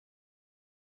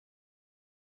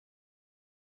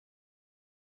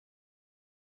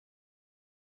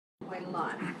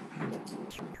Live.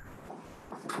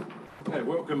 Okay,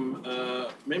 welcome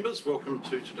members, welcome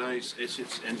to today's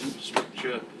Assets and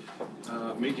Infrastructure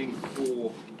meeting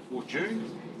for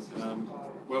June.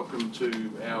 Welcome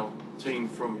to our team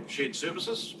from Shared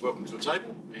Services, welcome to the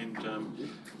table, and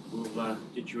we'll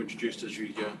get you introduced as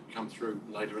you come through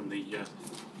later in the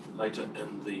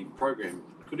program.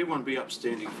 Could everyone be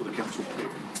upstanding for the council prayer?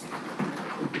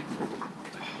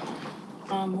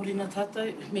 Morena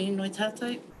tātou, me inoi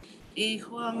tātou. I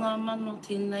hua ngā mano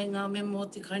tēnei ngā me mō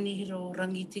te kainihira o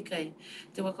Rangitikai.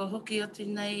 Te wakahoki atu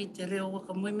nei te reo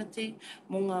waka moimati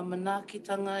mō ngā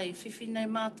manaakitanga e whiwhi nei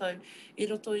mātou I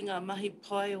roto I ngā mahi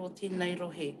pai o tēnei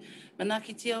rohe.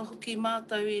 Manaakitia hoki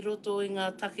mātou I roto I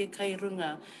ngā take kai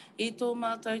runga. I tō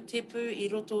mātou tepu I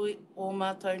roto o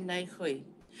mātou nei hui.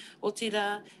 O te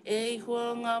rā, e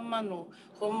hua ngā mano,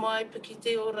 ho mai piki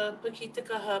te ora, piki te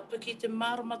kaha, piki te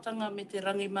māramatanga me te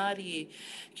rangi Māori.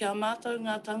 Kia mātou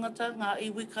ngā tangata, ngā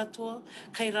iwi katoa,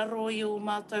 kei raro I o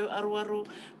mātou aroaro,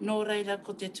 nō reira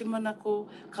ko te tumanako,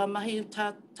 ka mahi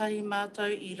tahi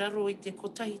mātou I raro I te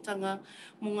kotahitanga,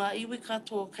 mō ngā iwi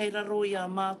katoa, kei raro I a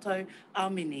mātou,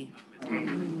 āmini.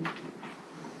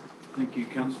 Thank you,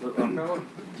 Councillor Akawa.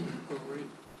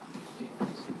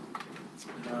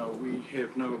 We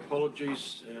have no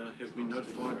apologies, have been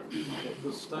notified at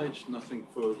this stage, nothing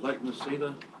for lateness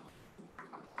either.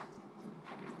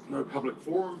 No public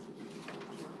forum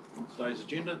on today's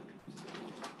agenda.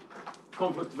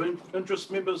 Conflict of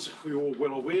interest, members, we're all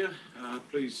well aware.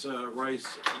 Please raise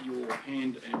your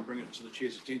hand and bring it to the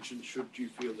Chair's attention should you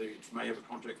feel that you may have a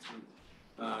conflict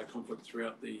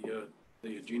throughout the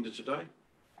agenda today.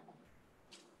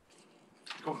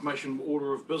 Confirmation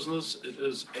order of business, it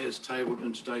is as tabled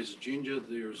in today's agenda.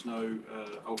 There is no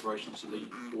alterations to the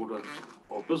order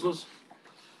of business.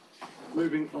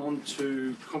 Moving on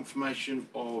to confirmation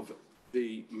of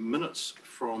the minutes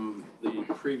from the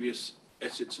previous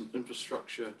Assets and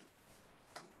Infrastructure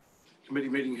Committee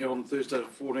meeting held on Thursday the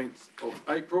 14th of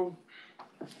April.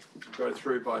 Go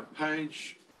through by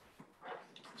page,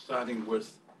 starting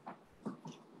with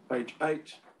page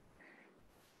 8.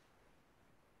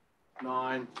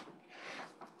 9,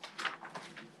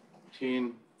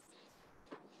 10,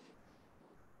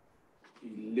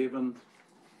 11,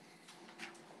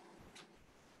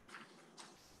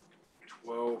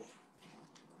 12.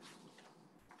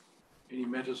 Any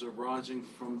matters arising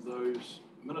from those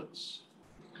minutes?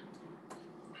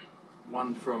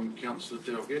 One from Councillor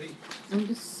Delgatti. I'm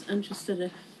just interested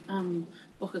if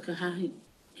Whakakahahi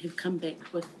have come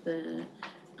back with their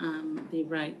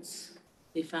rates,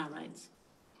 their far rates.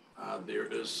 There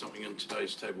is something in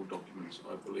today's table documents,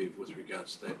 I believe, with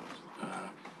regards to that.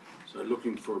 So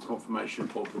looking for a confirmation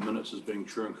of the minutes as being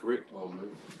true and correct. I'll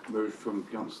move from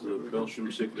Councillor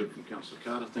Belsham, seconded from Councillor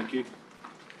Carter. Thank you.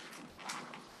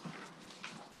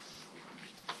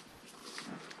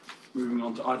 Moving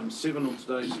on to item 7 on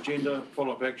today's agenda,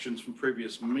 follow-up actions from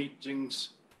previous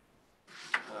meetings.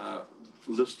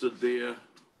 Listed there,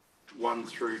 1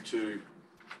 through to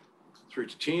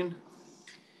 10.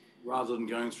 Rather than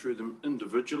going through them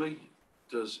individually,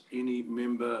 does any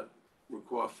member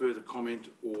require further comment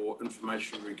or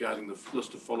information regarding the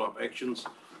list of follow-up actions?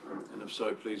 And if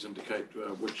so, please indicate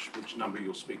which number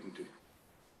you're speaking to.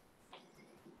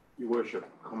 Your Worship,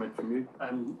 comment from you.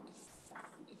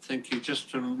 Thank you.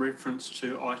 Just in reference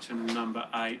to item number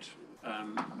 8,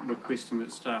 requesting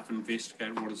that staff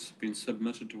investigate what has been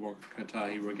submitted to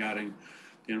Whakatahi regarding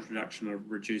the introduction of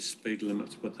reduced speed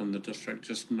limits within the district,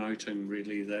 just noting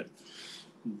really that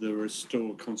there is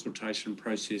still a consultation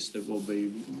process that will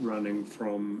be running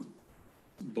from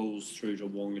Bulls through to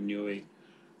Wanganui,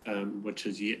 which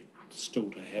is yet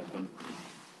still to happen.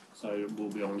 So it will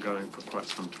be ongoing for quite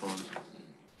some time.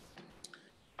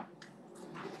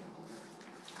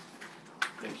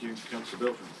 Thank you. Councillor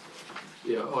Belton.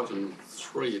 Yeah, item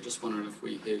 3, I'm just wondering if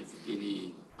we have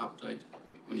any update,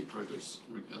 any progress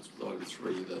in regards to item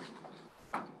 3, the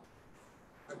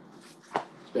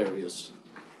barriers.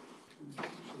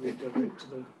 Should we go back to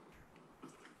the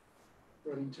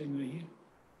running team right here?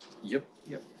 Yep.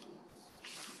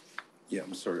 Yeah,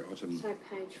 I'm sorry, item. So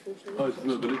page 14. Oh, it's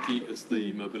mobility. It's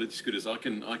the mobility scooters. I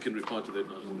can reply to that.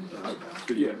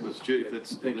 Yeah, Mr. Chair, if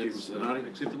that's Mr.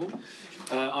 acceptable.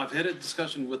 I've had a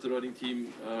discussion with the riding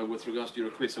team with regards to your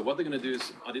request. So what they're going to do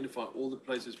is identify all the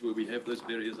places where we have those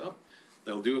barriers up.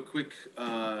 They'll do a quick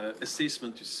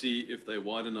assessment to see if they're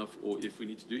wide enough or if we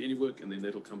need to do any work, and then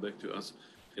that'll come back to us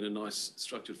in a nice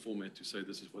structured format to say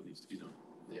this is what needs to be done.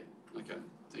 Yeah, okay,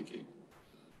 thank you.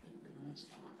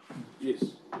 Yes.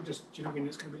 Do you know when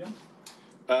it's going to be done?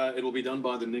 It will be done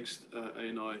by the next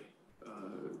ANI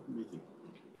meeting.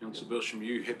 Councillor Belsham,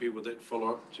 you happy with that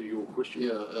follow-up to your question?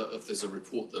 Yeah, if there's a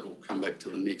report that will come back to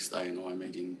the next day in our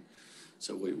meeting,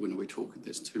 so when we talk,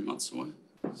 that's 2 months away.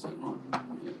 Is that right?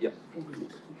 Yep. Okay.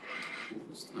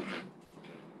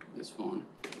 That's fine.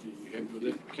 You happy with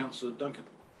that? Councillor Duncan?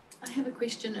 I have a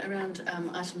question around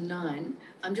item 9.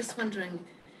 I'm just wondering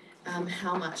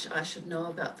how much I should know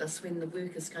about this when the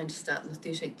work is going to start on the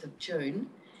 13th of June.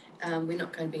 We're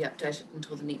not going to be updated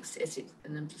until the next asset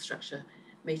and infrastructure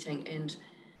meeting, and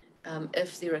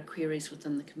if there are queries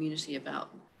within the community about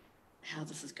how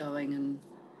this is going, and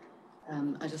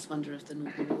I just wonder if the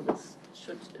Northern Waters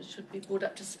should be brought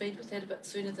up to speed with that a bit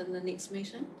sooner than the next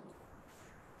meeting,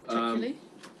 particularly.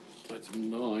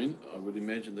 Item 9, I would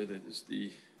imagine that it is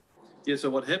the... Yeah, so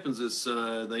what happens is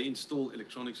they install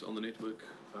electronics on the network,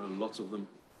 lots of them.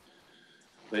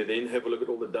 They then have a look at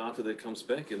all the data that comes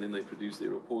back, and then they produce their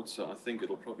reports. So I think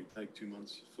it'll probably take 2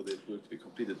 months for that work to be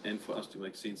completed and for us to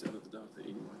make sense out of the data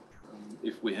anyway.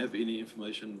 If we have any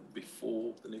information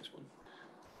before the next one,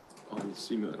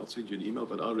 I'll send you an email,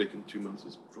 but I reckon 2 months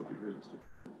is probably realistic.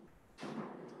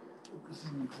 This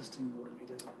is an existing water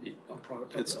meter on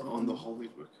private. It's on the whole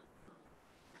network.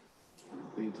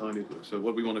 The entire network. So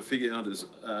what we want to figure out is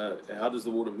how does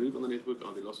the water move on the network?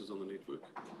 Are there losses on the network?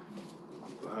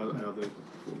 How they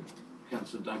perform?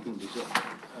 Councillor Duncan,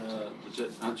 does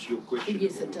that answer your question?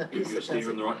 Yes, it does. Yes, You're it steering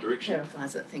does. in the right direction?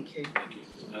 Clarifies it. Thank you. Thank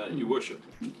you. Your Worship.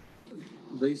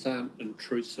 These aren't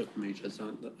intrusive meters,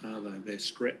 are they? They're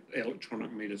strapped,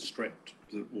 electronic meters strapped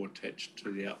or attached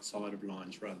to the outside of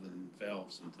lines rather than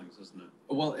valves and things, isn't it?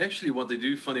 Well, actually, what they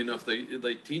do, funny enough,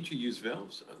 they tend to use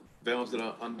valves that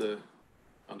are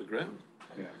underground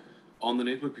on the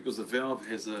network, because the valve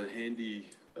has a handy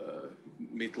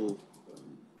metal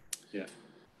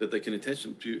that they can attach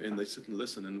them to, and they sit and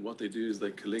listen. And what they do is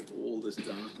they collect all this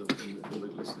data and all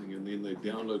that listening, and then they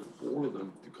download all of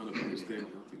them to kind of understand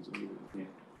how things are moving. Yeah.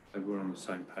 So we're on the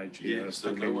same page Yeah, here.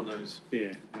 so no one knows.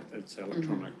 Yeah, it's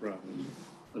electronic rather than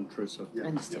intrusive. I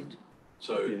understand.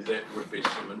 So that would be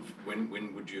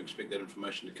when would you expect that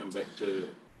information to come back to?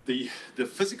 The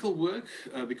physical work,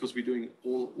 because we're doing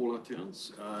all our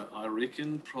towns, I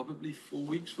reckon probably 4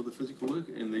 weeks for the physical work,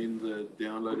 and then the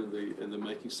download and the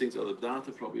making sense of the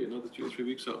data probably another 2 or 3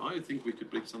 weeks. So I think we could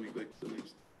bring something back to the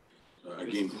next.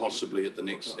 Again, possibly at the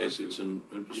next assets and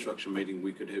infrastructure meeting,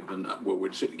 we could have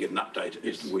we'd certainly get an update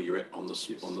as to where you're at on this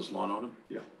line item.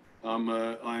 Yeah,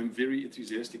 I'm very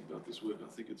enthusiastic about this work.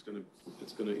 I think it's going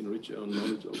to enrich our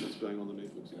knowledge of what's going on in the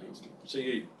networks.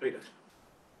 See, Peter.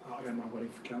 I don't mind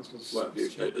waiting for councillors. Well,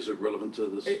 is it relevant to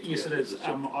this? Yes, it is.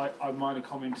 My minor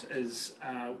comment is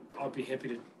I'd be happy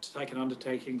to take an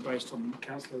undertaking based on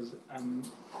councillors'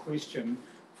 question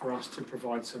for us to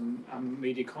provide some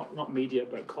media, not media,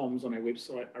 but comms on our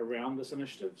website around this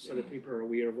initiative, so that people are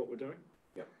aware of what we're doing.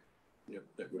 Yep,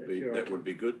 that would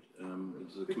be good.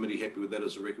 Is the committee happy with that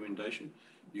as a recommendation?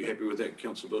 You happy with that,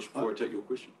 Councillor Belsham, before I take your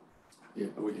question? Yeah,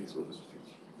 we can sort this.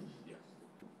 Yeah.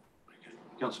 Okay.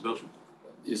 Councillor Belsham.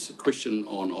 Yes, a question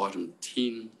on item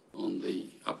 10 on the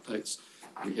updates.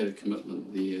 We had a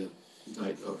commitment there,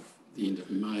 date of the end of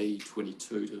May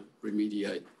 22 to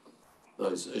remediate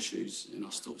those issues, and I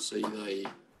still see they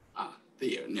are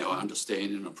there. Now I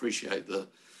understand and appreciate the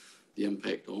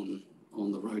impact on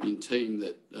the roading team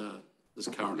that is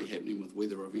currently happening with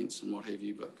weather events and what have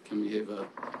you, but can we have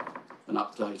an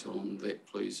update on that,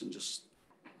 please, and just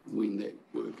when that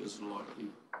work is likely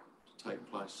to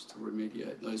take place to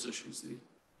remediate those issues there?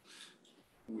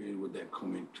 Where would that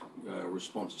comment,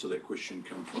 response to that question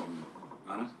come from,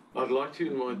 Anna? I'd like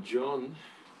to invite John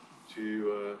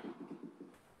to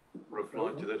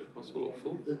reply to that if possible, or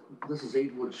Phil. This is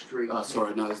Edward Street.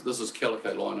 Sorry, no, this is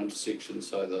Calico Line intersection,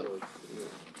 so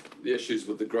the issues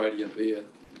with the gradient there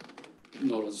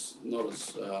not as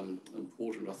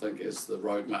important, I think, as the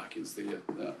road markings there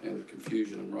and the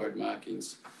confusion in road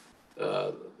markings.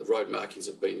 The road markings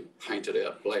have been painted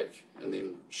out black and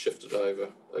then shifted over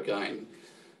again.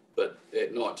 But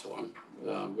at night time,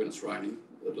 when it's raining,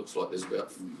 it looks like there's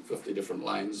about 50 different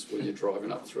lanes when you're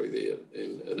driving up through there,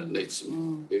 and it needs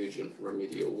some urgent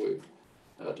remedial work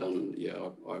done. And yeah,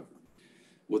 I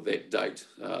with that date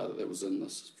that was in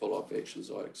this follow-up actions,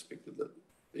 I expected that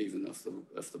even if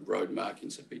the road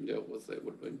markings had been dealt with, that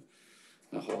would have been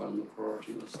high on the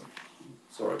priority list.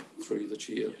 Sorry, through the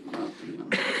chair.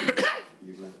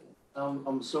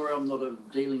 I'm sorry, I'm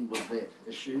not dealing with that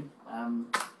issue.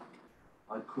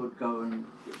 I could go and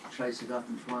chase it up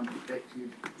and try and get back to you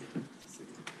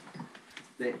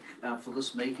that for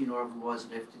this meeting, or otherwise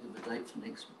I'd have to give a date for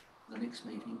the next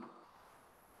meeting.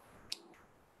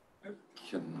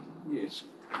 Yes.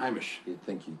 Hamish. Yeah,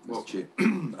 thank you, Well- Mr. Chair.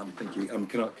 Thank you.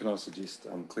 Can I suggest,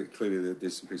 clearly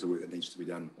there's some piece of work that needs to be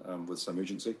done with some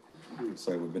urgency.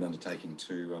 So we've been undertaking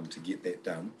to get that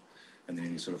done, and then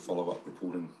any sort of follow-up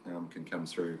reporting can come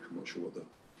through. I'm not sure what the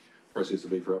process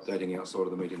will be for updating outside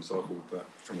of the meeting cycle, but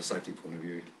from a safety point of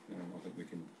view, I think we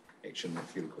can action that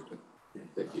fairly quickly.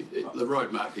 Thank you. The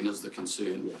road marking is the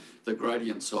concern. The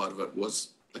gradient side of it was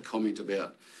a comment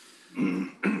about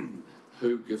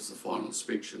who gives the final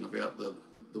inspection about the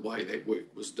way that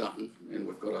work was done, and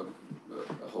we've got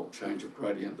a whole change of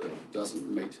gradient that doesn't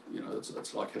meet, you know,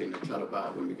 it's like hitting a clutter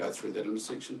bar when we go through that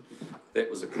intersection. That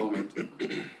was a comment.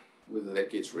 Whether that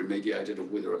gets remediated or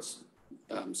whether it's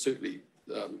certainly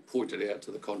pointed out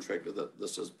to the contractor that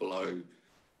this is below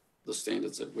the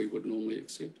standards that we would normally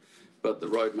accept. But the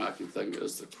road marking thing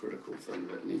is the critical thing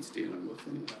that needs dealing with.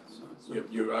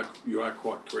 You are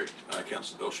quite correct,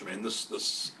 Councillor Belsham, and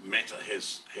this matter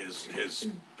has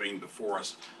been before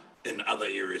us in other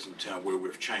areas in town where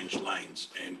we've changed lanes,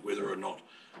 and whether or not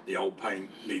the old paint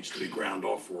needs to be ground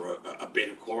off or a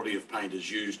better quality of paint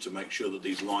is used to make sure that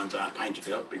these lines are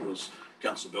painted out, because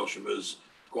Councillor Belsham is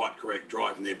quite correct,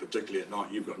 driving there particularly at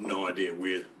night, you've got no idea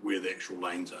where the actual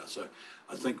lanes are. So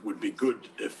I think it would be good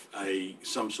if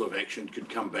some sort of action could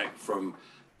come back from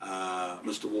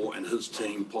Mr. Waugh and his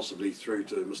team, possibly through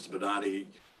to Mr. Bernardi,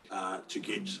 to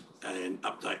get an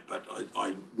update. But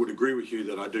I would agree with you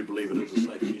that I do believe it is a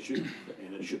safety issue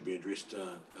and it should be addressed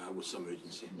with some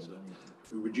urgency.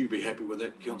 So would you be happy with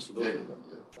that, Councillor Bill?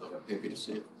 Yeah, happy to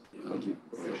see it. Thank you.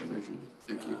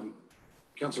 Thank you.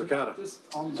 Councillor Carter. Just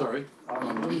on Sorry. that, the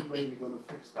only way you're going to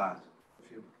fix that,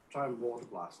 if you try and water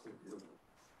blast it,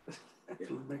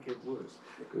 it'll make it worse,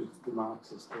 because the marks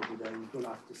will still be there. You're going to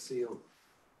have to seal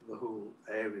the whole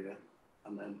area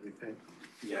and then repaint.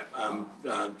 Yeah,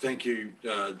 thank you,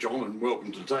 John, and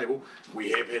welcome to the table.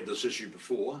 We have had this issue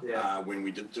before, when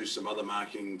we did do some other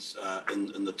markings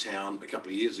in the town a couple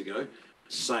of years ago.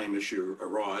 Same issue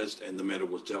arose and the matter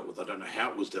was dealt with. I don't know how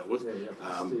it was dealt with,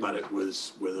 but it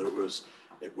was, whether it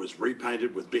was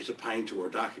repainted with better paint or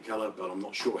a darker colour, but I'm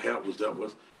not sure how it was dealt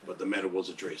with, but the matter was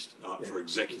addressed for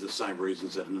exactly the same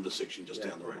reasons at an intersection just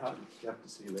down the road. You have to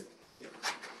seal it.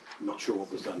 I'm not sure what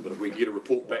was done, but if we can get a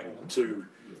report back to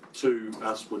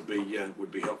us would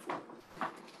be helpful.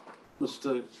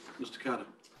 Mr. Carter.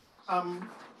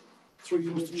 Through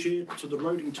you, Mr. Chair, to the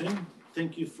roading team,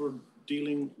 thank you for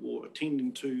dealing or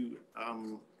attending to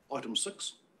item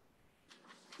 6,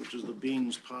 which is the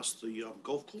beams past the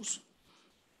golf course.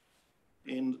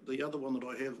 And the other one that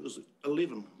I have is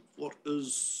 11. What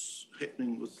is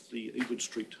happening with the Ewood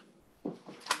Street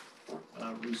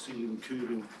resealing,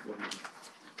 curbing?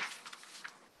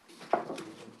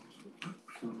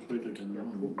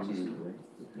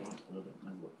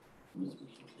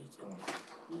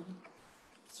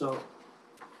 So,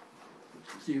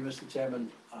 to you, Mr.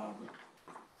 Chairman,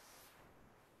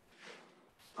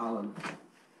 Alan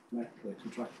met the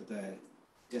contractor there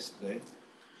yesterday.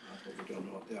 But we don't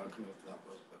know what the outcome of that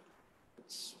was, but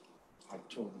I've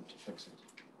told them to fix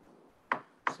it.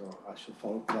 So I shall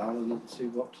follow up with Alan and see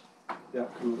what the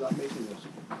outcome of that meeting was.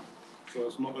 So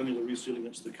it's not only the resealing,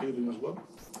 it's the curbing as well?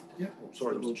 Yeah.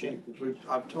 Sorry, Mr. Chair.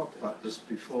 I've talked about this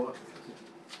before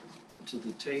to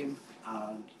the team,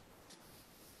 and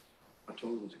I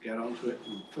told them to get onto it,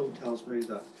 and Phil tells me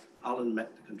that Alan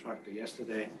met the contractor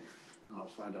yesterday, and I'll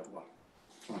find out what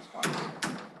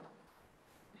transpired.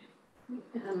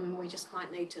 We just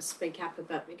might need to speak up a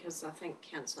bit because I think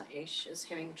Councillor Ash is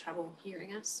having trouble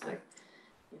hearing us. So,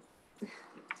 yeah.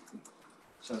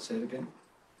 Shall I say it again?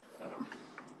 I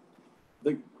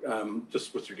think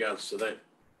just with regards to that,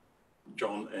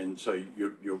 John, and so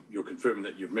you're confirming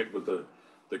that you've met with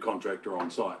the contractor on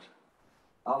site?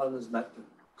 Alan has met the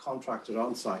contractor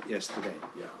on site yesterday.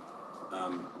 Yeah.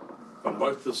 But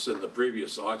both this and the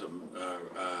previous item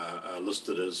are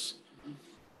listed as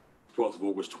 12th of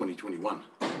August 2021.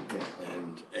 Yeah.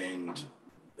 And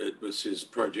it was his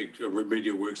project,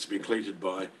 remedial works to be completed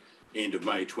by end of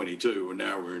May 22, and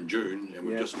now we're in June, and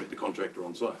we've just met the contractor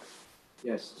on site.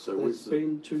 Yes, so there's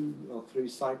been 2 or 3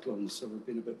 cyclones, so we've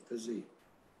been a bit busy.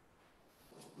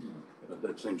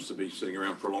 That seems to be sitting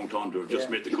around for a long time to have just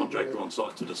met the contractor on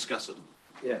site to discuss it.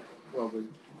 Yeah, well, we're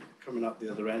coming up the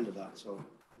other end of that, so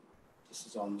this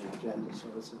is on the agenda, so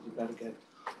I said you better get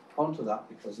onto that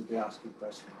because they'll be asking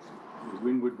questions.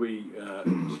 When would we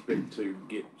expect to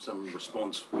get some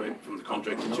response back from the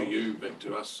contractor to you, back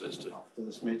to us as to? After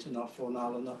this meeting, I'll phone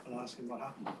Alan up and ask him what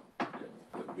happened.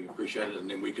 That would be appreciated, and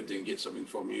then we could then get something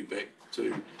from you back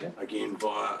to, again,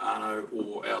 via Arno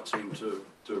or our team to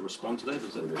respond to that.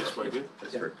 Is that the best way to go?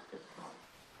 That's correct.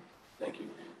 Thank you.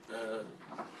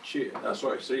 Chair,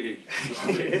 sorry, see,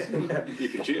 you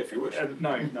can chair if you wish.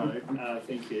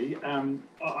 Thank you.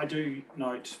 I do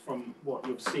note from what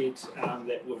you've said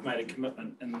that we've made a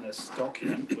commitment in this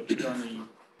document,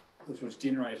 which was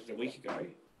generated a week ago,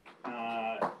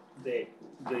 that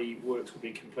the works will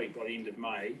be complete by the end of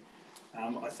May.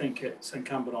 I think it's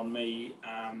incumbent on me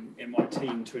and my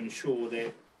team to ensure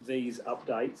that these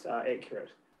updates are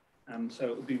accurate. So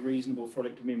it would be reasonable for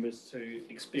elected members to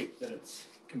expect that it's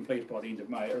completed by the end of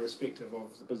May, irrespective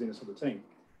of the busyness of the team,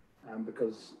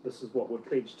 because this is what we've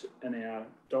pledged in our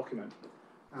document.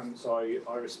 So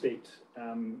I respect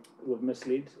we've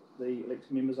misled the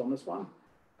elected members on this one,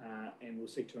 and we'll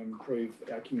seek to improve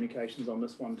our communications on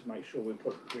this one to make sure we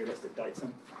put realistic dates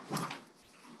in.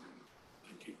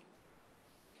 Thank you.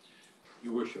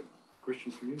 Your Worship,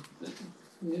 question from you?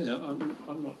 Yeah,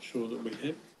 I'm not sure that we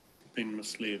have been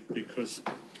misled, because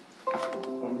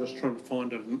I'm just trying to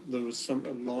find there was a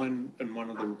line in one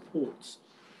of the reports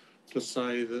to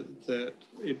say that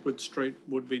Edward Street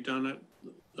would be done at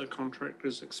the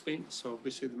contractor's expense. So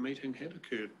obviously the meeting had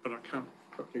occurred, but I can't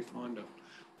quickly find it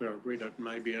where I read it.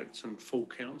 Maybe it's in full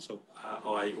council.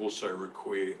 I also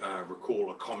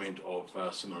recall a comment of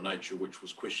similar nature, which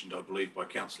was questioned, I believe, by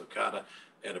Councillor Carter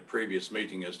at a previous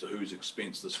meeting as to whose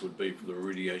expense this would be for the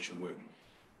remediation work.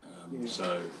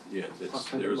 So yeah,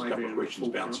 there is a couple of questions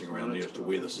bouncing around there as to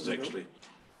where this is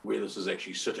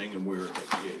actually sitting and where it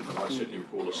actually is. I certainly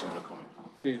recall a similar comment.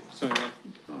 Yeah, so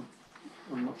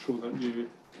I'm not sure that you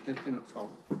have been at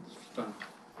fault.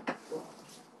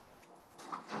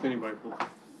 Anyway, we'll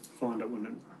find it when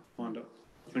it find it.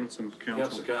 I think it's in council.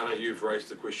 Councillor Carter, you've raised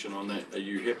the question on that. Are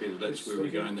you happy that that's where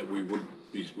we're going? That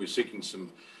we're seeking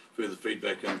some further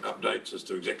feedback and updates as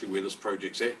to exactly where this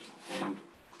project's at, and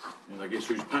I guess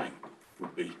who's paying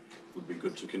would be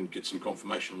good to get some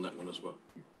confirmation on that one as well.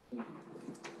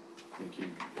 Thank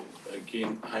you.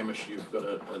 Again, Hamish, you've got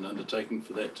an undertaking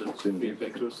for that to feed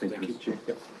back to us. Thank you. Chair.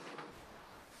 Yep.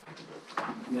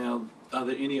 Now, are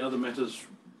there any other matters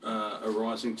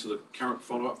arising to the current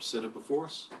follow-ups that are before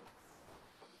us?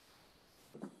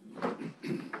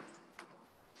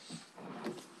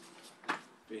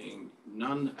 Being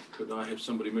none, could I have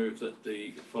somebody move that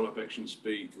the follow-up actions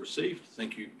be received?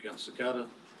 Thank you, Councillor Carter.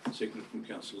 Seconded from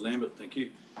Councillor Lambert. Thank you.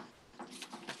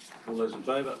 All those in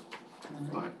favour?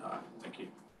 Aye. Aye. Thank you.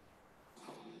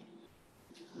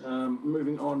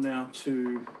 Moving on now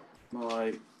to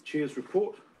my Chair's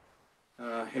report.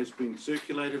 Has been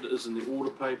circulated, is in the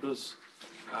order papers.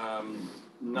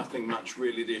 Nothing much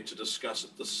really there to discuss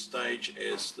at this stage,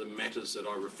 as the matters that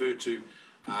I refer to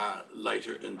are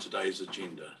later in today's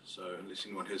agenda. So unless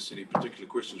anyone has any particular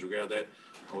questions regarding that,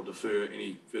 I'll defer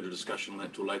any further discussion on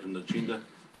that till later in the agenda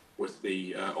with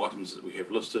the items that we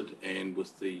have listed and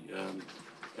with the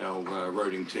our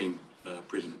roading team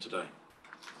present today.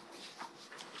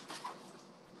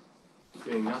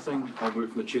 Being nothing, I'll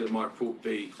move from the Chair that my report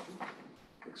be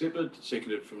accepted.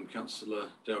 Seconded from Councillor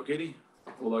Dalgety.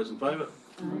 All those in favour?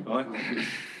 Aye. Aye.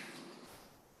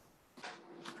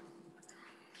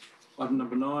 Item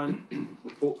number 9,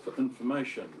 report for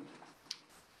information.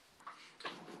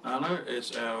 Arno,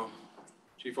 as our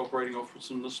Chief Operating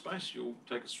Officer in this space, you'll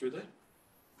take us through that.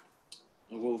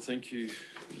 Well, thank you,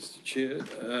 Mr. Chair.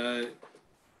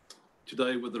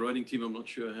 Today with the riding team, I'm not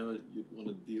sure how you'd want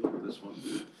to deal with this one.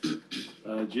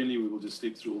 Generally, we will just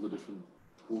step through all the different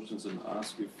portions and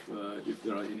ask if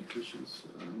there are any questions.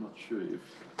 I'm not sure if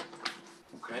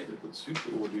that would suit,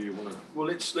 or do you want to? Well,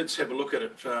 let's have a look at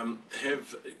it.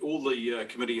 Have all the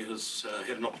committee has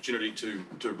had an opportunity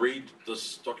to read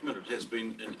this document. It has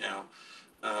been in our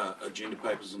agenda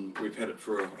papers, and we've had it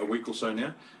for a week or so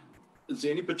now. Is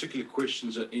there any particular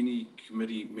questions that any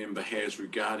committee member has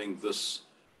regarding this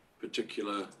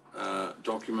particular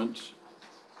document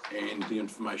and the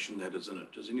information that is in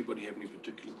it? Does anybody have any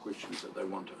particular questions that they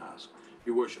want to ask?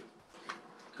 Your Worship.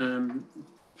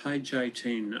 Page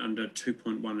 18 under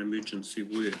 2.1 emergency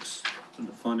works, and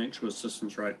the financial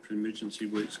assistance rate for emergency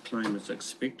works claim is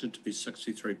expected to be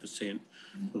 63%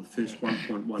 for the first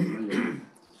 1.1 million,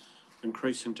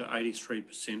 increasing to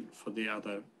 83% for the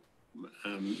other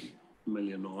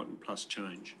million item plus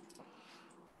change.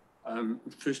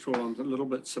 First of all, I'm a little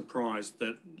bit surprised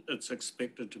that it's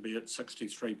expected to be at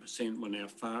 63% when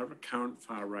our current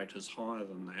FAR rate is higher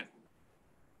than that.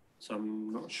 So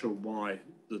I'm not sure why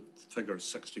the figure of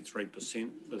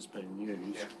 63% is being used.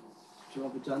 Yeah. Do you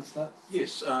want me to answer that?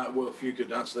 Yes, well, if you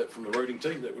could answer that from the roading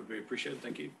team, that would be appreciated.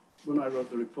 Thank you. When I wrote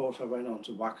the report, I went on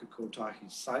to Waka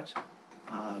Kotahi's site,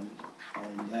 and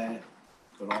on there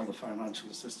got all the financial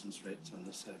assistance rates, and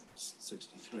they said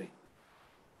 63.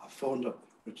 I phoned up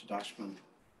Richard Ashman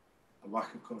at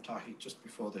Waka Kotahi just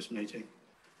before this meeting,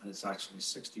 and it's actually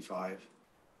 65.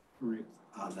 Correct.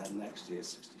 And then next year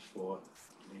 64,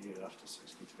 and the year after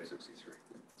 63. 63.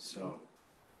 So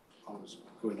I was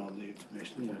going on the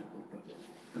information.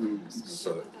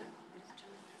 So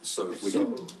if we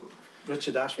So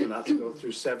Richard Ashman had to go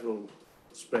through several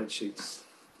spreadsheets,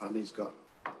 and he's got,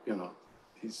 you know,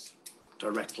 his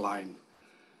direct line,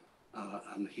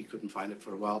 and he couldn't find it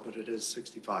for a while, but it is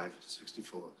 65,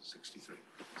 64, 63.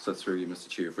 So through you, Mr.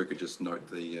 Chair, if we could just note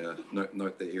the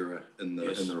note the error in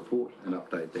the report and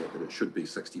update that it should be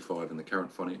 65 in the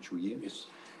current financial year. Yes.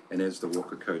 And as the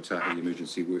Waka Kotahi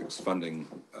Emergency Works funding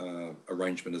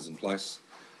arrangement is in place,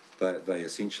 they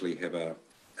essentially have an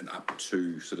up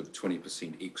to sort of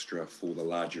 20% extra for the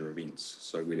larger events.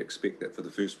 So we'd expect that for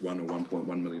the first one or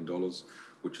 $1.1 million,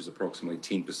 which is approximately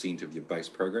 10% of your base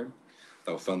program,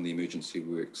 they'll fund the emergency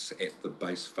works at the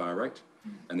base FAR rate.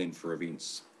 And then for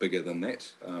events bigger than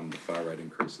that, the FAR rate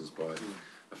increases by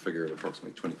a figure of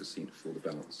approximately 20% for the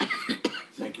balance.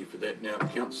 Thank you for that. Now,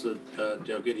 Councillor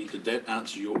Dalgety, did that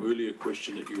answer your earlier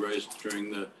question that you raised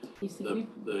during the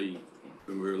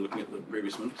when we were looking at the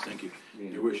previous minutes? Thank you.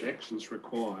 There were actions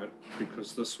required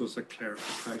because this was a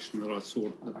clarification that I saw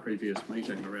at the previous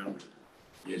meeting around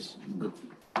the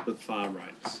FAR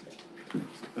rates.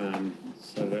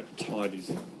 So that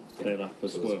tidies that up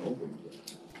as well.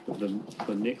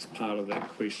 The next part of that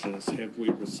question is, have we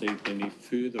received any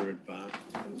further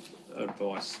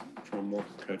advice from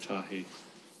Waka Kotahi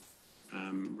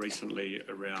recently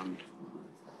around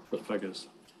the figures?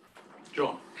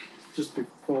 John? Just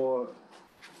before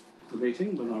the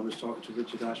meeting, when I was talking to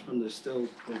Richard Ashman, they're still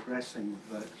progressing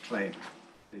the claim.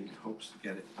 He hopes to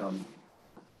get it done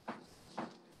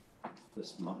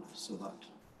this month so that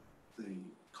the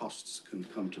costs can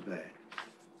come to bear.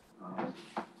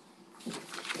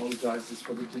 Apologises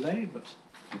for the delay, but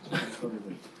it's what it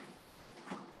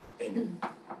is. And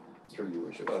through your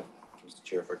worship, Mr.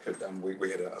 Chair, if I could,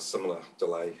 we had a similar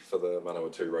delay for the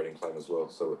Manawatu roading claim as well.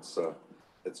 So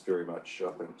it's very much,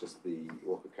 I think, just the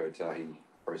Waka Kotahi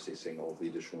processing of the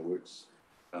additional works.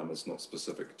 It's not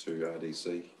specific to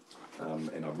RDC,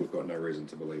 and we've got no reason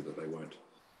to believe that they won't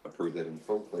approve that in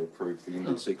full. They approved the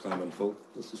NDC claim in full.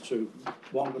 This is true.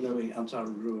 Wanganui and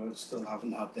Tararua still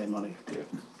haven't had their money. Yeah.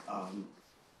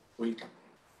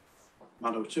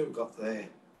 Manawatu got their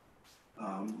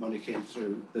money came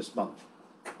through this month.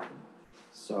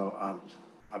 So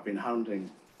I've been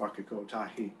hounding Waka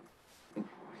Kotahi.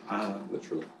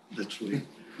 Literally.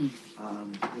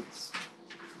 It's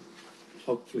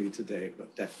hopefully today,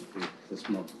 but definitely this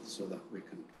month, so that we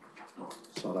can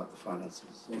sort out the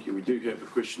finances. Thank you. We do have a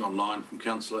question online from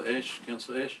Councillor Ash.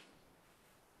 Councillor Ash?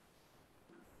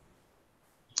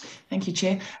 Thank you,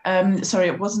 Chair. Sorry,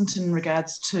 it wasn't in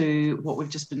regards to what we've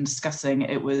just been discussing.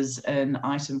 It was an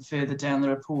item further down the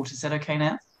report. Is that okay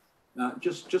now?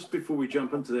 Just before we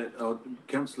jump into that,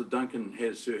 Councillor Duncan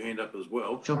has her hand up as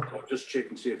well. Sure. I'll just check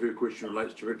and see if her question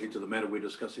relates directly to the matter we're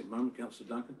discussing at the moment. Councillor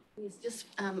Duncan? Yes,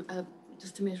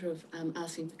 just a matter of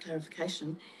asking for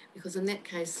clarification, because in that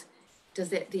case, does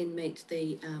that then meet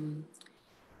the,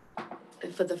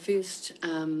 for the first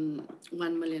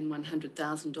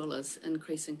 $1,100,000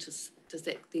 increasing to, does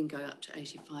that then go up to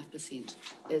 85%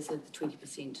 as of the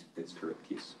 20%? That's correct,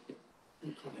 yes.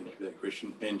 Thank you. Thank you for that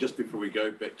question. And just before we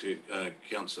go back to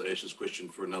Councillor Ash's question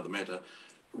for another matter,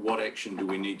 what action do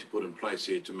we need to put in place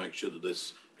here to make sure that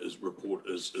this report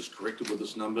is corrected with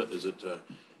this number? Is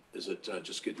it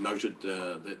just get noted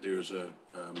that there is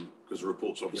because the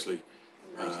report's obviously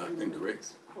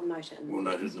incorrect? We'll note it in the We'll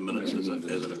note it in the minutes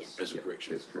as a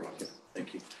correction. That's correct.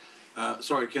 Thank you.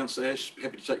 Sorry, Councillor Ash,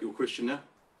 happy to take your question now.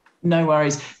 No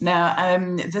worries. Now,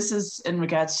 this is in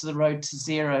regards to the Road to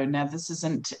Zero. Now, this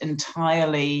isn't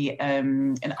entirely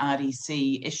an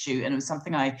RDC issue, and it was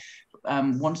something I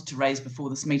wanted to raise before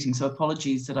this meeting, so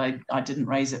apologies that I didn't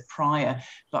raise it prior,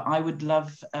 but I would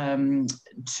love to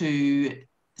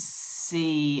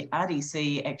see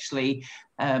RDC actually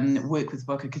work with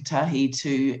Waka Kotahi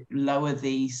to lower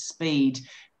the speed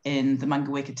in the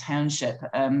Mangaweka township,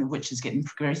 which is getting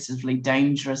progressively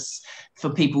dangerous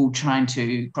for people trying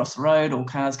to cross the road or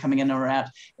cars coming in or out.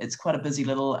 It's quite a busy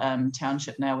little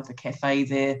township now with a cafe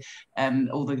there,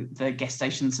 all the gas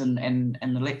stations and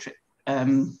electric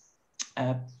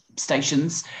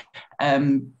stations.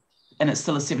 And it's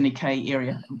still a 70k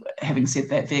area. Having said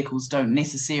that, vehicles don't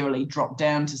necessarily drop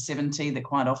down to 70. They're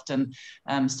quite often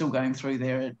still going through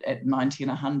there at 90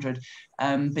 and 100.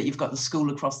 But you've got the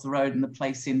school across the road and the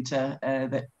play centre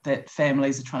that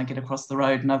families are trying to get across the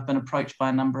road. And I've been approached by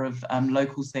a number of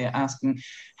locals there asking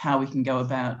how we can go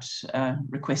about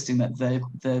requesting that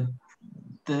the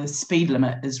the speed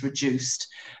limit is reduced.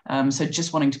 So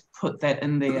just wanting to put that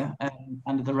in there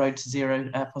under the Road to Zero,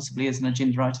 possibly as an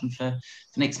agenda item for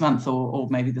next month, or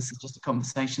maybe this is just a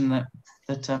conversation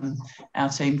that our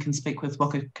team can speak with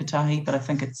Waka Kotahi. But I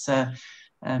think it's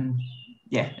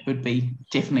yeah, it would be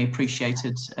definitely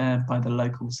appreciated by the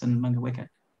locals in Mangaweka.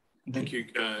 Thank you,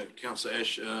 Councillor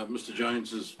Ash. Mr.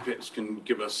 Jones perhaps can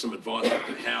give us some advice as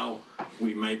to how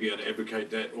we may be able to advocate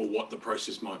that, or what the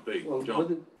process might be. Well, John?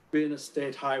 with it being a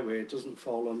state highway, it doesn't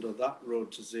fall under that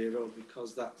Road to Zero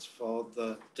because that's for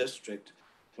the district.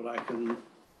 But I can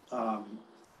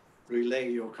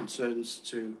relay your concerns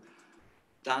to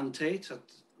Dan Tate at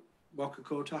Waka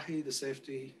Kotahi, the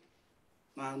safety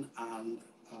man, and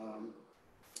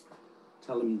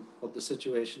tell him what the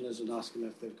situation is and ask him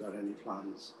if they've got any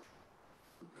plans.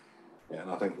 Yeah,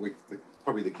 and I think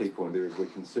probably the key point there is we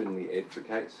can certainly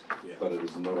advocate, but it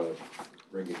is not a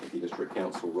Rangitikei District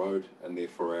Council road, and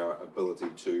therefore our ability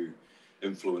to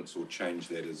influence or change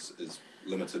that is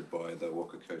limited by the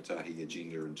Waka Kotahi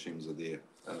agenda in terms of their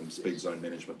speed zone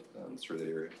management through that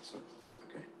area. So.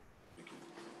 Okay, thank you.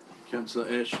 Councillor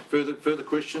Ash, further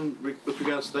question with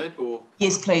regards to that, or?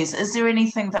 Yes, please. Is there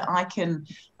anything that I can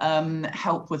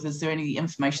help with? Is there any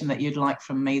information that you'd like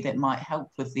from me that might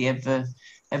help with the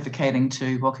advocating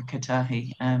to Waka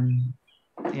Kotahi?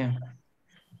 Yeah.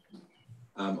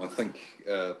 I think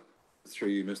through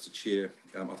you, Mr. Chair,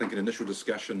 I think an initial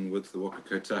discussion with the Waka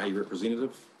Kotahi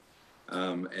representative,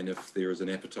 and if there is an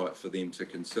appetite for them to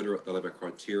consider it, they'll have a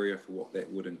criteria for what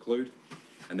that would include,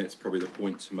 and that's probably the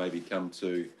point to maybe come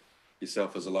to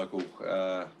yourself as a local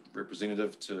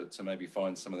representative to maybe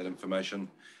find some of that information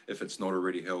if it's not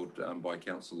already held by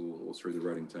council or through the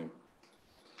roading team.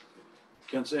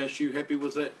 Councillor Ash, you happy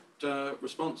with that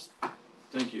response?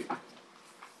 Thank you.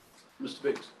 Mr.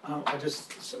 Biggs.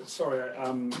 Sorry,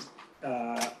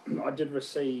 I did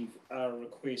receive a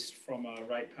request from a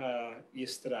ratepayer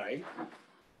yesterday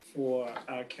for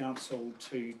our council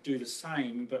to do the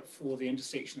same, but for the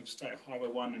intersection of State Highway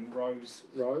 1 and Rose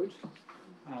Road.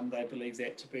 They believe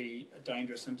that to be a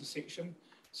dangerous intersection.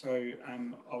 So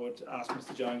I would ask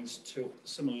Mr. Jones to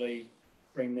similarly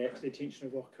bring that to the attention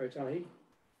of Waka Kotahi.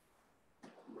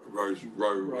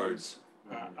 Roads.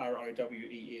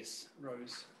 R-O-W-E-S,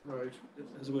 Rose Road,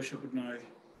 as Worship would know.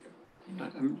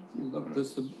 Look,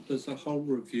 there's a whole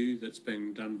review that's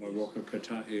being done by Waka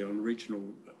Kotahi on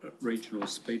regional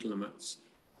speed limits.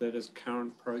 That is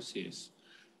current process.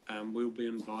 We'll be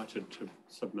invited to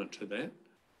submit to that.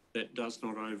 That does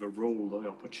not overrule the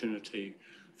opportunity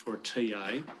for a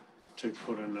TA to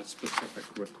put in a specific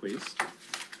request.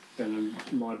 And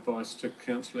my advice to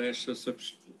Councillor Ash is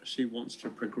if she wants to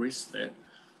progress that,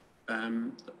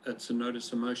 it's a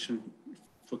notice of motion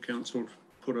for council to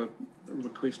put a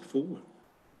request forward.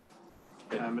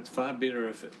 It's far better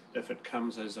if it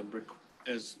comes as a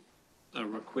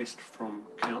request from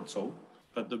council,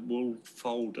 but that will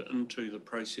fold into the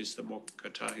process that Waka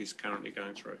Kotahi is currently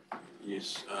going through.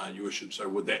 Yes, Your Worship. So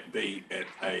would that be at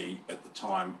the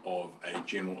time of a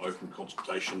general open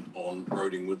consultation on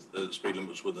roading with speed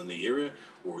limits within the area,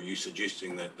 or are you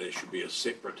suggesting that there should be a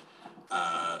separate,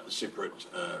 as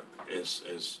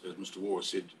Mr. Waugh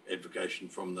said, advocation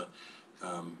from the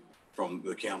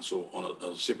council on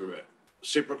a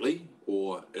separately,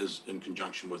 or is in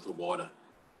conjunction with the wider?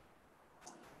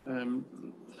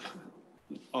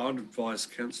 I'd advise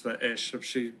Councillor Ash, if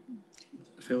she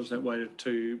feels that way,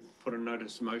 to put a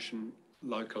notice of motion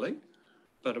locally,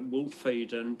 but it will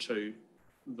feed into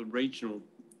the regional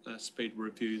speed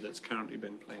review that's currently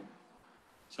been planned.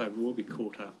 So we'll be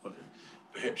caught up with it.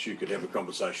 Perhaps you could have a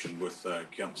conversation with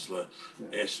Councillor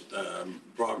Ash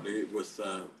privately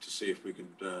to see if we could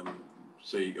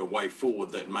see a way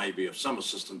forward that may be of some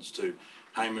assistance to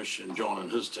Hamish and John and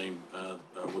his team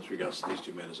with regards to these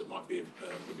two matters. It might be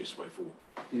the best way forward.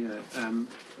 Yeah,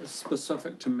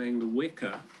 specific to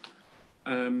Mangaweka,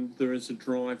 there is a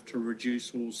drive to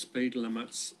reduce all speed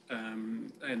limits,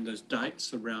 and there's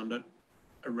dates around it,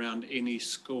 around any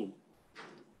school.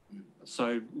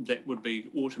 So that would be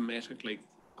automatically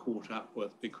caught up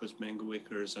with because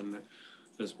Mangaweka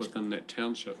is within that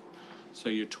township. So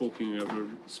you're talking of a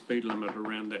speed limit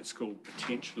around that school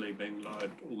potentially being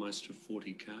lowered almost to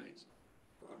 40 k's.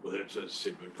 Well, that's a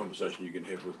separate conversation you can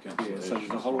have with Councillor Ash. So there's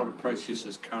a whole lot of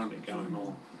processes currently going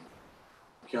on.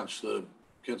 Councillor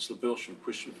Belsham,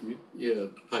 question from you? Yeah,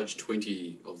 page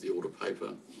 20 of the order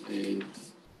paper, and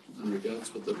in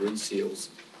regards with the reseals,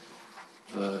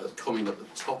 comment at the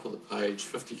top of the page,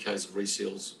 50 k's of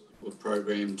reseals were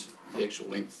programmed. The actual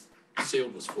length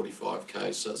sealed was 45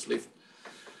 k's, so it's left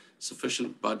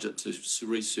sufficient budget to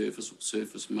resurface or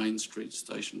surface Main Street,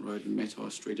 Station Road and Matai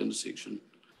Street intersection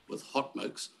with hot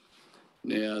mix.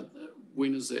 Now,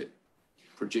 when is that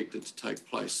projected to take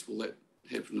place? Will that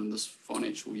happen in this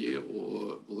financial year,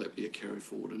 or will that be a carry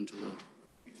forward into the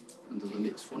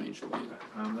next financial year?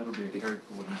 That'll be a carry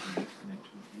forward into the next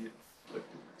financial year.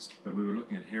 But we were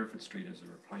looking at Hereford Street as a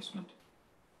replacement.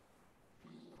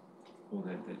 Or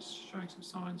that's showing some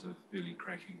signs of early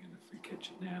cracking, and if we catch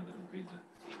it now, that'll be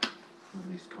the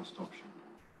least cost option.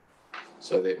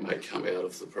 So that may come out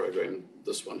of the program,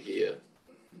 this one here.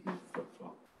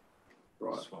 Flip-flop.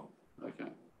 Right. Swap.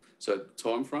 Okay. So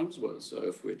timeframes, so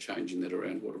if we're changing that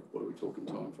around, what are we talking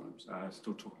timeframes?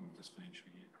 Still talking this financial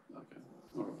year. Okay.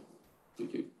 All right.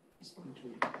 Thank you.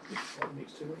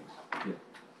 Next 2 weeks. Yeah.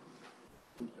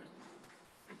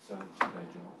 It's today,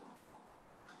 John.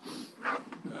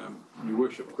 Your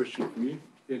Worship, a question from you?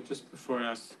 Yeah, just before I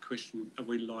ask the question, are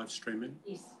we live streaming?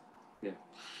 Yes. Yeah.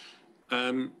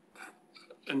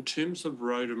 In terms of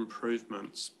road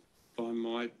improvements, by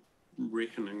my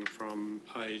reckoning from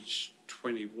page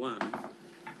 21,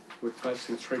 we're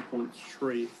facing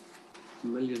 $3.3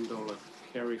 million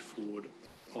carry forward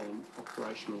on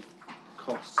operational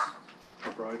costs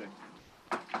of roading.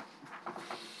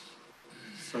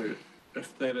 So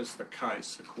if that is the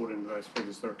case, according to those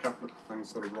figures, there are a couple of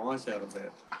things that arise out of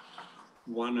that.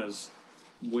 One is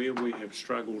where we have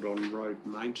struggled on road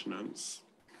maintenance,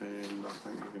 and I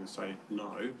think you're going to say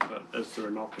no, but is there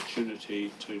an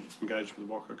opportunity to engage with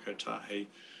Waka Kotahi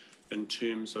in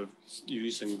terms of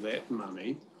using that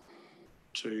money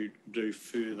to do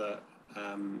further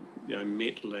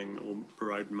metalling or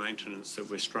road maintenance that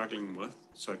we're struggling with,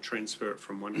 so transfer it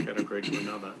from one category to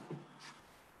another,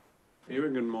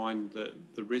 bearing in mind that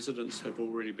the residents have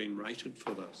already been rated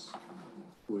for this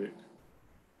work.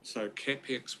 So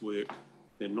CapEx work,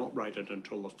 they're not rated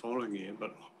until the following year,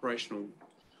 but operational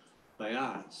they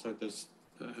are. So there's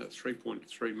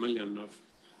 3.3 million of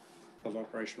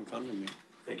operational funding there.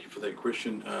 Thank you for that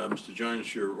question. Mr.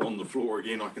 Jones, you're on the floor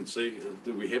again, I can see.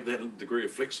 Do we have that degree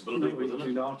of flexibility No, we within do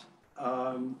it? not.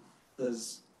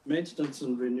 There's maintenance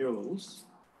and renewals,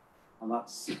 and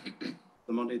that's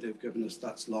the money they've given us,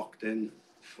 that's locked in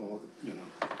for, the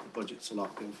budgets are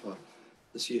locked in for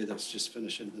this year that's just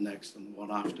finishing, the next and the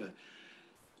one after.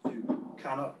 You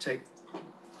cannot take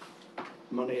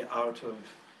money out of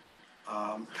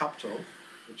capital,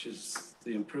 which is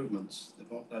the improvements. They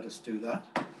won't let us do that.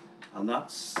 And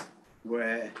that's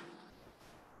where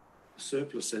the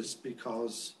surplus is,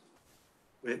 because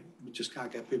we just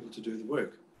can't get people to do the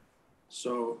work.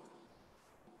 So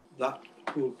that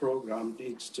whole programme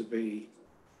needs to be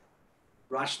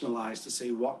rationalised to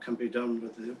see what can be done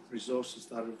with the resources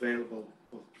that are available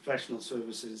for professional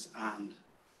services and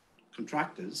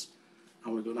contractors,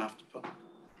 and we're going to have to put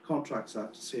contracts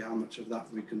out to see how much of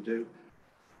that we can do.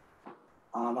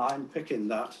 And I'm picking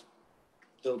that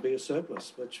there'll be a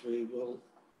surplus, which we will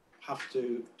have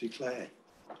to declare.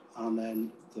 And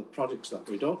then the projects that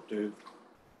we don't do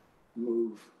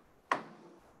move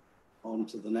on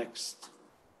to the next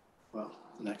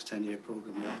 10-year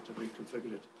programme. We have to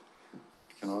reconfigure it.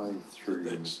 Can I, through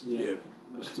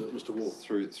Mr. Wall,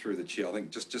 through the chair, I think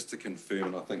just to confirm,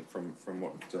 and I think from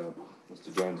what Mr.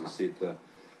 Jones has said,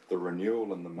 the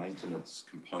renewal and the maintenance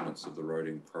components of the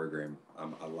roading program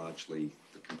are largely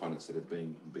the components that are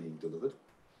being delivered.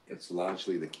 It's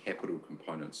largely the capital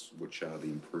components, which are the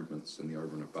improvements in the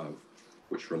over and above,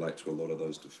 which relate to a lot of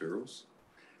those deferrals.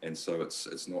 And so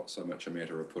it's not so much a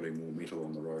matter of putting more metal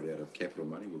on the road out of capital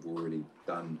money. We've already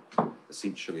done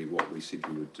essentially what we said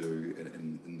we would do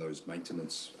in those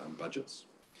maintenance budgets.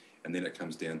 And then it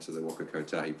comes down to the Waka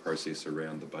Kotahi process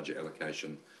around the budget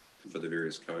allocation for the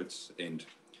various codes. And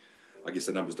I guess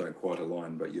the numbers don't quite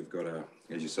align, but you've got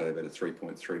as you say, about a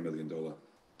 $3.3 million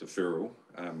deferral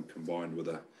combined with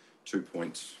a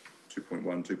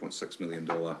 $2.6 million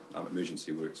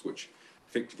emergency works, which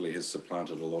effectively has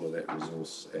supplanted a lot of that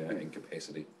resource and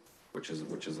capacity, which is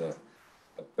a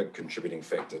big contributing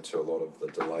factor to a lot of the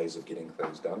delays of getting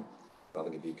things done. I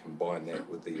think if you combine that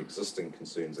with the existing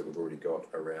concerns that we've already got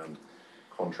around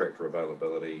contractor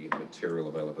availability, material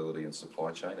availability and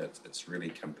supply chain, it's really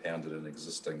compounded an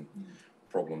existing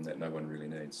problem that no one really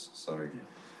needs. So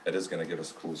it is going to give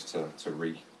us cause to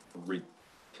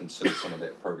reconsider some of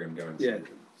that program going forward. Yeah,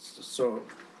 so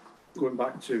going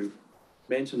back to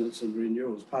maintenance and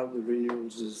renewals, part of the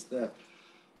renewals is the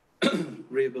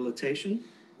rehabilitation,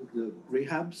 the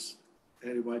rehabs,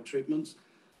 area-wide treatments.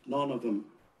 None of them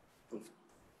have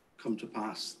come to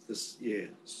pass this year.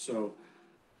 So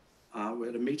we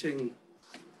had a meeting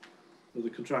with the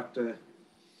contractor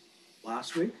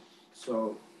last week.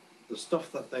 So the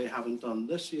stuff that they haven't done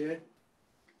this year,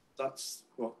 that's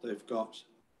what they've got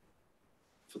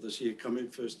for this year coming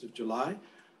 1st of July.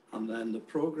 And then the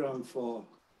programme for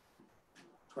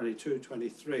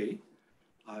 22-23,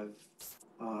 I've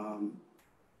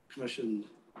commissioned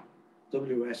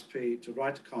WSP to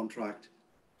write a contract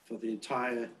for the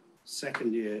entire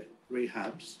second year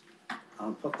rehabs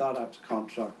and put that out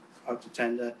to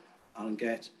tender and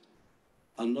get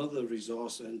another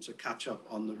resource in to catch up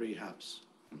on the rehabs.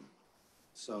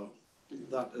 So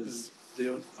that is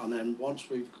and then once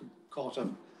we've caught up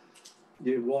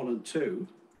year 1 and 2,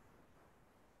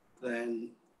 then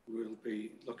we'll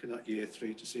be looking at year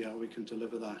 3 to see how we can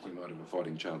deliver that. We might have a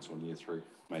fighting chance on year 3,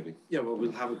 maybe. Yeah, well,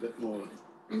 we'll have a bit more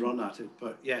run at it,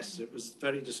 but yes, it was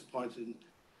very disappointing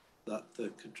that the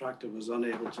contractor was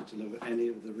unable to deliver any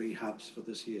of the rehabs for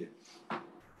this year.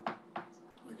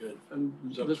 Okay, and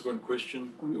subsequent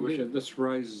question. Yeah, this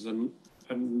raises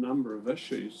a number of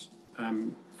issues.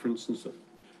 For instance,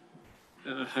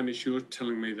 Hamish, you're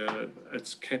telling me that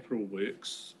it's capital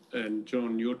works, and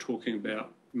John, you're talking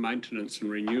about maintenance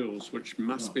and renewals, which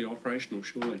must be operational,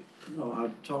 surely. No,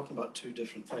 I'm talking about two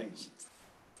different things.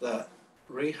 The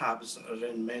rehabs are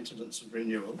in maintenance and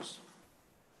renewals.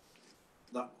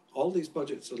 That all these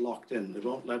budgets are locked in. They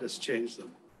won't let us change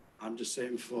them. I'm just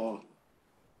saying for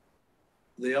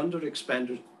the under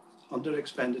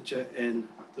expenditure in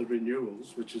the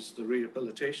renewals, which is the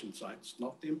rehabilitation sites,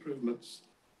 not the improvements,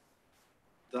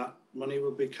 that money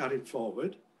will be carried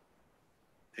forward.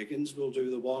 Higgins will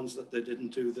do the ones that they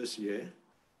didn't do this year,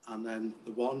 and then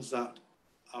the ones that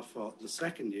are for the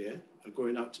second year are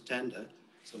going out to tender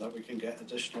so that we can get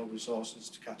additional resources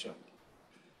to catch up.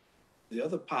 The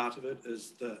other part of it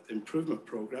is the improvement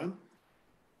program,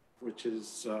 which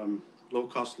is low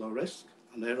cost, low risk,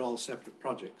 and they're all separate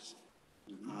projects.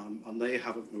 And they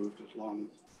haven't moved along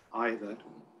either.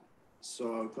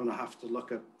 So I'm going to have to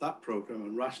look at that program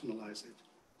and rationalise it.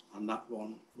 And that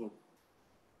one will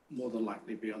more than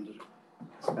likely be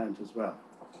underspent as well.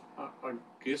 I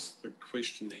guess the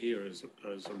question here is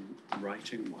a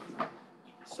rating one.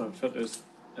 So if it is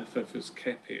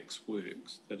CapEx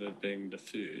works that are being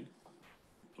deferred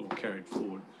or carried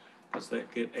forward, does that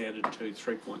get added to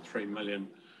 3.3 million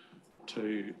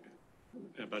to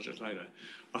our budget later?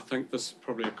 I think this is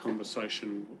probably a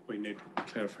conversation we need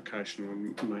clarification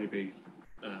on, maybe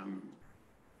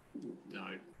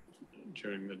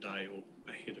during the day or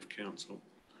ahead of council.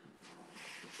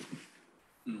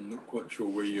 Not quite sure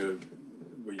where you're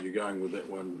going with that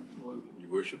one, Your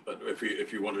Worship. But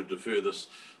if you want to defer this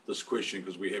question,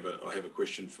 because I have a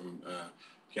question from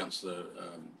Councillor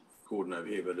Gordon over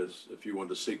here. But if you want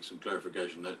to seek some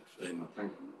clarification, that then I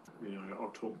think I'll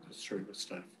talk this through with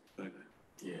staff later.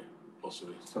 Yeah,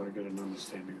 possibly. So I get an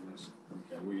understanding of this.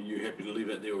 Okay. Were you happy to leave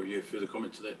that there, or you have further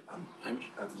comment to that, Hamish?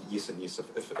 Yes and yes,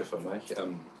 if I may.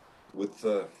 With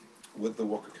the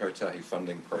Waka Kotahi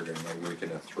funding program, they work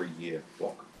in a 3-year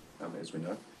block, as we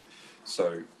know.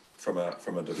 So from a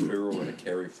deferral and a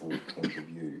carry forward point of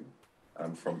view,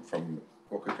 from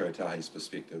Waka Kotahi's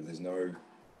perspective, there's no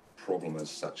problem as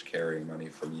such carrying money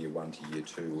from year 1 to year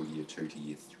 2 or year 2 to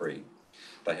year 3.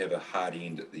 They have a hard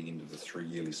end at the end of the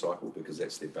 3-yearly cycle because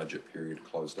that's their budget period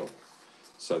closed off.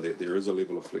 So that there is a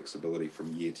level of flexibility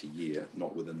from year to year,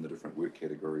 not within the different work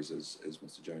categories as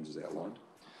Mr. Jones has outlined.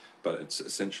 But it's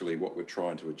essentially what we're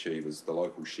trying to achieve is the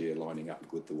local share lining up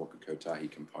with the Waka Kotahi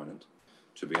component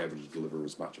to be able to deliver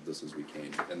as much of this as we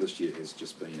can. And this year has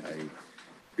just been a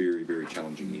very, very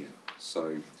challenging year.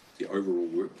 So the overall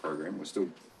work program, we're still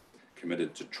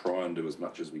committed to try and do as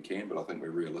much as we can, but I think we're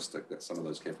realistic that some of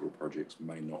those capital projects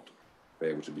may not be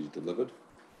able to be delivered,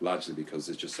 largely because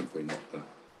there's just simply not the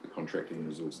contracting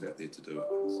resources out there to do it.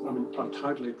 I mean, I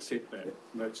totally accept that.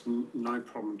 That's no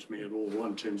problem to me at all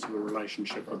in terms of the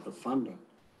relationship with the funder.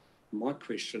 My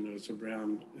question is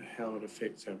around how it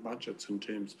affects our budgets in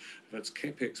terms of its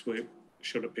CapEx work.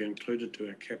 Should it be included to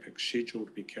our CapEx schedule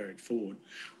to be carried forward,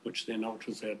 which then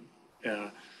alters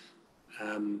our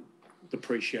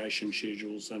depreciation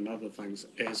schedules and other things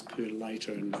as per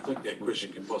later. And I think that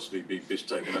question can possibly be best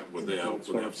taken up with our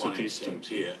finance teams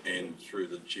here and through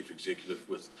the chief executive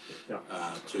to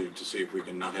see if we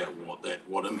can nut out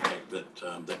what impact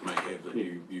that may have that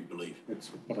you believe.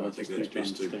 So I think that's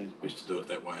best to do it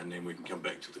that way, and then we can come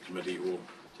back to the committee or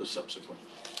to subsequent.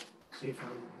 Okay,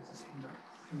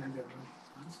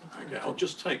 I'll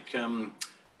just take.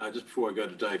 Just before I go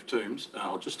to Dave Toombs,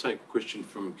 I'll just take a question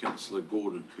from Councillor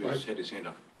Gordon, who's had his hand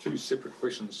up. 2 separate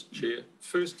questions, Chair.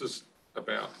 First is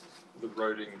about the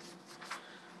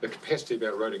capacity of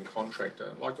our roading contractor.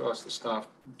 I'd like to ask the staff,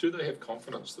 do they have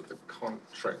confidence that the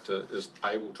contractor is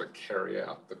able to carry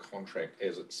out the contract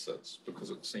as it sits?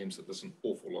 Because it seems that there's an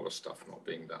awful lot of stuff not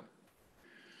being done.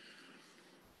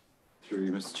 Through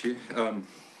you, Mr. Chair.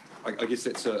 I guess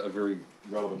that's a very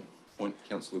relevant point,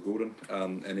 Councillor Gordon.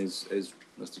 And as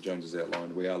Mr. Jones has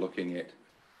outlined, we are looking at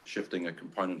shifting a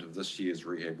component of this year's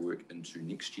rehab work into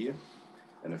next year,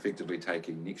 and effectively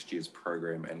taking next year's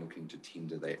program and looking to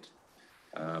tender that.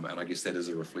 And I guess that is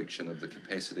a reflection of the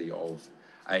capacity of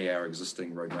our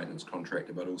existing road maintenance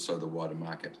contractor, but also the wider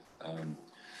market.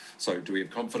 So do we have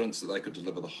confidence that they could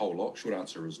deliver the whole lot? Short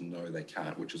answer is no, they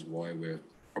can't, which is why we're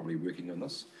probably working on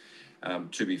this.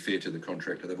 To be fair to the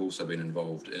contractor, they've also been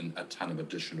involved in a ton of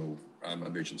additional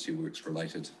emergency works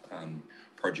related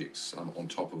projects on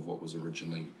top of what was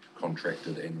originally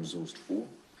contracted and resourced for.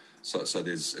 So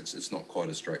it's not quite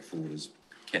as straightforward as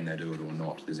can they do it or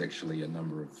not. There's actually a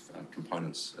number of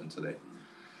components into that.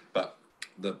 But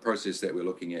the process that we're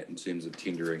looking at in terms of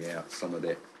tendering out some of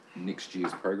that next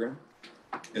year's program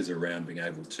is around being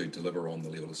able to deliver on the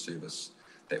level of service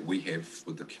that we have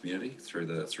with the community through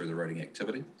the roading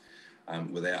activity,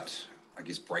 without, I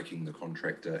guess, breaking the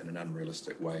contractor in an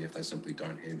unrealistic way if they simply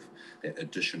don't have that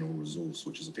additional resource,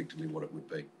 which is effectively what it would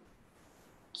be.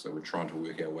 So we're trying to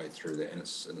work our way through that, and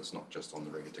it's not just on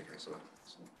the Ringata case of it.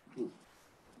 So.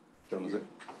 John, is it?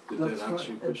 Did that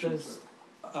answer your question?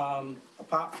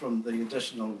 Apart from the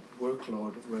additional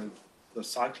workload with the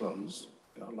cyclones,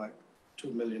 like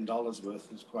 $2 million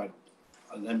worth is quite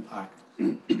an impact.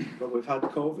 But we've had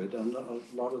COVID, and a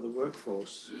lot of the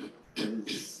workforce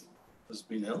has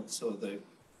been ill, so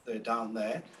they're down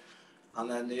there.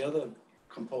 And then the other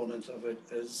component of it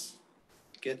is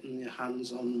getting your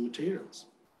hands on the materials.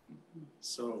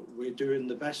 So we're doing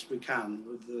the best we can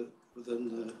within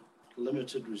the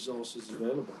limited resources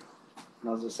available.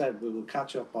 And as I said, we will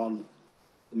catch up on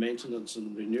the maintenance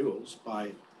and renewals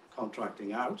by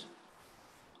contracting out.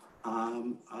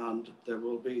 And there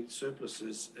will be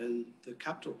surpluses in the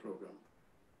capital program.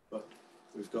 But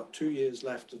we've got 2 years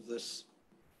left of this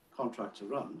contract to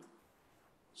run.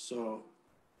 So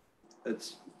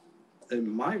it's, in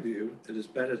my view, it is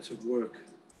better to work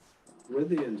with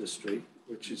the industry,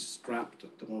 which is strapped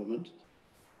at the moment,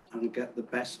 and get the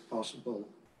best possible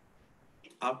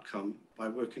outcome by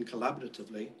working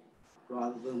collaboratively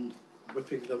rather than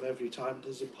whipping them every time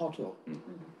there's a pothole.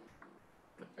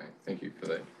 Okay, thank you for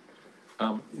that.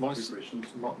 My second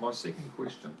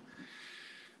question,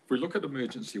 if we look at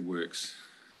emergency works,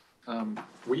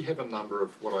 we have a number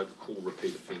of what I'd call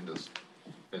repeat offenders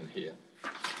in here.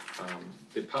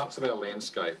 There are parts of our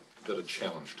landscape that are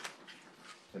challenged,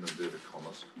 in inverted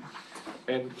commas.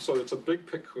 And so it's a big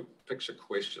picture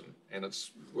question, and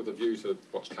it's with a view to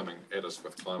what's coming at us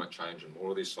with climate change and more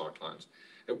of these cyclones.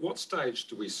 At what stage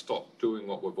do we stop doing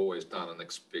what we've always done and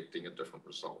expecting a different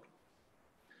result?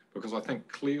 Because I think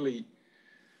clearly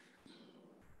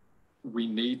we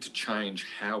need to change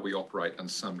how we operate in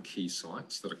some key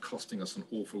sites that are costing us an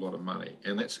awful lot of money.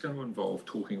 And that's going to involve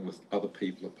talking with other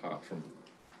people apart from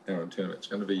our internal. It's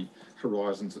going to be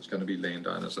horizons, it's going to be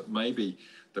landowners. It may be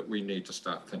that we need to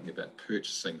start thinking about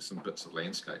purchasing some bits of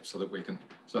landscape so that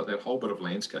that whole bit of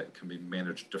landscape can be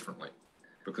managed differently.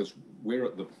 Because we're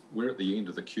at the end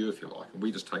of the queue, if you like, and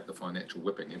we just take the financial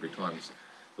whipping every time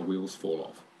the wheels fall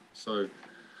off. So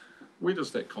where does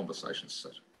that conversation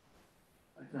sit?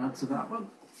 I can answer that one.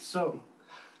 So,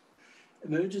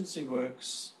 emergency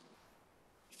works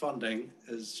funding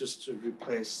is just to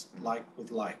replace like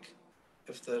with like.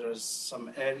 If there is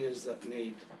some areas that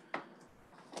need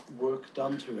work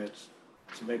done to it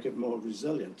to make it more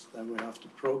resilient, then we have to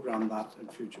program that in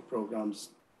future programs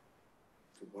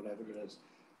for whatever it is.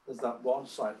 There's that one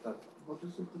site that, what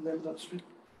is it, the name of that street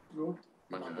road?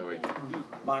 Mangahoe.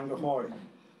 Mangahoe.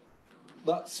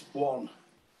 That's one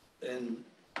in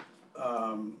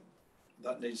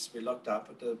that needs to be looked at,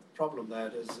 but the problem there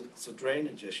is it's a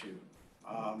drainage issue.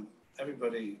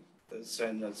 Everybody is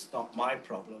saying that's not my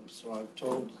problem, so I've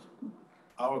told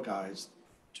our guys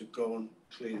to go and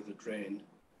clear the drain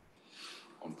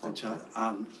and so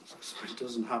it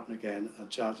doesn't happen again, and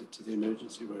charge it to the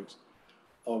emergency works,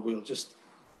 or we'll just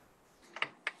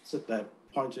sit there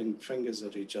pointing fingers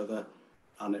at each other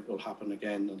and it will happen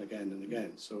again and again and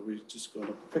again. So we're just going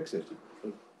to fix it.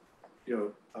 But,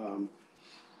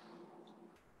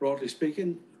 broadly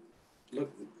speaking,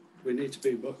 look, we need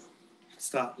to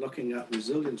start looking at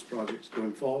resilience projects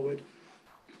going forward.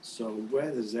 So where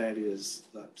there's areas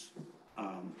that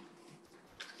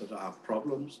have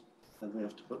problems, then we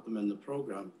have to put them in the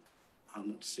program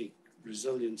and seek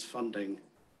resilience funding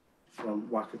from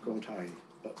Wakakotai.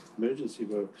 But emergency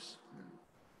works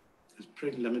is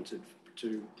pretty limited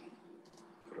to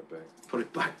put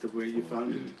it back the way you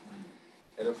found it.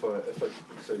 And if I could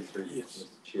say through, yes,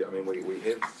 Mr. Chair, I mean, we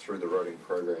have through the roading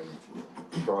program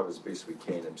tried as best we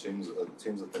can in terms of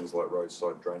things like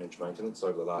roadside drainage maintenance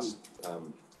over the last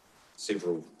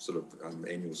several sort of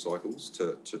annual cycles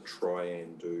to try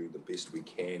and do the best we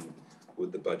can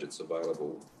with the budgets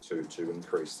available to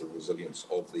increase the resilience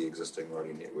of the existing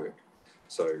roading network.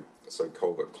 So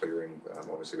culvert clearing,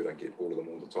 obviously we don't get all of them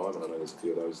all the time, and I know there's a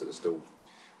few of those that are still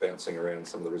bouncing around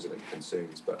some of the resident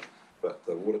concerns, but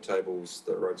the water tables,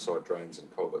 the roadside drains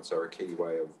and culverts are a key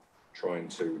way of trying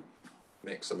to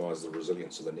maximise the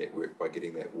resilience of the network by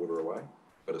getting that water away,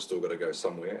 but it's still got to go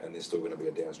somewhere, and there's still going to be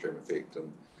a downstream effect,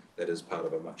 and that is part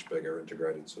of a much bigger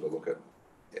integrated sort of look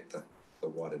at the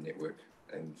wider network.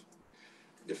 And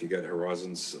if you go to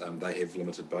Horizons, they have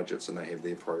limited budgets and they have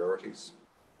their priorities.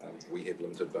 We have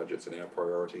limited budgets and our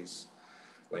priorities.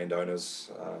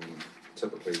 Landowners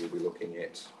typically will be looking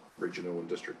at regional and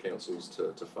district councils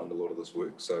to fund a lot of this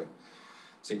work. So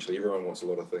essentially everyone wants a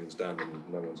lot of things done and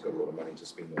no one's got a lot of money to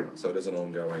spend on it. So it is an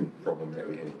ongoing problem that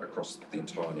we have across the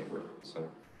entire network. So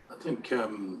I think,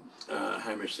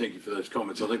 Hamish, thank you for those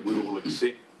comments. I think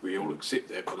we all accept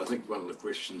that, but I think one of the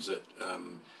questions that,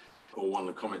 or one of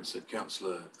the comments that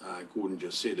Councillor Gordon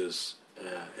just said is,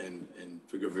 and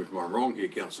forgive me if I'm wrong here,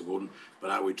 Councillor Gordon,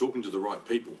 but are we talking to the right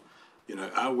people? You know,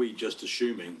 are we just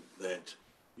assuming that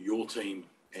your team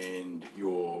and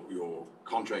your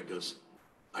contractors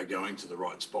are going to the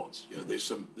right spots? You know, there's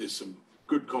some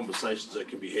good conversations that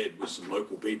can be had with some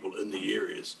local people in the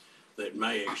areas that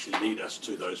may actually lead us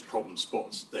to those problem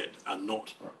spots that are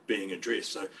not being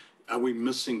addressed. So are we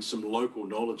missing some local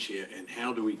knowledge here, and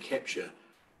how do we capture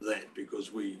that?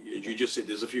 Because we, as you just said,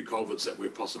 there's a few culverts that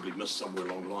we've possibly missed somewhere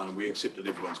along the line, and we accept that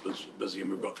everyone's busy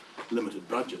and we've got limited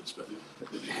budgets, but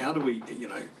how do we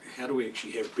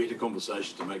actually have better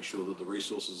conversations to make sure that the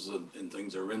resources and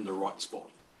things are in the right spot?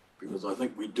 Because I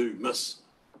think we do miss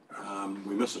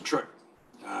a trick,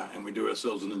 and we do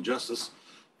ourselves an injustice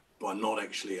by not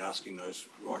actually asking those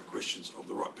right questions of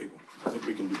the right people. I think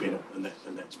we can do better in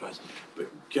that space. But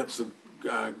Councillor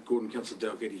Gordon, Councillor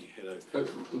Dalgety had a...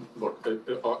 Look,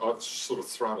 I've sort of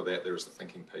thrown it out there as the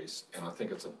thinking piece, and I think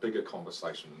it's a bigger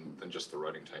conversation than just the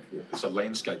roading team. Yeah. It's a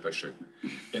landscape issue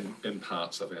in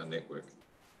parts of our network,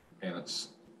 and it's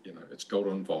got to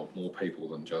involve more people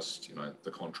than just the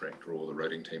contractor or the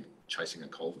roading team chasing a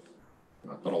culvert.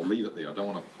 But I'll leave it there. I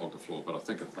don't want to hog the floor, but I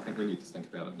think we need to think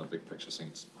about it in a big picture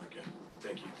sense. Okay,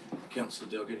 thank you. Councillor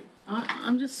Dalgety.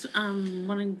 I'm just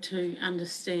wanting to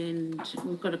understand,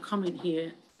 we've got a comment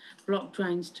here, block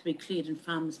drains to be cleared in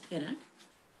farmers' paddock.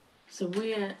 So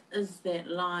where is that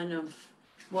line of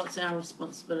what's our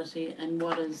responsibility and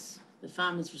what is the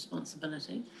farmer's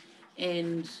responsibility?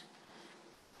 And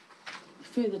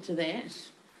further to that,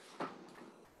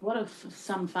 what if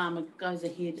some farmer goes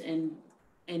ahead and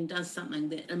does something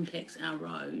that impacts our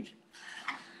road,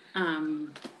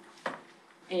 and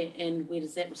where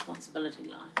does that responsibility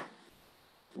lie?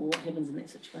 Or what happens in that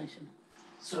situation?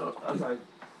 So, as I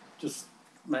just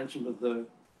mentioned with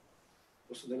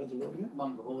what's the name of the road again?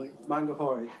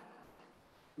 Mangahoy.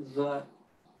 The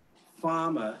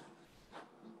farmer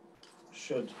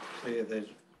should clear their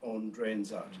own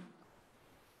drains out.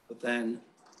 But then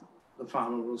the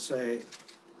farmer will say,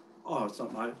 oh, it's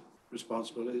not my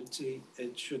responsibility,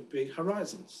 it should be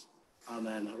Horizons. And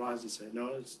then Horizons say, no,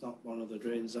 it's not one of the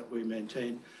drains that we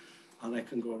maintain, and it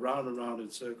can go round and round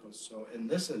in circles. So in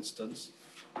this instance,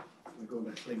 we're going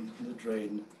to clean the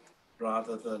drain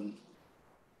rather than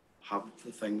have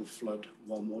the thing flood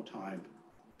one more time,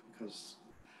 because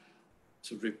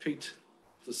to repeat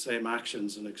the same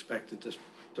actions and expect a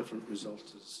different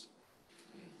result is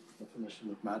the definition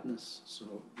of madness.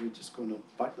 So we're just going to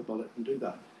bite the bullet and do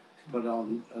that. But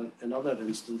in other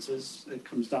instances, it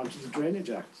comes down to the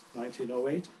Drainage Act,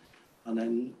 1908, and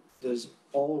then there's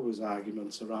always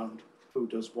arguments around who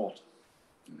does what.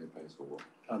 And who pays for what.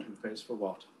 And who pays for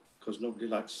what, because nobody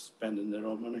likes spending their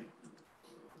own money.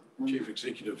 Chief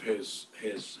Executive has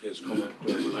comment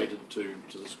related to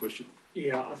this question.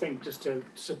 Yeah, I think just to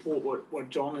support what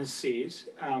John has said,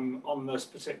 on this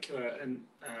particular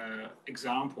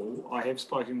example, I have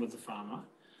spoken with the farmer.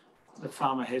 The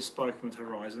farmer has spoken with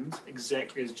Horizons,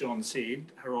 exactly as John said.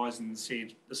 Horizons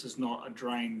said this is not a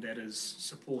drain that is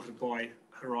supported by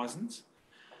Horizons.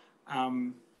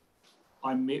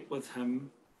 I met with him,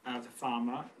 the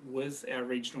farmer, with our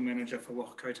regional manager for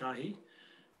Waka Kotahi,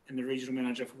 and the regional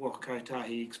manager for Waka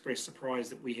Kotahi expressed surprise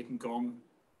that we hadn't gone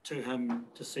to him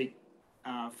to seek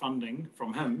funding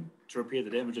from him to repair the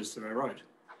damages to our road,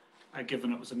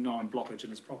 given it was a known blockage in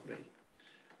his property.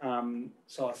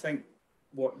 So I think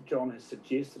what John has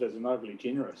suggested is an overly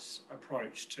generous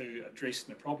approach to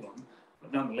addressing the problem,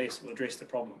 but nonetheless it will address the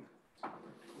problem.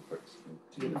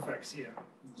 To get the fix, yeah.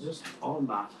 Just on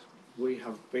that, we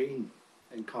have been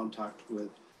in contact with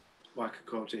Waka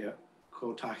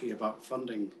Kotahi about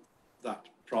funding that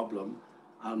problem,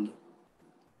 and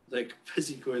they're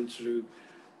busy going through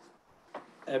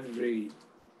every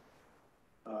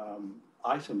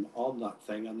item on that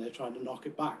thing, and they're trying to knock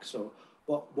it back. So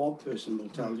what one person will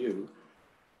tell you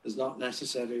is not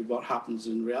necessarily what happens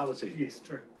in reality. Yes,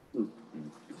 true.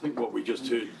 I think what we just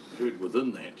heard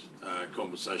within that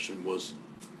conversation was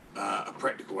a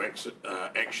practical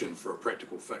action for a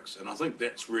practical fix, and I think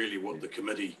that's really what the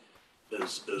committee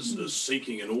is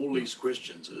seeking in all these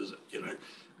questions. Is, you know,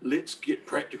 let's get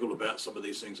practical about some of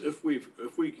these things. If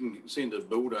we can send a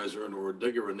bulldozer in or a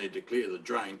digger in there to clear the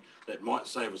drain, that might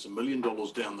save us $1 million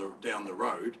down the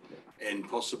road, and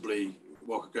possibly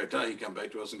Waka Kotahi come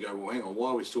back to us and go, well, hang on, why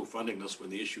are we still funding this when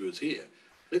the issue is here?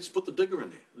 Let's put the digger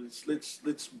in there.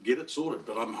 Let's get it sorted.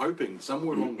 But I'm hoping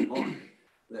somewhere along the line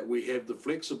that we have the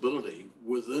flexibility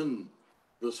within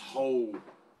this whole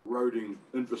roading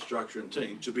infrastructure and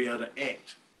team to be able to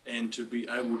act and to be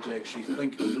able to actually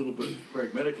think a little bit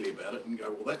pragmatically about it and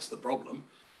go, well, that's the problem.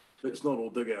 Let's not all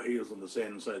dig our heels in the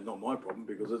sand and say it's not my problem,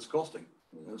 because it's costing.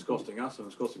 And it's costing us and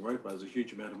it's costing ratepayers a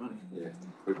huge amount of money. Yeah,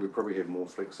 we probably have more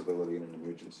flexibility in an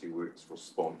emergency works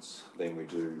response than we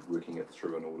do working it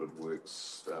through an ordered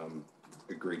works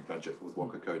agreed budget with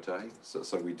Waka Kotahi.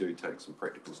 So we do take some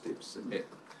practical steps in that,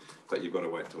 but you've got to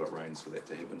wait till it rains for that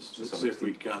to happen. Except if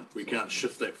we can't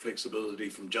shift that flexibility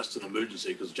from just an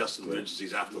emergency, because just an emergency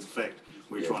is after the fact.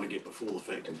 We're trying to get before the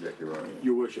fact. Exactly right.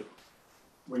 Your Worship.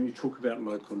 When you talk about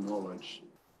local knowledge,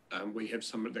 we have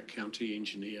somebody, the county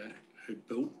engineer who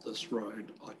built this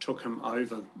road. I took him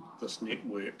over this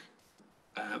network.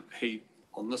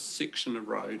 On this section of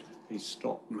road, he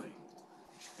stopped me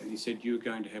and he said, you're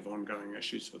going to have ongoing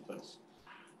issues with this.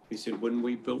 He said, when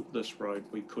we built this road,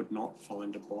 we could not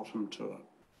find a bottom to it.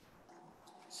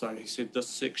 So he said, this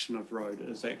section of road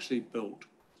is actually built,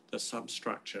 the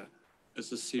substructure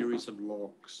is a series of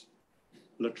logs.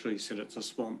 Literally said it's a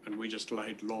swamp, and we just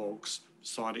laid logs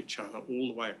beside each other all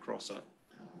the way across it.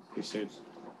 He said,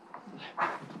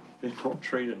 they're not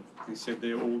treated. He said,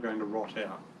 they're all going to rot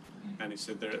out. And he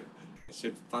said,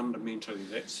 fundamentally,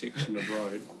 that section of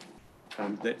road,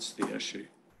 that's the issue.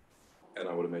 And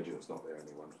I would imagine it's not the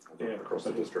only one across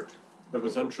the district. It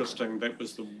was interesting, that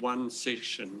was the one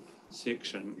section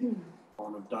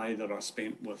on a day that I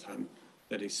spent with him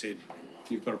that he said,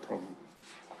 you've got a problem.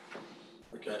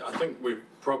 Okay, I think we've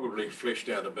probably fleshed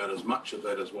out about as much of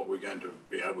that as what we're going to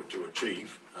be able to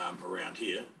achieve around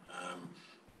here.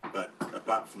 But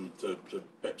apart from to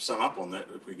perhaps sum up on that,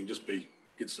 if we can just be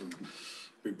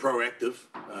proactive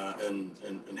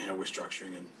in how we're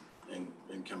structuring and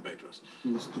come back to us.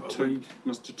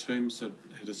 Mr. Toombs had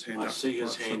his hand up. I see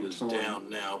his hand is down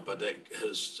now, but that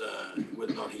has,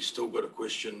 whether or not he's still got a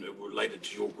question related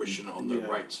to your question on the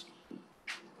rates.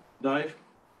 Dave?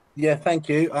 Yeah, thank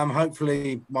you.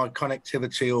 Hopefully my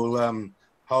connectivity will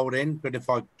hold in, but if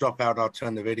I drop out, I'll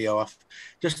turn the video off.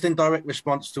 Just in direct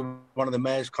response to one of the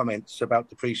mayor's comments about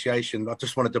depreciation, I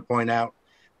just wanted to point out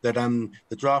that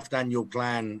the draft annual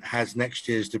plan has next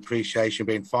year's depreciation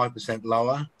being 5%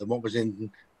 lower than what was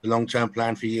in the long-term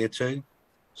plan for year 2.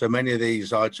 So many of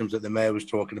these items that the mayor was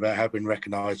talking about have been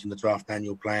recognised in the draft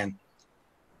annual plan.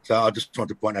 So I just want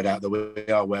to point that out, that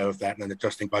we are aware of that and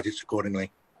adjusting budgets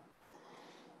accordingly.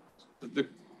 The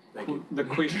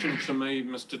question to me,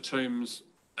 Mr. Toombs,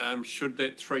 should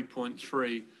that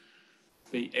 3.3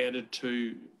 be added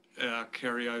to our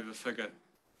carryover figure,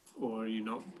 or are you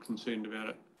not concerned about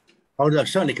it? Oh, no,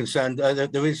 certainly concerned.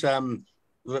 There is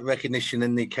recognition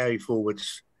in the carry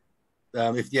forwards.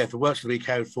 If the work's to be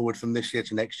carried forward from this year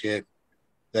to next year,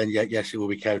 then yes, it will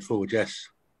be carried forward. Yes.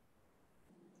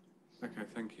 Okay,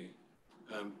 thank you.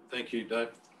 Thank you, Dave.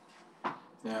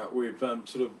 Now we've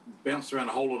sort of bounced around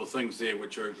a whole lot of things there,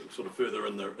 which are sort of further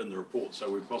in the report.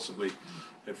 So we possibly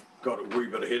have got a wee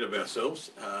bit ahead of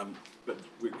ourselves. But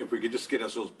if we could just get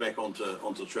ourselves back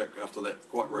onto track after that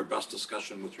quite robust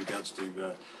discussion with regards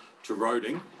to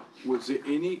roading. Was there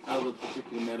any other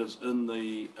particular matters in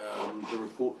the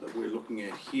report that we're looking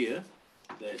at here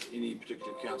that any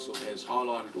particular council has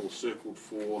highlighted or circled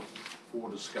for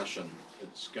discussion?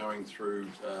 It's going through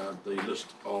the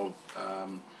list of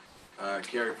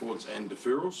carry forwards and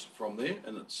deferrals from there,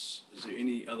 and is there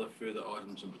any other further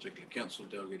items in particular? Councillor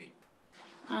Dalgety.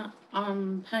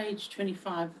 On page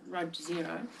 25, Road to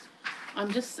Zero,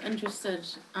 I'm just interested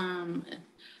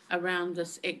around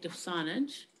this active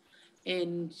signage,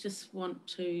 and just want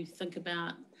to think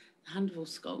about Hunterville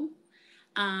School.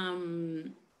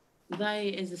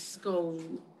 They, as a school,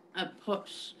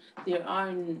 put their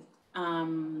own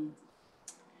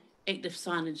active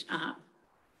signage up.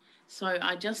 So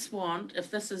I just want, if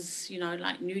this is,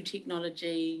 like new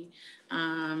technology,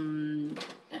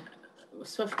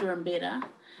 swifter and better,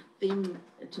 them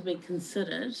to be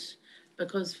considered,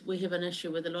 because we have an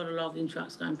issue with a lot of logging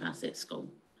trucks going past that school.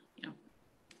 Yeah.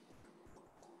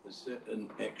 Is that an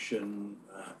action,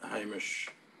 Hamish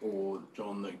or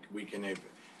John, that we can have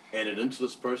added into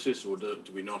this process, or do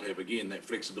we not have, again, that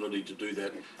flexibility to do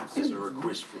that as a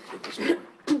request at this point?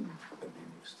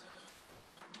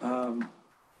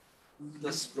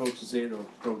 This Road to Zero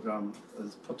programme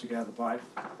is put together by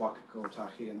Waka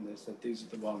Kotahi, and they said these are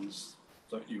the ones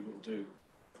that you will do.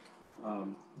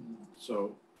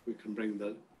 So we can bring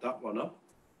that one up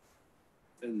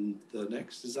in the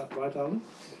next. Is that right, Alan?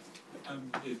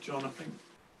 Yeah, John, I think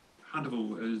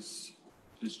Hunterville is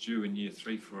due in year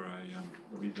 3 for a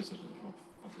revisit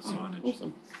of the signage.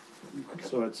 Awesome. Okay.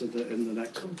 So it's in the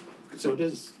next one. So it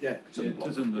is, yeah. It's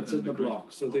in the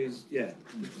block. So these, yeah,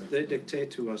 they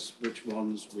dictate to us which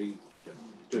ones we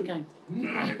do. Okay.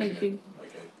 Thank you.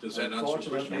 Okay. Does that answer your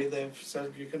question? Unfortunately, they've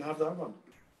said you can have that one.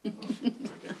 Okay.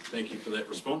 Thank you for that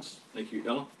response. Thank you,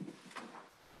 Ella.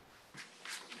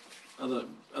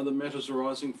 Other matters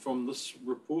arising from this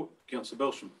report? Councillor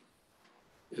Belsham.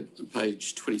 At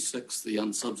page 26, the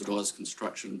unsubsidised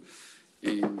construction,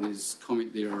 and there's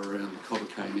comment there around the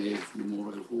Cobbercane Ave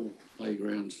Memorial Hall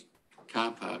Playground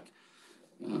car park.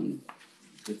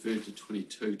 Referred to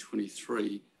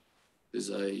 22-23, there's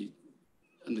in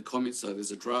the comments though,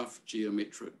 there's a draft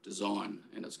geometric design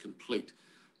and it's complete.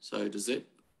 So does that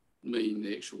mean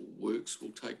the actual works will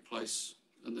take place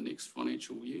in the next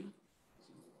financial year?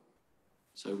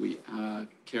 So we are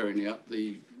carrying out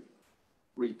the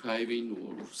repaving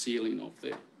or sealing of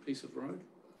that piece of road?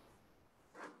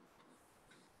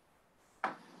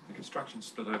 The construction's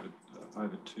split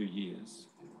over 2 years,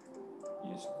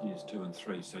 years 2 and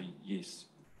 3. So yes,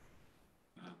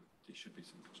 there should be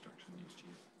some construction next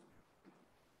year.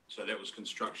 So that was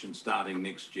construction starting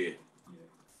next year.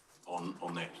 Yeah.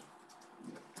 On that.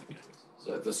 Okay.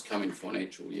 So this coming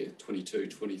financial year,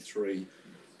 22-23,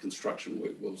 construction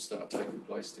work will start taking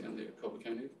place down there at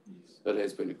Cobbercane Ave. Yes. That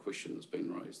has been a question that's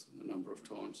been raised a number of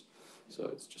times. So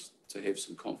it's just to have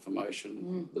some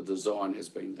confirmation the design has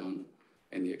been done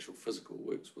and the actual physical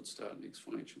works would start next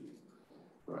financial year.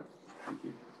 Right, thank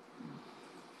you.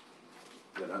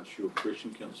 Does that answer your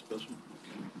question, Councillor Bisman?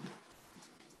 Okay.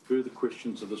 Further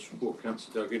questions of this report,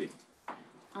 Councillor Dalgety?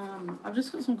 I've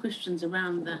just got some questions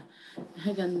around the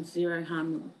Higgins Zero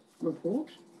Harm report.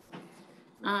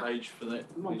 Page for that,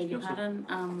 I beg your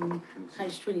pardon,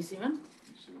 page 27.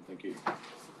 Thank you.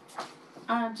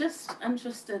 Just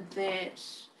interested that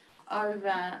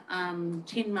over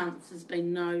 10 months there's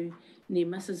been no near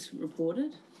misses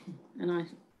reported, and I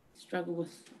struggle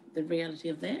with the reality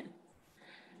of that.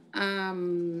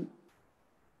 And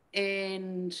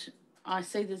I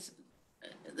see there's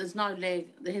no lag,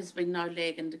 there has been no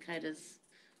lag indicators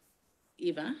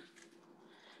ever.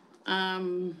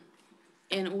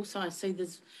 And also I see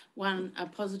there's a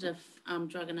positive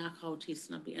drug and alcohol test,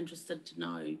 and I'd be interested to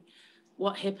know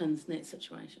what happens in that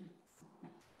situation.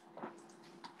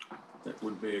 That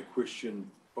would be a question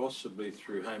possibly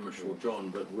through Hamish or John,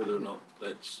 but whether or not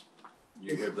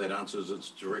you have that answer, it's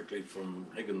directly from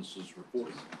Higgins's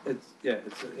reporting. It's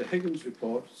a Higgins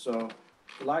report, so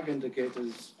the lag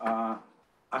indicators are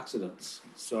accidents,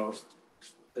 so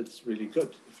it's really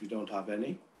good if you don't have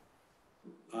any.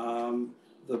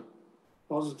 The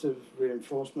positive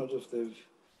reinforcement, if they've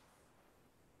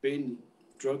been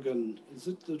is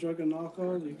it the drug and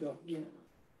alcohol you got?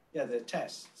 Yeah, the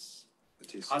tests. The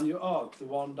tests. And the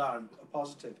one down, a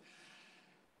positive.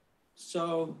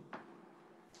 So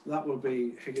that will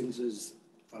be Higgins's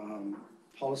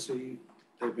policy.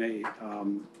 They may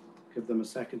give them a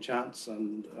second chance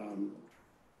and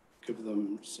give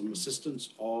them some assistance,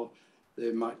 or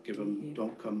they might give them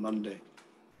don't come Monday.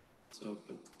 So,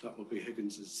 but that will be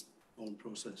Higgins's own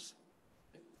process.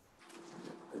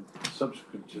 And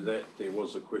subsequent to that, there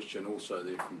was a question also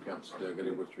there from Councillor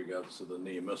Dalgety with regards to the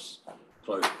near miss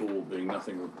close call being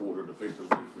nothing reported to people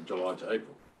from July to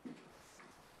April,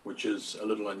 which is a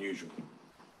little unusual.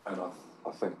 And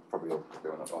I think probably,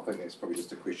 I think that's probably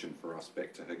just a question for us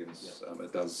back to Higgins. Yeah.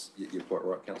 It does, you're quite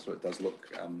right, Councillor, it does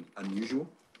look unusual,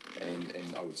 and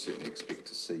I would certainly expect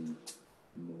to see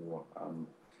more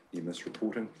near miss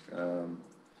reporting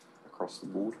across the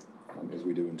board, as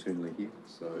we do internally here.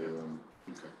 So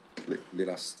let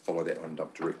us follow that one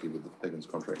up directly with the Higgins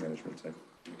contract management team.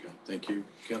 Okay, thank you.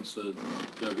 Councillor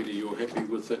Dalgety, you're happy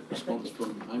with that response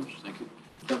from Hamish? Thank you.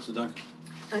 Councillor Duncan.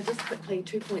 Just quickly,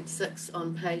 2.6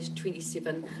 on page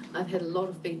 27. I've had a lot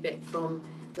of feedback from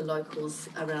the locals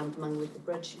around Mangaweka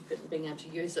Bridge, being able to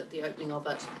use it, the opening of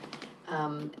it,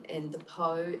 and the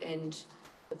Po and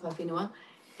the Pawhenua.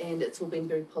 and it's all been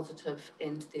very positive,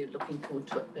 and they're looking forward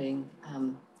to it being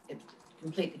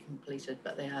completely completed,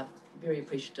 but they are very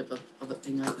appreciative of it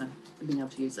being open and being able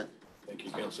to use it. Thank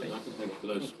you, Councillor Duncan. Thank you for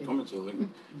those comments. I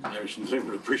think Hamish and Tim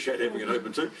would appreciate having it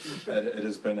open too. It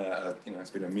has been it's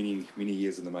been a many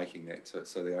years in the making.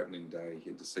 So the opening day,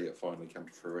 here to see it finally come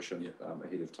to fruition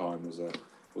ahead of time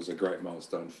was a great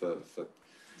milestone for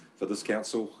this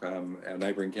council, our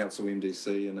neighbouring council,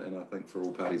 MDC, and I think for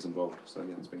all parties involved. So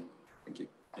yeah, it's been. Thank you.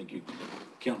 Thank you,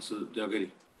 Councillor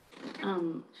Dalgety.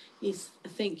 Yes,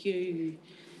 thank you.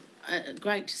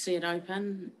 Great to see it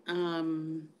open.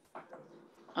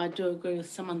 I do agree with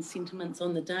someone's sentiments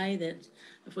on the day that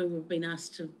if we were being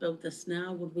asked to build this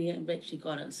now, would we have actually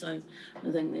got it? So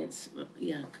I think that's,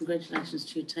 congratulations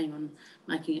to your team on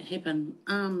making it happen.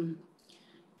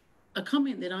 A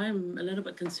comment that I'm a little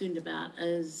bit concerned about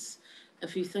is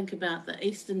if you think about the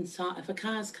eastern side, if a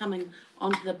car is coming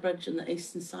onto the bridge on the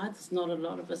eastern side, there's not a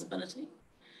lot of visibility.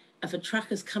 If a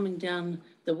truck is coming down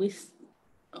the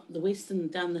western,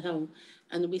 down the hill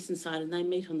and the western side, and they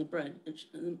meet on the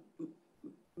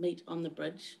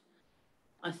bridge,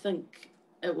 I think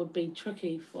it would be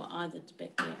tricky for either to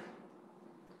back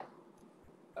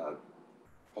there.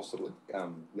 Possibly.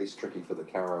 Less tricky for the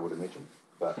car, I would imagine.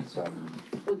 But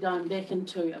we're going back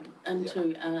into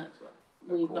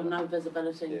we've got no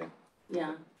visibility.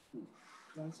 Yeah. Can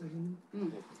I say something?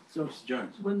 So, Mr.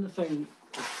 Jones. When the thing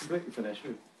is completely finished,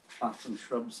 we plant some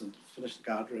shrubs and finish the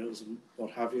guardrails and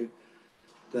what have you,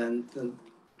 then the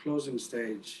closing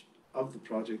stage of the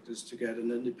project is to get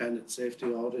an independent safety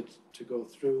audit to go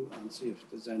through and see if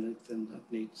there's anything that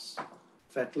needs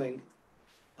fettling.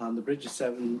 And the bridge is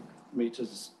 7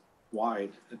 metres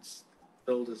wide. It's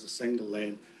built as a single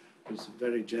lane. It's a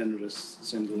very generous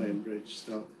single lane bridge.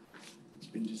 So it's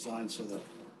been designed so that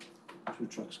 2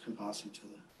 trucks can pass each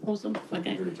other. Awesome.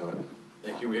 Okay.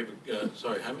 Thank you. We have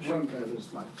sorry, Hamish.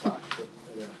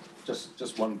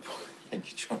 Just one point.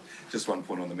 Thank you, John. Just one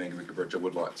point on the Mangaweka Bridge I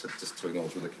would like to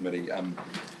acknowledge with the committee.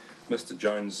 Mr.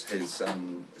 Jones has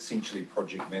essentially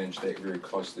project managed that very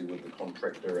closely with the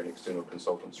contractor and external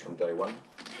consultants from day one,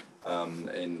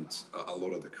 and a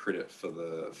lot of the credit for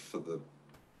the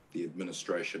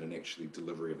administration and actually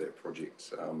delivery of that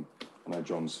project. I know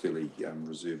John's fairly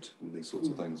reserved in these sorts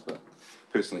of things, but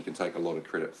personally can take a lot of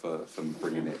credit for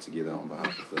bringing that together on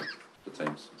behalf of the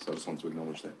teams. So I just want to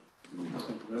acknowledge that. Thank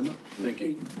you very much. Thank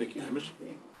you. Thank you, Hamish. We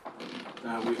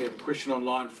have a question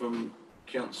online from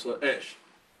Councillor Ash.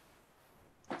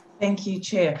 Thank you,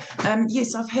 Chair.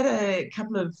 Yes, I've had a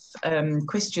couple of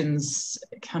questions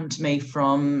come to me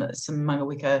from some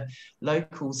Mangaweka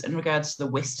locals in regards to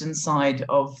the western side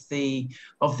of the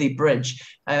bridge,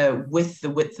 with the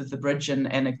width of the bridge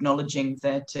and acknowledging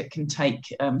that it can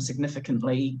take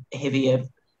significantly heavier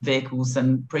vehicles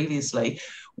than previously.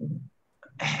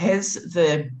 Has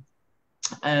the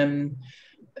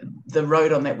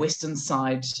road on that western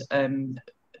side,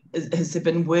 has there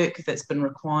been work that's been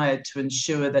required to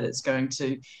ensure that it's going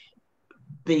to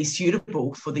be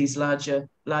suitable for these larger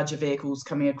vehicles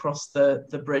coming across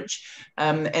the bridge?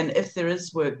 And if there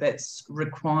is work that's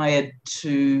required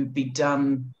to be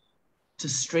done to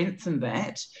strengthen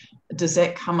that, does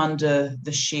that come under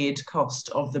the shared cost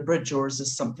of the bridge, or is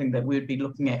this something that we would be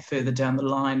looking at further down the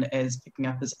line as picking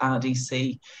up as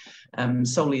RDC,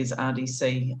 solely as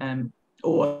RDC,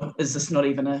 or is this not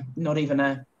even an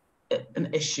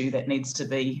issue that needs to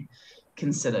be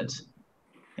considered?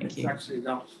 Thank you. It's actually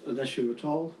not an issue at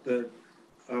all. The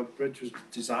bridge was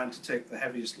designed to take the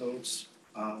heaviest loads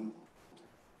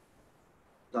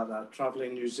that are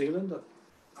travelling New Zealand,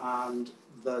 and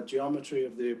the geometry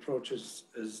of the approaches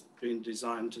is being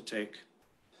designed to take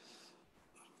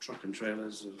truck and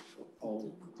trailers of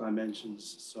all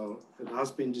dimensions. So it has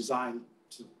been designed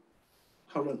to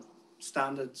current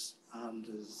standards and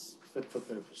is fit for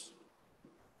purpose.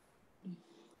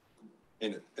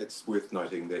 And it's worth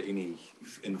noting that in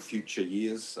future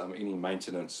years, any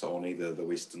maintenance on either the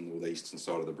western or the eastern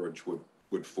side of the bridge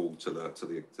would fall to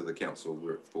the council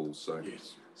where it falls. So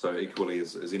yes. So equally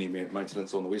as any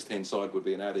maintenance on the west hand side would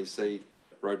be an RDC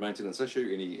road maintenance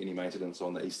issue. Any maintenance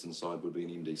on the eastern side would be an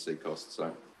MDC cost.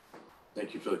 So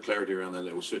thank you for the clarity around that.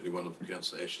 That was certainly one of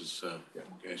Councillor Ash's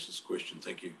question.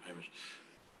 Thank you, Hamish.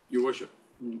 Your Worship.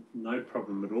 No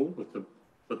problem at all with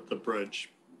the bridge,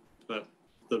 but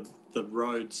the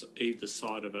roads either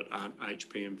side of it aren't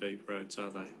HPMV roads,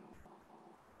 are they?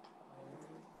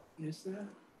 Yes, they are.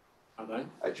 Are they?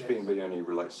 HPMV only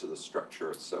relates to the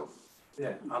structure itself.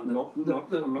 Yeah, I'm not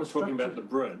talking about the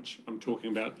bridge. I'm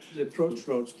talking about the approach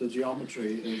roads. The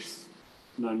geometry is.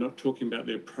 No, not talking about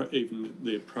even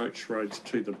the approach roads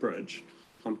to the bridge.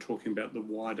 I'm talking about the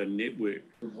wider network.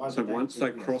 wider So once they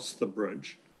network, yes. cross the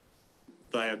bridge,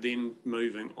 they are then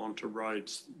moving onto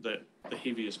roads that the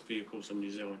heaviest vehicles in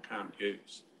New Zealand can't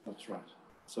use. That's right.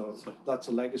 So that's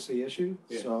a legacy issue.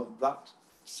 Yeah. So that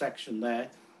section there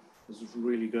is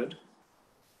really good,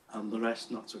 and the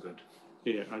rest not so good.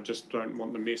 Yeah, I just don't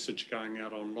want the message going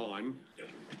out online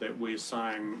that we're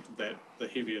saying that the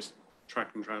heaviest truck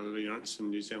and trailer units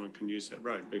in New Zealand can use that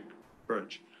road, big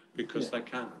bridge, because they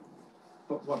can't.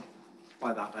 But what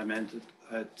by that I meant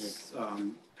it's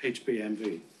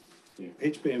HBMV. Yeah.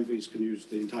 HBMVs can use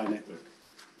the entire network.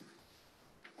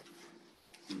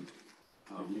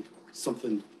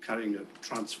 Something carrying a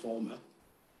transformer,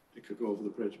 it could go over the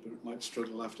bridge, but it might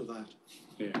struggle after that.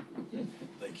 Yeah.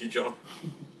 Thank you, John.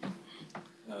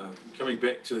 Coming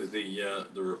back to the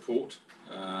report,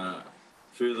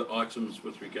 further items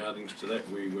with regarding to that,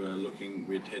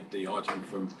 we'd had the item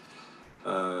from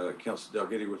Councillor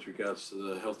Dalgety with regards to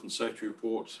the health and safety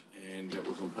report, and that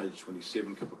was on page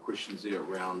 27, a couple of questions there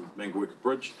around Mangaweka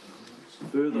Bridge.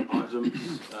 Further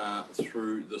items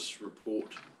through this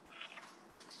report.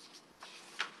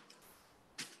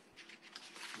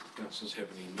 Councillors have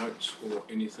any notes or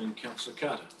anything? Councillor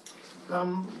Carter.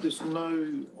 There's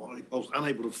no, I was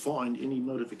unable to find any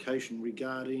notification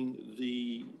regarding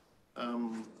the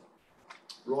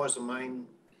riser main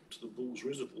to the Bulls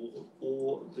Reservoir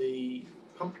or the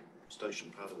pump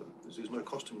station part of it. There's no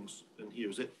costings in here.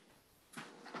 Is that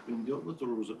been dealt with,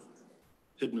 or is it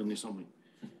hidden in there somewhere?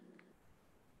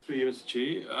 Through you, Mr.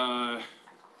 Chair.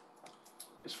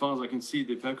 As far as I can see,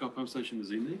 the Pauka pump station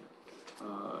is in there.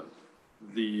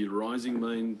 The rising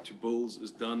main to Bulls is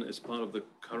done as part of the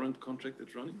current contract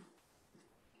that's running.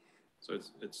 So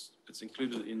it's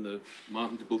included in the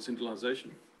Martin to Bulls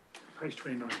centralisation. Page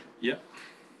 29. Yeah.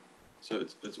 So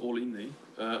it's all in there.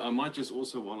 I might just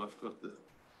also, while I've got the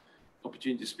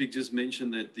opportunity to speak, just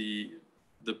mention that the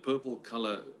purple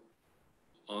colour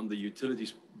on the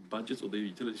utilities budgets or the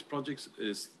utilities projects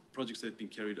is projects that have been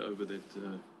carried over that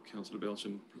Councillor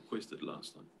Belsham requested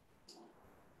last time.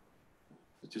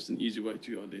 It's just an easy way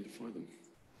to identify them.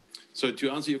 So to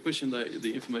answer your question,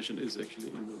 the information is actually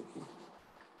in the report.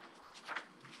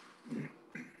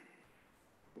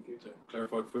 Thank you.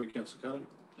 Clarified for you, Councillor Carter.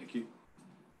 Thank you.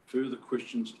 Further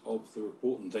questions of the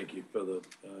report, and thank you for the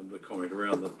comment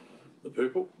around the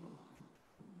purple.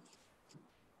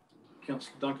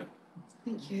 Councillor Duncan.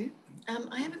 Thank you.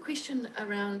 I have a question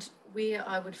around where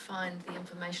I would find the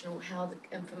information or how the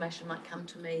information might come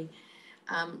to me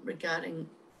regarding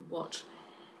what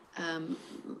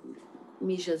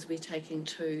measures we're taking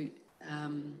to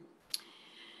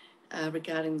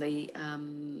regarding the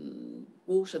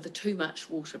water, the too much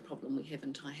water problem we have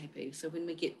in Taihape. So when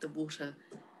we get the water,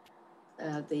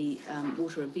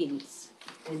 water events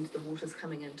and the water's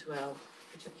coming into our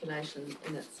reticulation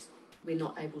and we're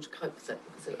not able to cope with it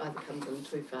because it either comes in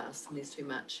too fast and there's too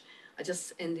much.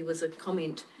 And there was a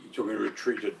comment. You're talking about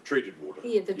treated water.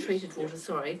 Yeah, the treated water,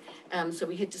 sorry. So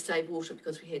we had to save water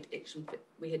because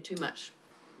we had too much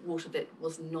water that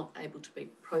was not able to be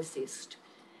processed,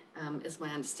 is my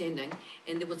understanding.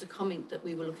 And there was a comment that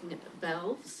we were looking at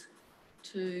valves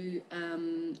to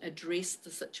address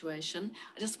the situation.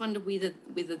 I just wonder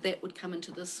whether that would come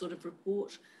into this sort of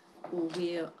report or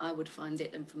where I would find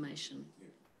that information.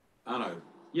 Arno.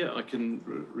 Yeah, I can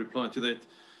reply to that.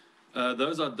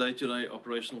 Those are day-to-day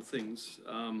operational things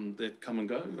that come and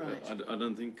go. Right. I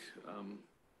don't think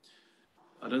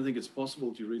it's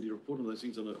possible to really report on those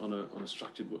things in a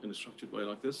structured way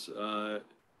like this.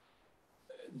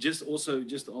 Just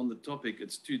on the topic,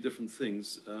 it's two different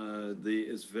things. There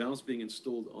is valves being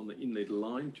installed on the inlet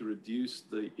line to reduce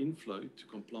the inflow to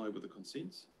comply with the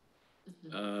consents.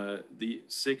 Mm-hmm. The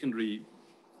secondary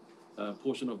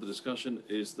portion of the discussion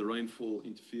is the rainfall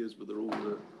interferes with the raw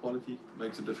water quality,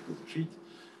 makes it difficult to treat.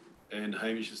 And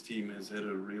Hamish's team has had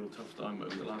a real tough time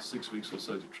over the last 6 weeks or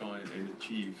so to try and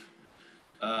achieve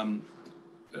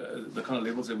the kind of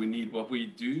levels that we need. What we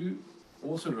do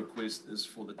also request is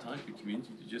for the Taipi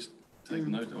community to just take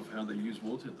note of how they use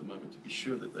water at the moment, to be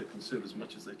sure that they conserve as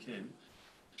much as they can,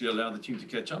 to allow the team to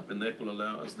catch up, and that will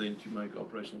allow us then to make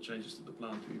operational changes to the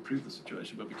plant to improve the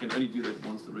situation. But we can only do that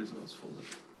once the reservoir's full.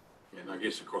 And I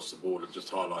guess across the board, it just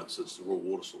highlights it's the raw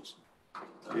water source.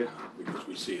 Because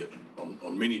we see it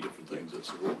on many different things. It's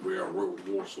where a raw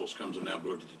water source comes in, our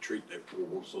ability to treat that raw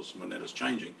water source, and when that is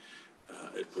changing,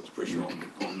 it puts pressure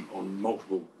on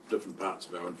multiple different parts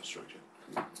of our infrastructure.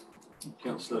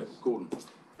 Councillor Gordon.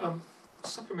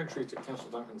 Supplementary to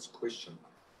Councillor Duncan's question,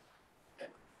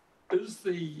 is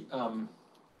the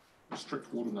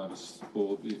strict water notice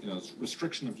or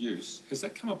restriction of use, has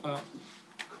that come about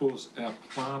because our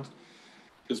plant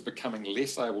is becoming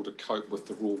less able to cope with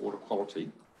the raw water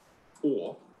quality,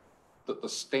 or that the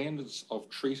standards of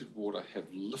treated water have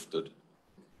lifted,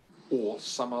 or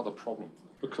some other problem.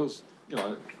 Because, you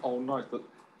know, I'll note that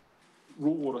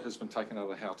raw water has been taken out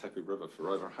of the Hautapu River for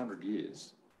over 100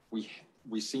 years.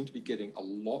 We seem to be getting a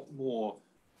lot more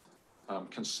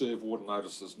conserve water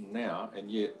notices now, and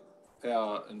yet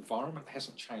our environment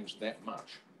hasn't changed that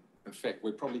much. In fact,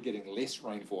 we're probably getting less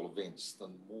rainfall events than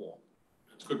more.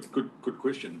 Good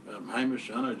question.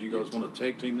 Hamish, Anna, do you guys want to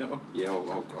tag team that one? Yeah,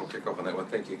 I'll kick off on that one.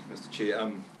 Thank you, Mr.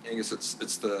 Chair. Angus,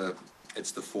 it's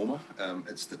the former.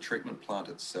 It's the treatment plant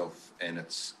itself and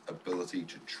its ability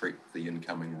to treat the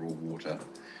incoming raw water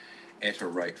at a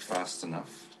rate fast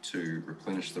enough to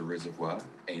replenish the reservoir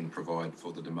and provide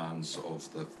for the demands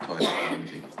of the Taihape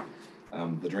community.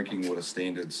 The drinking water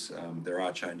standards, there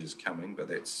are changes coming, but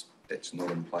that's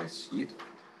not in place yet.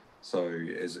 So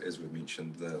as we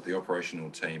mentioned, the operational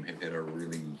team have had a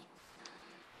really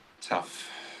tough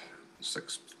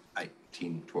 6, 8,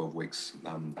 10, 12 weeks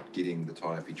getting the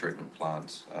Taihape treatment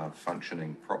plant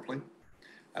functioning properly.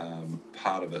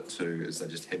 Part of it too is they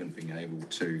just haven't been able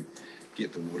to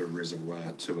get the water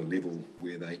reservoir to a level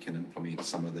where they can implement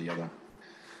some of the other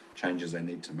changes they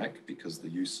need to make, because the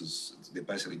uses, they're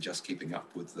basically just keeping up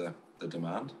with the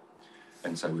demand.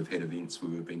 And so we've had events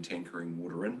where we've been tankering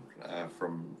water in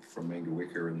from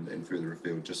Mangaweka and further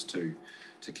afield, just to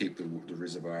keep the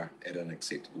reservoir at an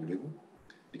acceptable level.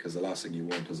 Because the last thing you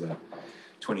want is a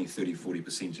 20, 30,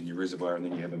 40% in your reservoir, and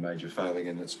then you have a major failing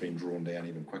and it's been drawn down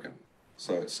even quicker.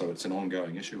 So it's an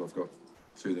ongoing issue. I've got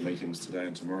further meetings today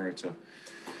and tomorrow to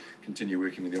continue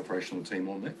working with the operational team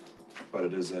on that. But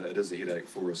it is a headache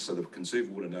for us. So the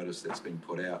conserve water notice that's been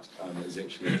put out is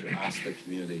actually to ask the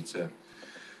community to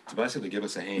basically give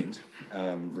us a hand,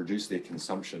 reduce their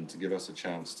consumption, to give us a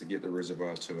chance to get the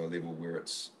reservoir to a level where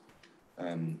it's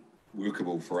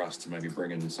workable for us to maybe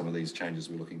bring in some of these changes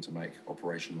we're looking to make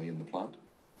operationally in the plant.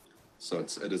 So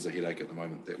it is a headache at the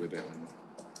moment that we're battling with.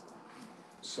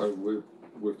 So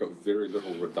we've got very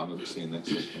little redundancy in that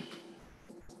system.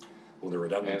 Well, the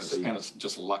redundancy... And it's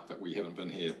just luck that we haven't been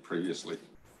here previously.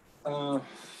 Good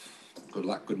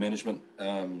luck, good management.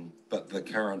 But the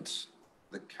current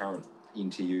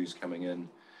NTUs coming in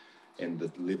and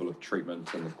the level of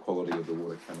treatment and the quality of the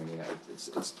water coming out,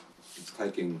 it's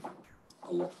taking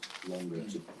a lot longer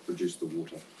to produce the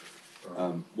water.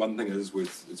 One thing it's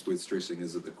worth stressing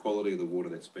is that the quality of the water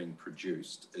that's being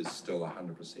produced is still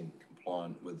 100%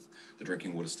 compliant with the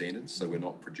drinking water standards. So we're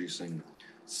not producing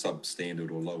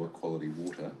substandard or lower quality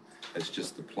water. It's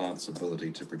just the plant's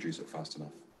ability to produce it fast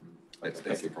enough.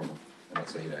 That's the problem, and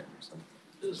that's a headache. So.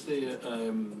 Is there,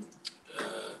 and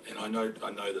I know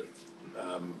that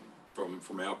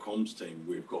from our comms team,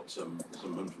 we've got some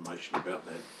information about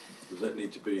that. Does that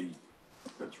need to be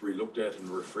perhaps re-looked at and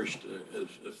refreshed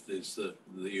if there's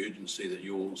the urgency that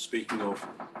you're speaking of?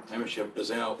 Hamish,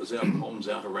 is our comms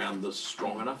out around this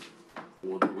strong enough,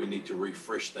 or do we need to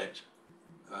refresh that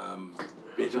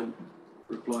better?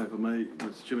 Reply if I may,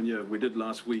 Mr. Chairman. Yeah, we did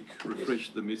last week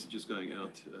refresh the messages going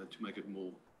out to make it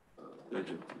more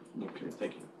urgent. Okay,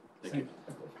 thank you. Thank you.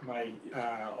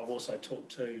 I've also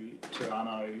talked to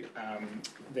Arno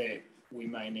that we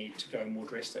may need to go more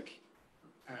drastic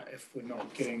if we're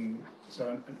not getting,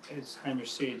 so as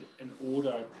Hamish said, in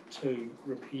order to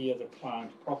repair the plant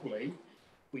properly,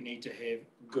 we need to have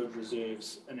good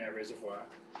reserves in our reservoir,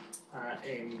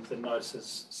 and the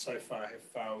notices so far have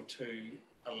failed to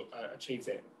achieve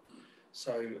that.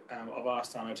 So I've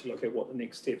asked Arno to look at what the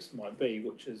next steps might be,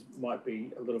 which might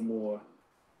be a little more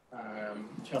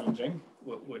challenging,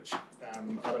 which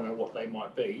I don't know what they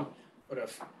might be, but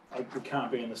if we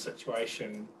can't be in a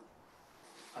situation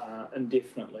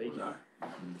indefinitely. No,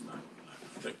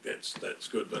 I think that's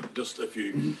good. But just if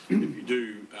you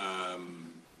do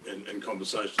in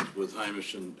conversations with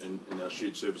Hamish and our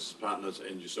shared services partners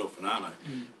and yourself and Arno,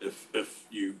 if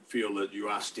you feel that you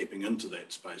are stepping into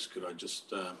that space, could I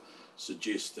just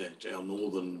suggest that our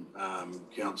northern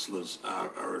councillors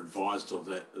are advised of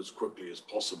that as quickly as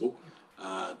possible,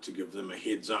 to give them a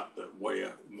heads up that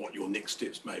what your next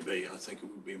steps may be. I think it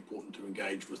would be important to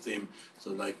engage with them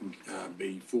so they can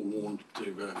be forewarned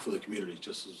for the community,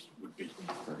 just as would be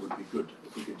good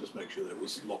if we could just make sure that it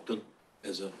was locked in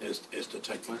as to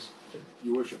take place.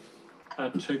 Your Worship.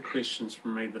 2 questions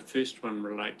from me. The first one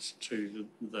relates to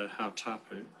the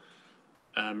Hautapu.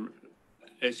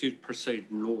 As you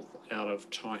proceed north out of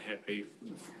Taihape,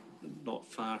 not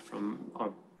far from, I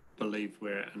believe,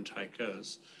 where our intake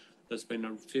is, there's been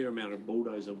a fair amount of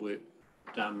bulldozer work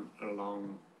done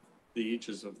along the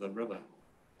edges of the river,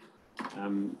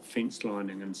 fence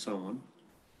lining and so on.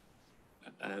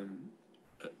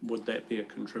 would that be a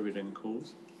contributing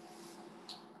cause?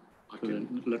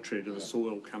 Literally to the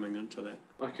soil coming into that.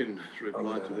 I can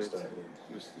reply to that,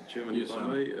 Mr. Chairman, if I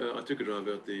may. I took a drive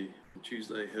out there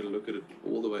Tuesday, had a look at it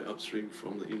all the way upstream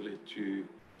from the inlet to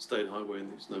State Highway,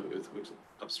 and there's no earthworks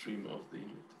upstream of the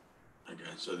inlet.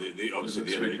 Okay, so obviously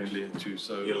the inlet too.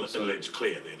 So inlet's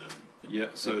clear then. Yeah,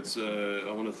 so it's.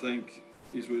 I want to thank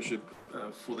His Worship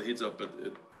for the heads up, but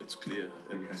it's clear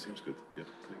and it seems good. Yeah,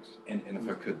 thanks. And if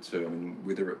I could too, I mean,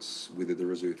 whether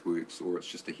there is earthworks or it's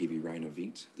just a heavy rain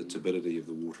event, the turbidity of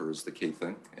the water is the key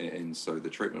thing, and so the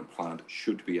treatment plant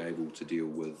should be able to deal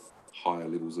with higher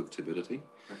levels of turbidity.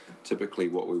 Okay. Typically,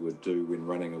 what we would do when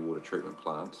running a water treatment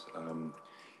plant,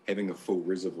 having a full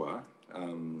reservoir,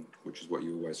 which is what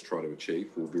you always try to achieve,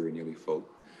 or very nearly full.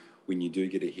 When you do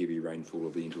get a heavy rainfall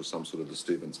event or some sort of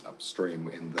disturbance upstream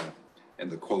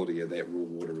and the quality of that raw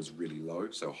water is really low,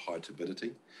 so high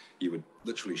turbidity, you would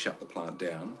literally shut the plant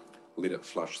down, let it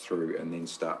flush through, and then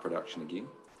start production again.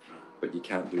 But you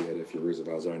can't do that if your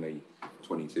reservoir's only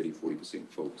 20, 30, 40%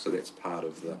 full. So that's part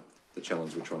of the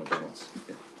challenge we're trying to balance.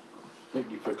 Yeah. Thank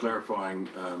you for clarifying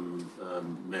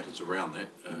matters around that.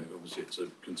 Obviously, it's a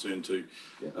concern to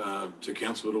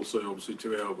council, but also obviously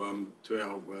to our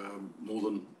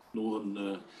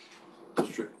northern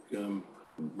district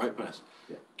ratepayers.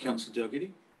 Yeah. Councillor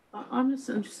Dalgety? I'm just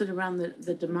interested around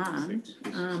the demand.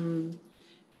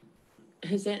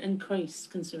 Has that increased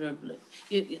considerably?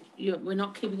 We're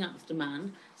not keeping up with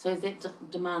demand, so has that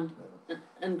demand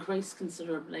increased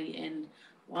considerably, and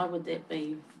why would that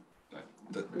be?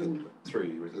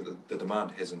 The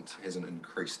demand hasn't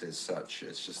increased as such.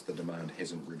 It's just the demand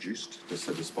hasn't reduced.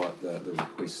 So despite the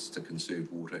requests to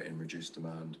conserve water and reduce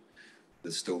demand,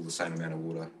 there's still the same amount of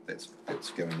water that's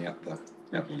going out the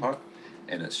pipe,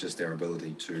 and it's just our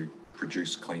ability to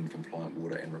produce clean, compliant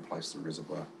water and replace the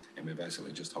reservoir, and we're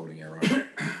basically just holding our own.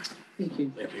 Thank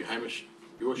you. Thank you, Hamish.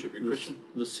 Your Worship, your question?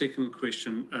 The second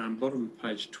question, bottom of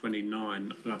page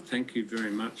 29, thank you very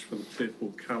much for the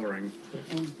purple colouring.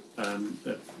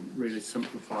 That really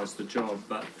simplifies the job,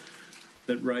 but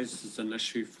that raises an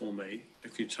issue for me.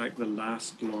 If you take the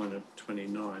last line of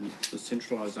 29, the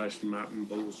centralisation Martin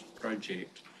Bulls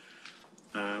project,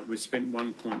 we spent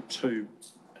 1.2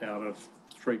 out of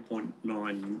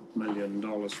 $3.9 million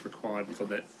required for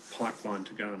that pipeline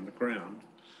to go underground.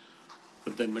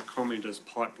 But then the comment is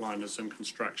pipeline is in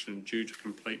construction and due to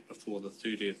complete before the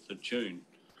 30th of June.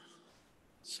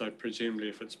 So presumably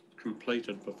if it's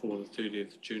completed before the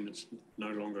 30th of June, it's no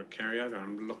longer a carryover.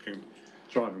 I'm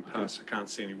driving past, I can't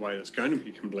see any way it's going to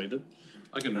be completed.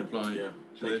 I can reply. Yeah,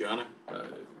 thank you, Anna.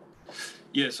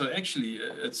 Yeah, so actually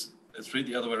it's really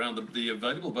the other way around. The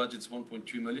available budget's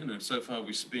 1.2 million, and so far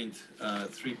we spent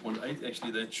 3.8.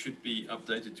 Actually, that should be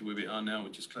updated to where we are now,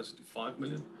 which is closer to 5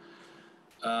 million.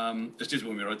 It's just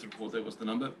when we wrote the report, that was the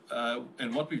number.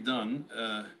 And what we've done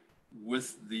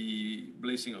with the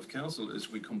blessing of council is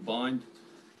we combined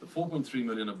the 4.3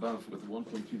 million above with the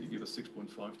 1.2 to give us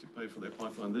 6.5 to pay for their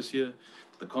pipeline this year.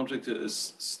 The contractor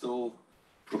is still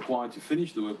required to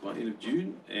finish the work by end of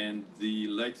June, and the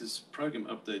latest program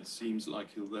update seems like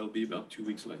they'll be about 2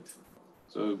 weeks late.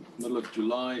 So middle of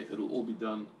July, it'll all be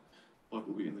done, pipe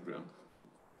will be in the ground.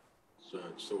 So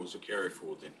it still was a carry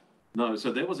forward then? No,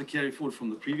 so that was a carry forward from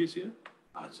the previous year.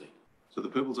 I see. So the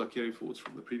purples are carry forwards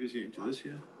from the previous year into this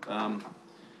year.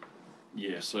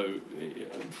 Yeah, so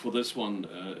for this one,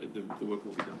 the work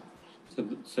will be done.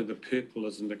 So the purple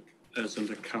isn't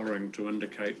a colouring to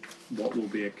indicate what will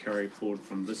be a carry forward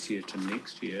from this year to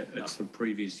next year. It's the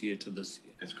previous year to this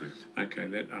year. That's correct.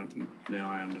 Okay, now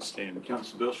I understand.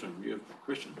 Councillor Bergstrom, you have a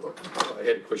question? I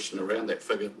had a question around that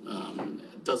figure.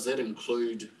 Does that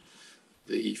include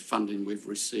the funding we've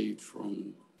received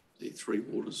from the Three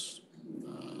Waters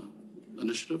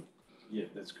initiative? Yeah,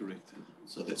 that's correct.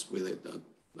 So that's where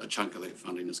a chunk of that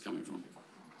funding is coming from.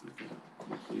 Okay.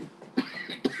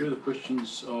 Further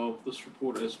questions of this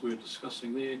report as we're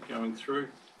discussing there, going through?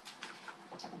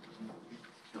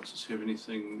 Councillors have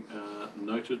anything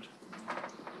noted?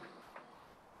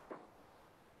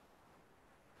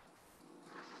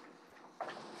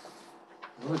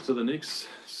 All right, so the next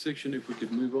section, if we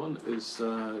could move on, is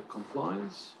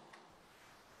compliance.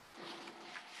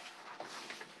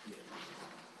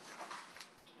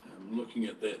 Looking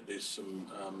at that, there's some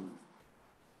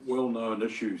well-known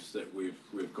issues that we've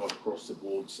got across the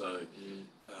board. So,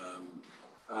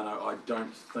 I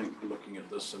don't think looking at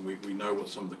this, and we know what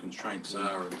some of the constraints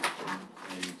are,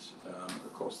 and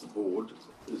across the board,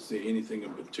 is there anything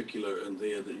in particular in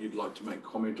there that you'd like to make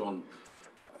comment on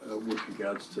with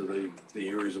regards to the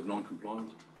areas of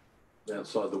non-compliance?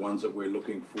 outside the ones that we're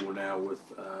looking for now with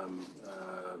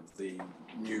the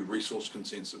new resource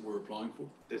consents that we're applying for?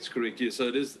 That's correct, yeah. So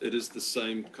it is the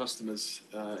same customers,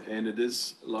 and it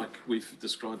is like we've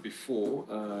described before,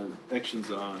 actions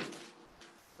are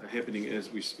happening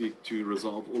as we speak to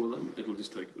resolve all of them. It'll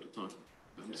just take a bit of time.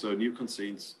 So new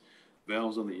consents,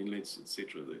 valves on the inlets,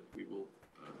 etc., that we will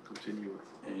continue with.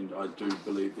 And I do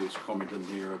believe there's comment in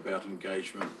there about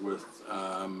engagement with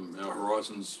our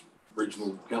Horizons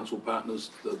regional council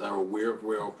partners, that they're aware of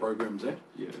where our program's at,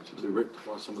 yeah, to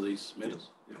rectify some of these matters.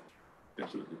 Yeah,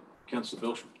 absolutely. Councillor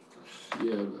Belsham.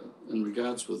 Yeah, in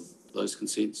regards with those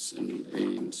consents and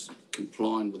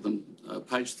complying with them,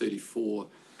 page 34,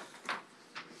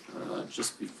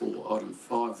 just before item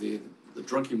 5 there, the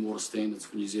drinking water standards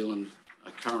for New Zealand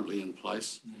are currently in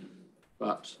place,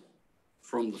 but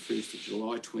from the 1st of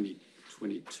July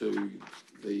 2022,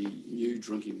 the new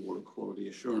drinking water quality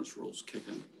assurance rules kick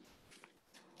in.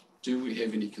 Do we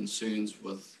have any concerns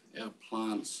with our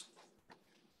plants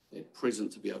at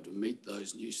present to be able to meet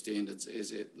those new standards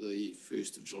as at the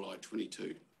 1st of July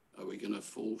 22? Are we going to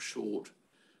fall short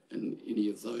in any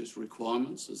of those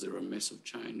requirements? Is there a massive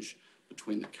change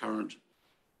between the current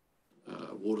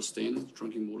water standards,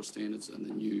 drinking water standards, and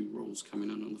the new rules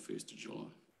coming in on the 1st of July?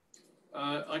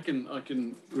 I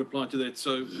can reply to that.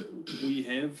 So we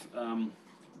have,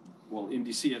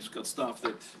 MDC has got staff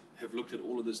that have looked at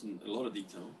all of this in a lot of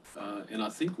detail, and I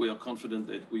think we are confident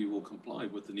that we will comply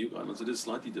with the new guidelines. It is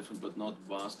slightly different, but not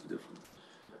vastly different.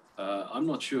 I'm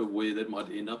not sure where that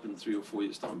might end up in 3 or 4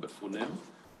 years' time, but for now,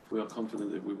 we are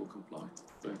confident that we will comply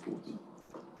going forward.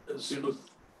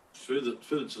 Further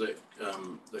to that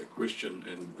that question,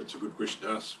 and it's a good question to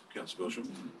ask, Councillor Belsham.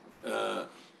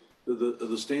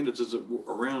 The standards, is it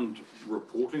around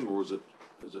reporting, or is it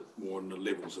more in the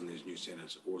levels in these new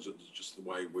standards, or is it just the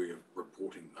way we're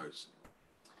reporting those?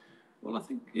 Well, I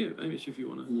think, yeah, Amish, if you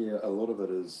want to. Yeah, a lot of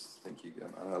it is, thank you,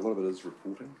 a lot of it is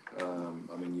reporting.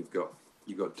 I mean,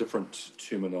 you've got different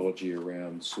terminology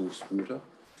around source water.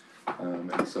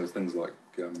 And so things like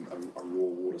a raw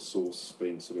water source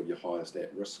being sort of your highest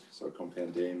at risk, so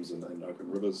compound dams and open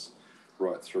rivers,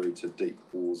 right through to deep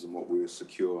bores and what were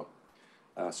secure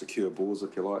bores,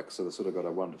 if you like. So they've sort of got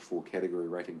a 1 to 4 category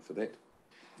rating for that.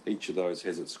 Each of those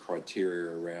has its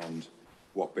criteria around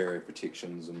what barrier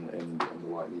protections and the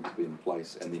like need to be in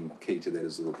place, and then key to that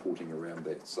is the reporting around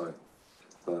that. So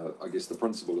I guess the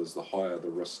principle is the higher the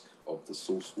risk of the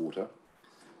source water,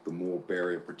 the more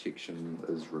barrier protection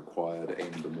is required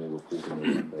and the more reporting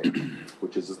around that,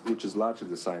 which is largely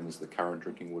the same as the current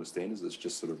drinking water standards. It's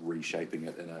just sort of reshaping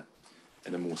it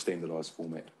in a more standardised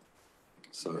format.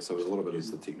 So a lot of it is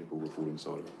the technical reporting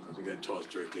side of it. I think that ties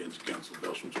directly into Councillor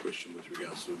Belsham's question with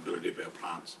regards to the ability of our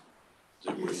plants. Is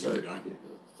that where you're going?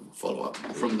 Follow up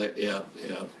from that,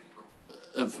 our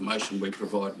information we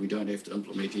provide, we don't have to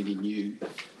implement any new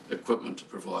equipment to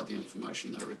provide the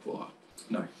information they require.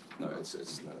 No, that's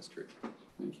correct.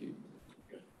 Thank you.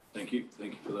 Okay. Thank you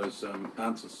for those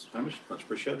answers, Hamish. Much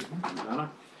appreciated.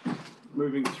 Anna.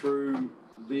 Moving through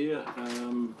there,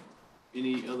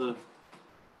 any other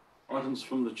items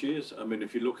from the chairs? I mean,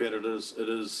 if you look at it, there's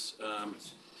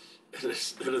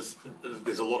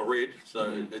a lot of red,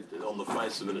 so on the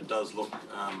face of it, it does look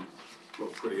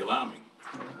pretty alarming.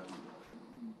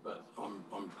 But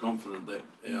I'm confident that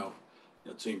our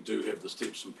team do have the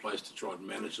steps in place to try and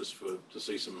manage this to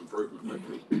see some improvement.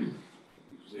 Hopefully,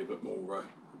 see a bit more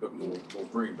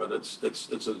green. But it's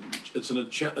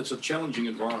a challenging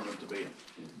environment to be in.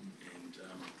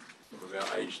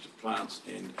 Our aged plants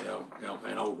and our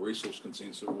old resource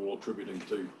consents are all attributing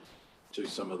to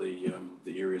some of the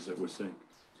areas that we're seeing.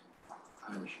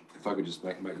 If I could just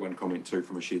make one comment too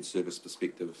from a shared service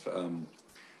perspective,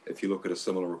 if you look at a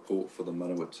similar report for the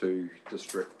Manawatu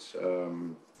district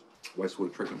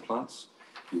wastewater treatment plants,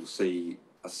 you'll see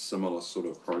a similar sort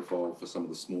of profile for some of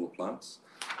the smaller plants.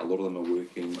 A lot of them are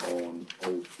working on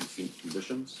old consent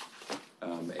conditions,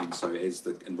 and so as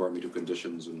the environmental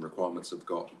conditions and requirements have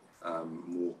got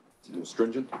more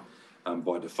stringent,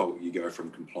 by default you go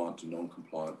from compliant to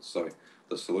non-compliant. So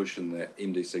the solution that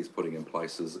MDC is putting in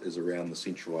place is around the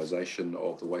centralisation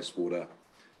of the wastewater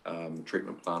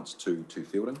treatment plants to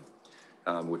Feilding,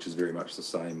 which is very much the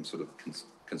same sort of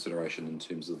consideration in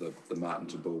terms of the Martin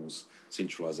to Bulls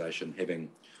centralisation, having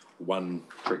one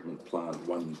treatment plant,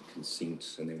 one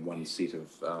consent, and then one set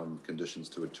of conditions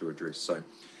to address. So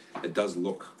it does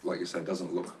look, like you say, it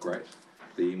doesn't look great.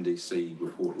 The MDC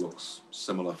report looks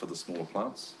similar for the smaller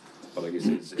plants, but I guess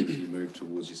as you move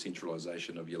towards your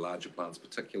centralisation of your larger plants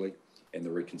particularly, and the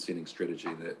reconsenting strategy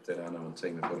that Arno and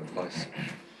team have put in place,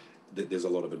 there's a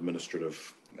lot of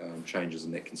administrative changes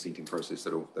in that consenting process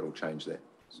that'll change that.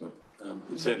 So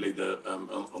sadly,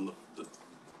 on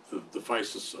the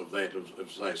faces of that,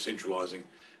 of say centralising,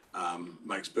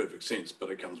 makes perfect sense, but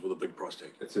it comes with a big price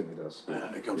tag. It certainly does.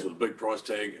 It comes with a big price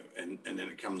tag, and then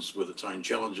it comes with its own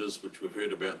challenges, which we've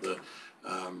heard about the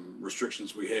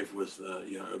restrictions we have with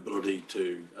ability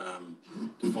to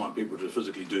find people to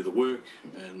physically do the work,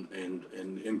 and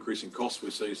increasing costs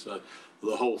we see. So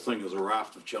the whole thing is a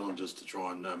raft of challenges to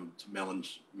try and to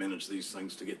manage these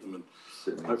things to get them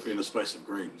in, hopefully in a space of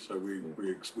green. So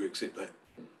we accept that.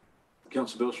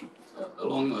 Councillor Belsham.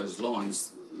 Along those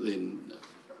lines, then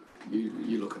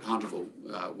you look at Hunterville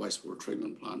wastewater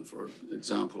treatment plant, for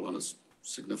example, and it's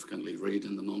significantly red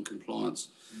in the non-compliance.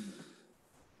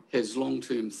 Has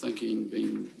long-term thinking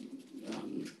been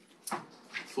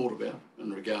thought about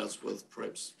in regards with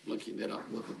perhaps linking that up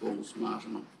with the Bulls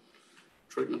Martin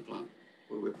treatment plant,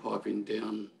 where we're piping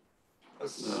down a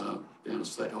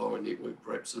state highway network,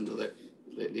 perhaps into that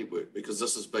network, because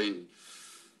this has been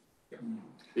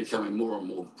becoming more and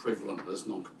more prevalent as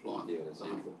non-compliant.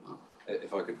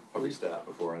 If I could probably start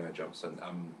before Anna jumps in.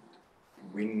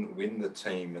 When the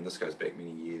team, and this goes back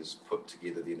many years, put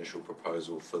together the initial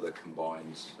proposal for the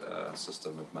combined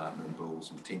system of Martin and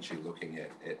Bulls, and potentially looking at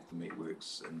the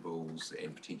meatworks in Bulls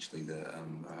and potentially the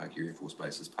Ohaki Air Force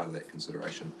Base as part of that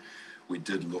consideration, we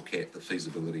did look at the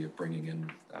feasibility of bringing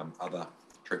in other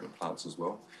treatment plants as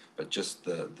well, but just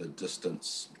the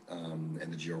distance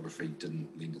and the geography didn't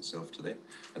lend itself to that.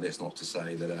 And that's not to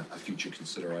say that a future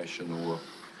consideration or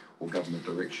government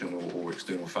direction or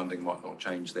external funding might not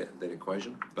change that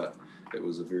equation, but it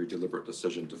was a very deliberate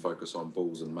decision to focus on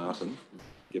Bulls and Martin,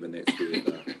 given that's where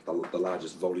the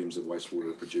largest volumes of wastewater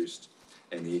are produced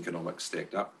and the economics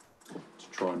stacked up. To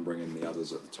try and bring in the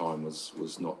others at the time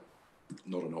was not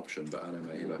an option, but Anna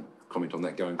may have a comment on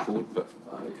that going forward. But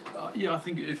yeah, I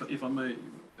think if I may,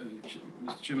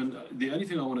 Mr. Chairman, the only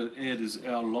thing I want to add is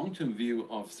our long-term view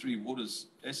of Three Waters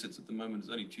assets at the moment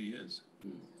is only 2 years,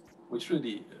 which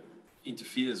really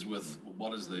interferes with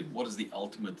what is the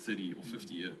ultimate 30 or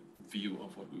 50-year view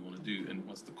of what we want to do and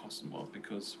what's the cost involved,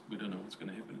 because we don't know what's going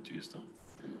to happen in 2 years' time.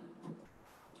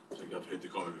 I think I've heard the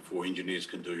comment before, engineers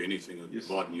can do anything,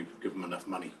 providing you give them enough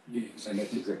money. Yes, and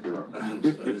that's exactly right.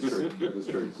 That is true. That is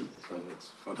true. So that's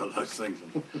one of those things.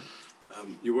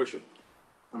 Your Worship.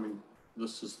 I mean,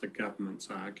 this is the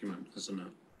government's argument, isn't it,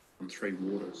 on Three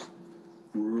Waters.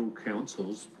 Rural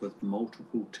councils with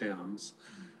multiple towns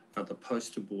are the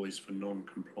poster boys for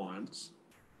non-compliance,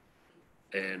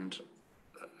 and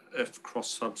if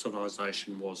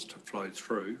cross-subsidisation was to flow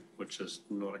through, which is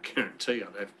not a guarantee,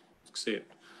 I'd have to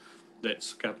accept,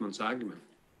 that's the government's argument,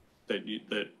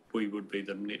 that we would be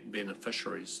the net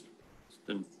beneficiaries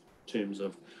in terms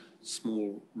of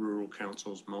small rural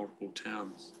councils, multiple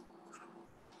towns.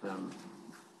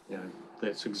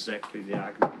 That's exactly the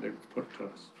argument they've put to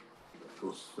us. Of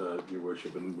course, Your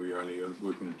Worship, and we're only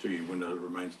working a 2-year window. It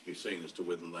remains to be seen as to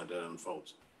whether that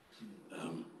unfolds.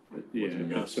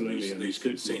 Absolutely. These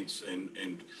consents, and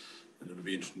it'll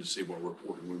be interesting to see what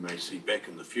reporting we may see back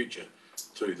in the future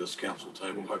to this council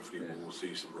table. Hopefully, we'll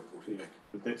see some reporting back.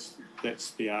 But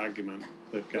that's the argument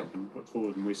that government put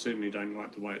forward, and we certainly don't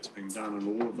like the way it's being done,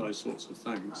 and all of those sorts of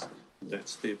things.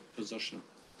 That's their position.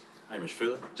 Hamish,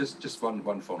 further? Just one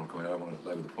final comment. I don't want to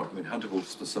labour the point. I mean, Hunterville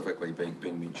specifically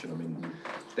being mentioned. I mean,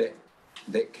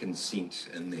 that consent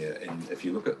in there, and if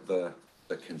you look at the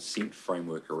consent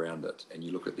framework around it, and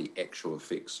you look at the actual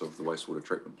effects of the wastewater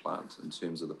treatment plant in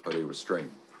terms of the Porewa stream,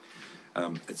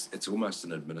 it's almost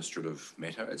an administrative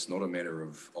matter. It's not a matter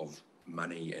of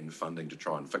money and funding to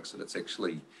try and fix it. It's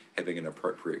actually having an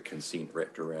appropriate consent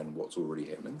wrapped around what's already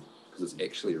happening, because it's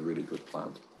actually a really good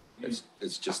plant.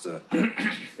 It's just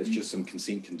some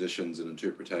consent conditions and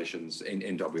interpretations,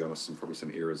 and I'll be honest, probably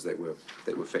some errors that were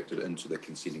factored into the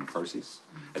consenting process.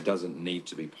 It doesn't need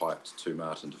to be piped to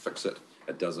Martin to fix it.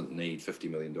 It doesn't need $50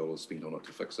 million spent on it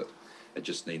to fix it. It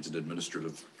just needs an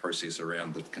administrative process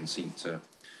around the consent to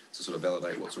sort of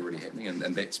validate what's already happening,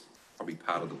 and that's probably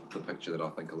part of the picture that I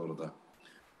think a lot of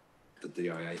the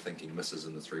DIA thinking misses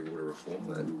in the Three Water reform,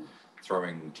 that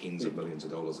throwing tens of millions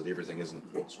of dollars at everything isn't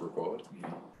what's required.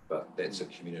 But that's a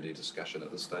community discussion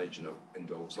at this stage, and it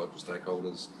involves local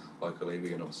stakeholders, local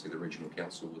iwi, and obviously the regional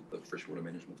council with the freshwater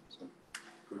management. So.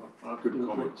 Good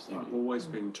comments. I've always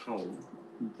been told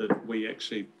that we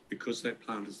actually, because that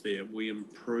plant is there, we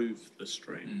improve the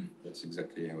stream. That's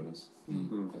exactly how it is.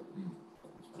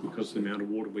 Because the amount of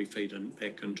water we feed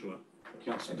back into it.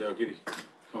 Councillor Dalgety,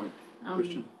 comment,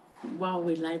 question? While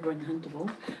we're labouring Hunterville,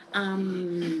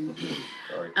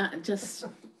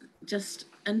 just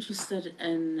interested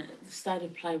in the state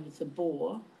of play with the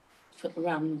bore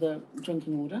around the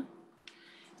drinking water,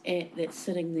 that's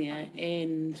sitting there,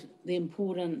 and the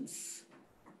importance,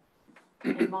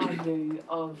 in my view,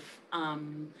 of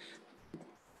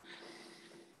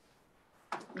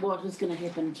what is going to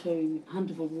happen to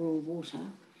Hunterville Rural Water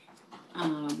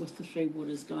with the Three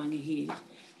Waters going ahead,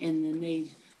 and the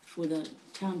need for the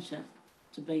township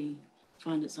to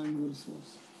find its own water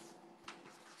source.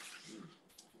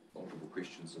 Multiple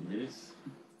questions in there. Yes.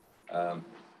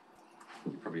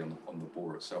 Probably on the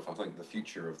bore itself, I think the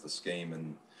future of the scheme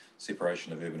and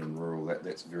separation of urban and rural,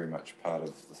 that's very much part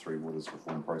of the Three Waters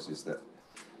reform process. That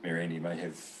Mary Andy may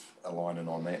have a line in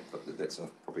on that, but that's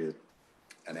probably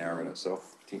an hour in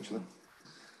itself, potentially.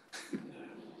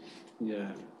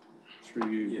 Yeah, through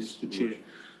you, Yes, Mr. Chair.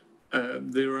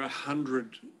 There are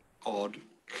 100-odd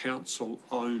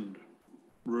council-owned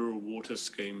rural water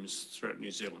schemes throughout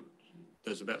New Zealand.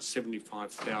 There's about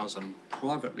 75,000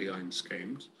 privately owned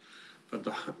schemes, but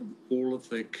all of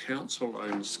the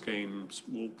council-owned schemes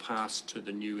will pass to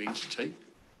the new entity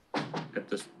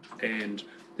and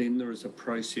then there is a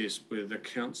process where the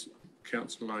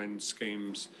council-owned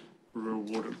schemes, rural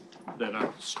water that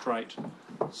are straight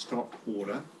stock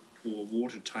water or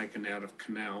water taken out of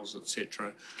canals,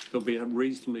 etc. There'll be a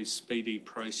reasonably speedy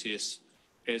process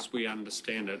as we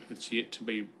understand it. It's yet to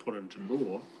be put into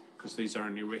law because these are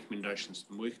only recommendations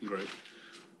from the working group.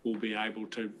 We'll be able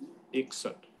to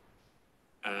exit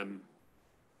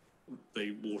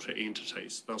the water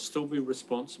entities. They'll still be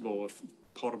responsible for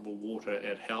potable water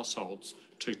at households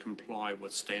to comply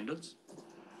with standards.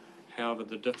 However,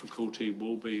 the difficulty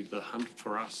will be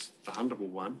for us, the Hunterville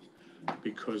one,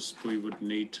 because we would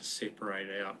need to separate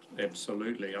out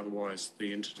absolutely. Otherwise,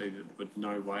 the entity would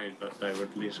no way that they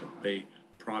would let it be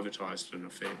privatised in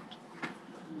effect.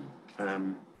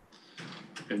 And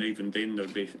even then,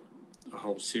 there'd be a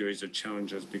whole series of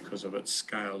challenges because of its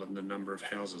scale and the number of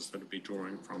houses that would be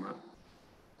drawing from it.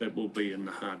 That will be in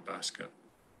the hard basket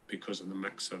because of the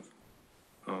mix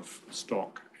of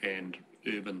stock and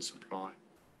urban supply.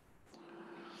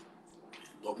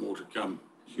 A lot more to come.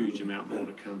 Huge amount more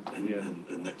to come.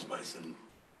 In that space, and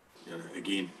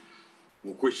again,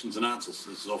 more questions than answers.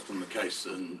 This is often the case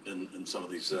in some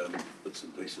of these bits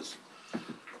and pieces.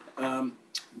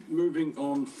 Moving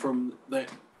on from that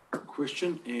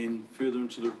question and further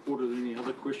into the report, are there any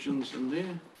other questions in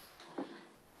there?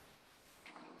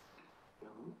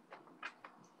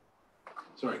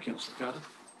 Sorry, Councillor Carter.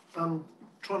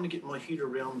 Trying to get my head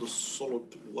around the solid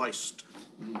waste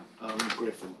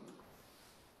graphing.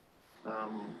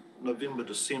 November,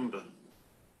 December,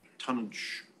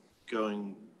 tonnage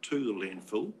going to the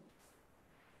landfill.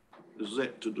 Is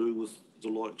that to do with the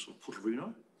likes of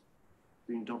Putarino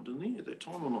being dumped in there at that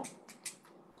time or not?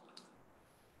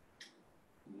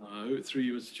 No, through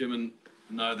you, Mr. Chairman,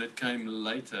 no, that came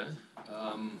later,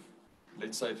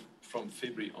 let's say from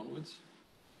February onwards.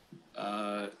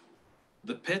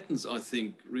 The patterns, I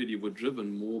think, really were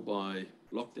driven more by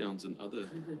lockdowns and other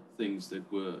things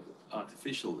that were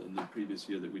artificial in the previous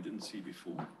year that we didn't see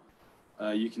before.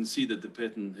 You can see that the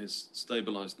pattern has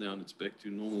stabilised now and it's back to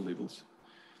normal levels.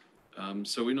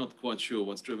 So we're not quite sure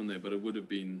what's driven there, but it would have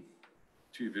been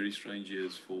 2 very strange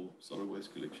years for solid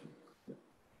waste collection.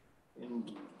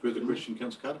 And further question,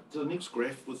 Councillor Carter? The next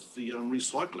graph with the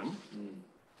recycling,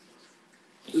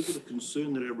 is it a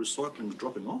concern that our recycling is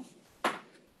dropping off?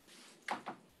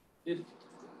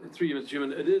 Through you, Mr.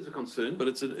 Chairman, it is a concern, but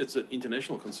it's an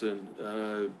international concern.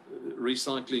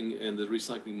 Recycling and the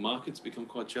recycling markets become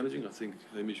quite challenging. I think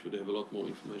Hamish would have a lot more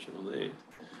information on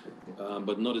that,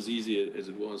 but not as easy as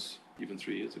it was even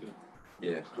 3 years ago.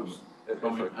 Yeah, if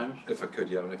I could,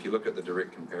 yeah, and if you look at the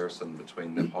direct comparison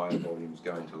between the higher volumes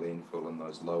going to landfill and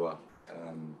those lower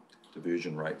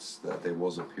diversion rates, that there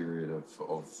was a period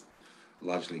of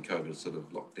largely COVID sort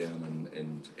of lockdown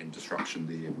and disruption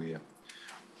there where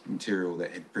material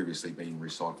that had previously been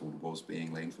recycled was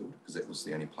being landfilled because that was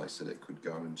the only place that it could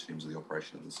go in terms of the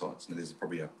operation of the sites. And there's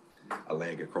probably a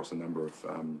lag across a number of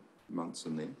months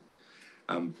in there.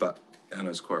 But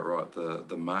Anna's quite right,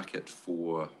 the market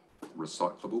for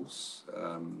recyclables,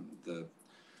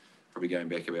 probably going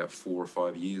back about 4 or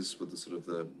 5 years with the sort of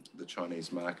the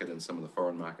Chinese market and some of the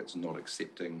foreign markets not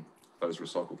accepting those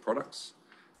recycled products,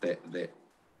 that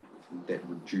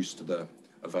reduced the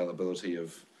availability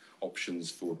of options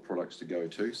for products to go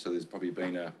to. So there's probably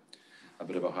been a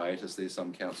bit of a hiatus there.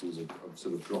 Some councils have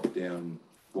sort of dropped down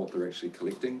what they're actually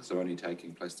collecting, so only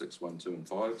taking plastics 1, 2 and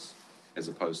 5s as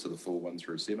opposed to the full 1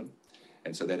 through 7.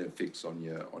 And so that affects on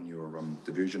your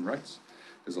diversion rates.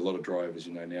 There's a lot of drive, as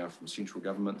you know now, from central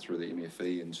government through the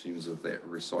MFE in terms of that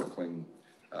recycling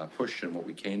push and what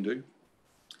we can do.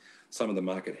 Some of the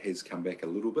market has come back a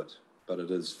little bit, but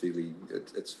it's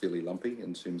fairly lumpy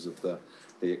in terms of the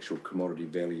actual commodity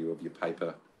value of your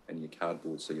paper and your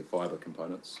cardboard, so your fibre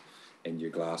components, and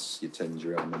your glass, your tins,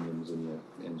 your aluminiums,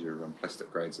 and your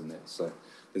plastic grades in that. So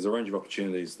there's a range of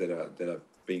opportunities that are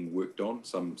being worked on.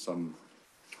 Some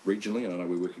regionally, and I know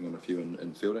we're working on a few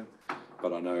in Fielding,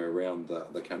 but I know around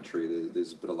the country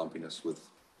there's a bit of lumpiness with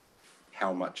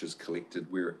how much is collected,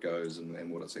 where it goes,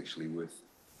 and what it's actually worth.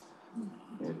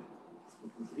 Yeah.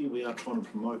 Here we are trying to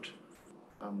promote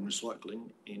recycling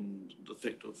and the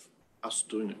fact of us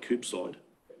doing it curbside.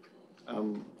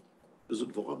 Is it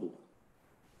viable,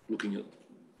 looking at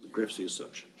the graphs as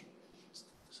such?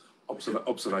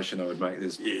 Observation I would make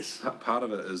is, yes, part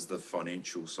of it is the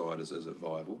financial side, is it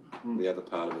viable? The other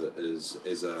part of it is,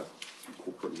 as a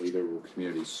corporate leader or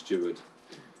community steward,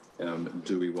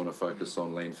 do we want to focus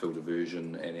on landfill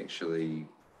diversion and actually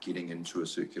getting into a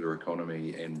circular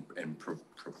economy and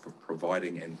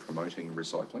providing and promoting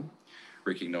recycling,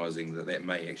 recognising that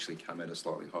may actually come at a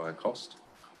slightly higher cost,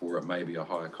 or it may be a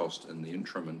higher cost in the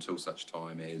interim until such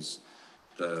time as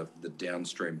the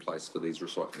downstream place for these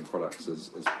recycling products is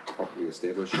properly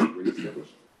established and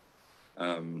re-established.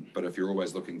 But if you're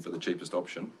always looking for the cheapest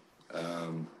option,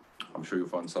 I'm sure you'll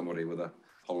find somebody with a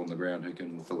hole in the ground who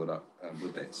can fill it up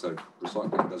with that. So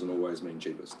recycling doesn't always mean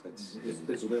cheapest.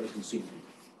 That's without a consent.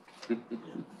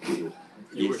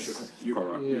 Yes, you've got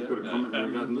a comment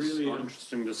regarding this? Really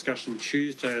interesting discussion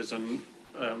Tuesdays and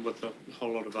with a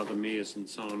whole lot of other mayors and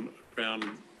so on around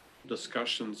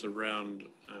discussions around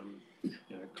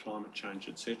climate change,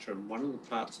 etc. And one of the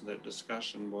parts of that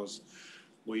discussion was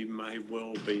we may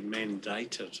well be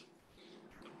mandated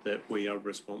that we are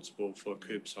responsible for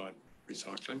curbside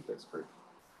recycling. That's correct.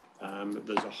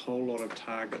 There's a whole lot of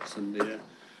targets in there,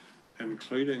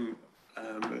 including,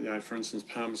 for instance,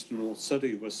 Palmerston North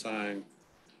City was saying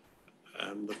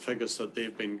the figures that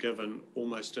they've been given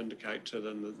almost indicate to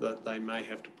them that they may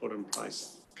have to put in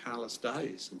place carless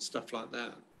days and stuff like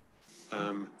that.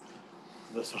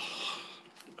 There's an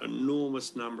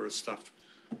enormous number of stuff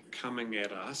coming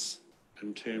at us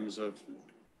in terms of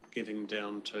getting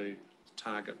down to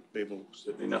target levels.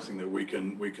 Certainly nothing that we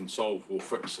can solve or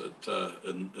fix it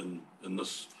in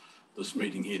this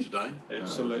meeting here today.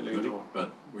 Absolutely not.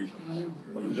 But we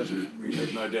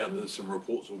have no doubt that some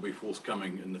reports will be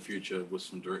forthcoming in the future with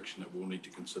some direction that we'll need to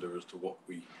consider as to what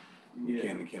we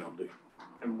can and cannot do.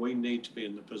 And we need to be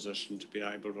in the position to be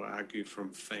able to argue from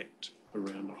fact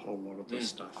around a whole lot of this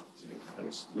stuff. And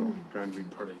it's not going to be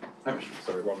pretty.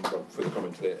 Sorry, one further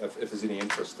comment to that. If there's any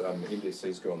interest,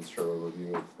 MDC's gone through a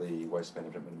review of the waste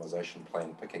management minimisation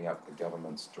plan, picking up the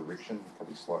government's direction,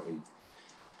 probably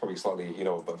slightly ahead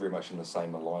of, but very much in the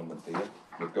same alignment there.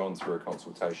 We've gone through a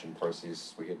consultation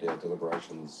process. We had our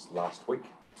deliberations last week,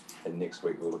 and next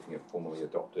week we're looking at formally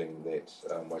adopting that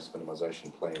waste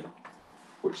minimisation plan,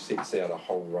 which sets out a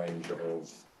whole range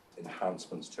of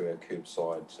enhancements to our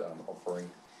curbside offering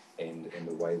and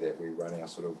the way that we run our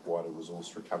sort of wider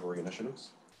resource recovery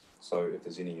initiatives. So if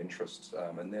there's any interest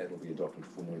in that, it'll be adopted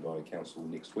formally by Council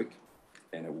next week,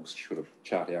 and it will sort of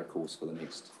chart our course for the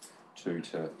next 2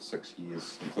 to 6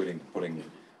 years, including putting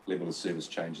level of service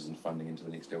changes and funding into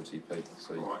the next LTP.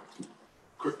 So, all right.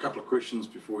 Quick couple of questions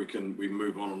before we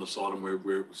move on this item.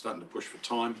 We're starting to push for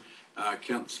time.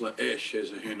 Councillor Ash has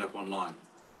her hand up online.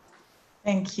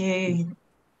 Thank you.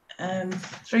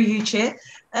 Through you, Chair.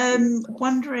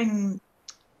 Wondering,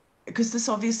 because this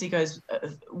obviously goes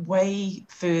way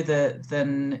further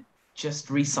than just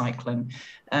recycling,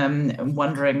 I'm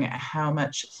wondering how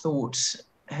much thought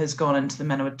has gone into the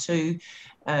Manawatu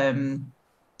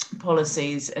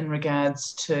policies in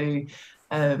regards to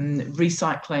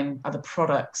recycling other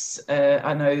products.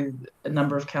 I know a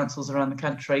number of councils around the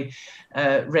country.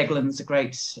 Raglan's a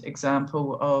great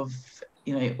example of,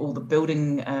 all the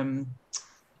building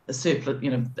surplus,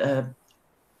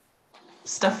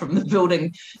 stuff from the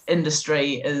building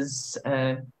industry is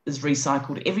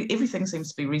recycled. Everything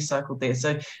seems to be recycled there.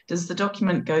 So does the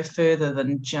document go further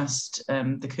than just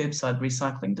the curbside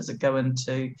recycling? Does it go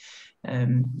into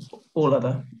all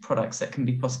other products that can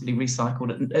be possibly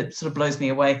recycled? It sort of blows me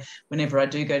away whenever I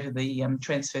do go to the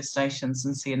transfer stations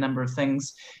and see a number of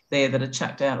things there that are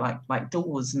chucked out, like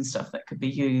doors and stuff that could be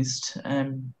used.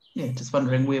 Just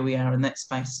wondering where we are in that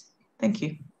space. Thank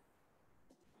you.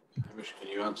 Hamish, can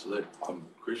you answer that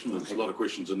question? There's a lot of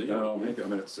questions in there. No, I'm happy. I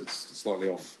mean, it's slightly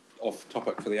off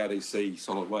topic for the RDC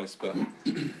solid waste, but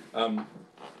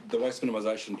the waste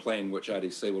minimisation plan, which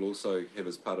RDC will also have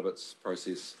as part of its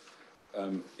process,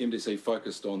 MDC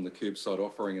focused on the curbside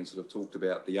offering and sort of talked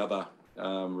about the other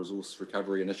resource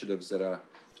recovery initiatives that are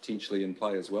potentially in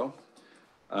play as well.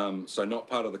 So not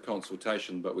part of the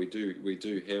consultation, but we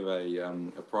do have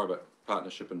a private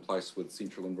partnership in place with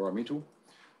Central Environmental,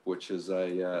 which is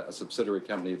a subsidiary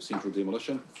company of Central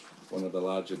Demolition, one of the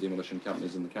larger demolition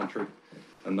companies in the country.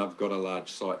 And they've got a large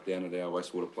site down at our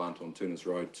wastewater plant on Turners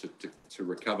Road to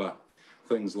recover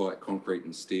things like concrete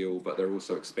and steel, but they're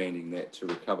also expanding that to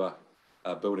recover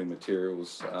building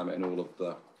materials and all of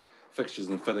the fixtures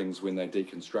and fittings when they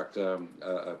deconstruct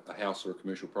a house or a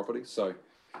commercial property. So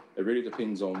it really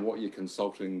depends on what you're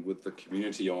consulting with the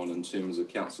community on in terms of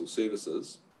council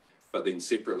services. But then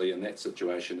separately in that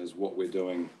situation is what we're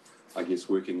doing, I guess,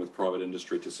 working with private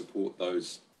industry to support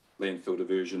those landfill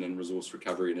diversion and resource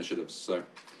recovery initiatives. So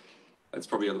it's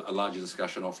probably a larger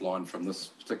discussion offline from this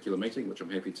particular meeting, which I'm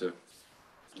happy to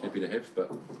have,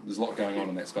 but there's a lot going on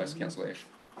in that space, Councillor Ash.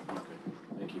 Okay,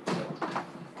 thank you for that.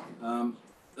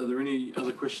 Are there any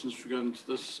other questions regarding to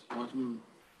this item?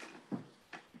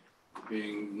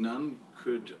 Being none,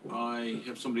 could I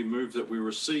have somebody move that we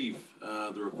receive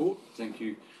the report? Thank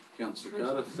you, Councillor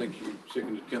Carter. Thank you,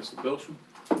 seconded Councillor Belsham.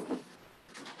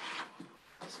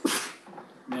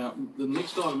 Now, the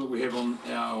next item that we have on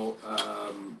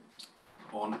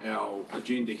our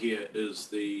agenda here is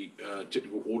the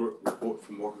technical audit report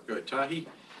from Waka Kotahi.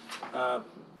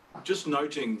 Just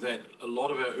noting that a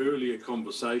lot of our earlier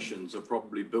conversations are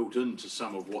probably built into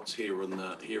some of what's here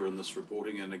in this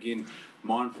reporting, and again,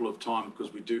 mindful of time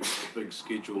because we do have a big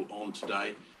schedule on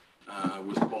today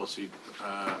with policy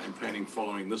and planning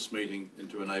following this meeting and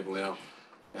to enable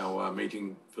our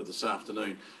meeting for this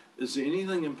afternoon. Is there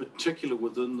anything in particular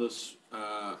within this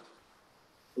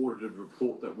audited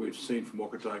report that we've seen from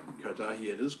Waka Kotahi?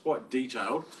 It is quite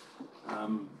detailed.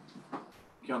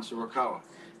 Councillor Rakawa.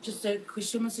 Just a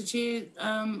question, Mr. Chair,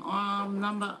 on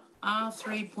number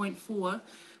R3.4,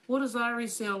 what is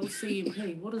RSL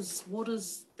CMP? What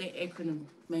does that acronym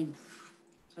mean,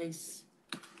 please?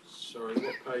 Sorry,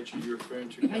 what page are you referring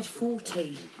to? Page 40.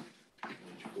 Page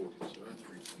 40, sorry,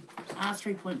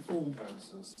 R3.4.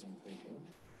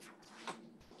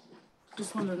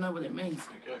 Just wanted to know what that means.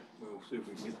 Okay, we'll see if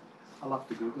we can get. I'll have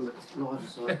to Google it. No,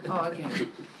 sorry. Oh, okay.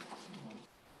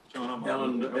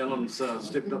 Alan's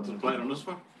stepped up to the plate on this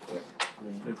one.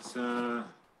 It's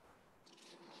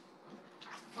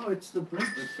Oh, it's the bridge.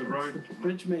 It's the road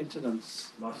bridge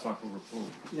maintenance life cycle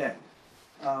report. Yeah.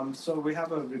 So we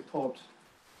have a report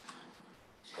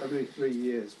every 3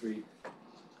 years. We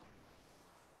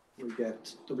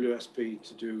get WSP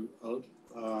to do a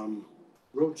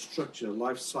road structure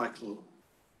life cycle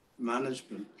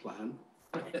management plan.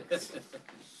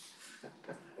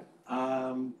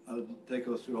 And they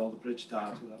go through all the bridge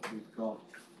data that we've got,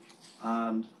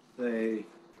 and they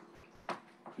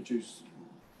produce,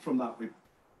 from that we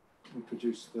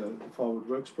produce the forward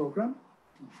works program.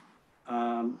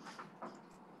 And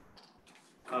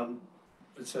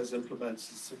it says implements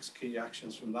the 6 key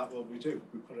actions from that. What we do,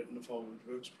 we put it in the forward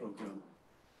works program,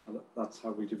 and that's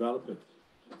how we develop it.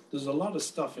 There's a lot of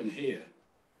stuff in here.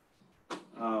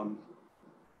 I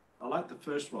like the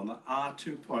first one, the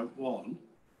R2.1.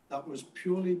 That was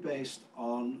purely based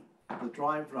on the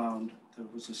drive round. There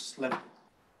was a slip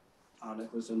and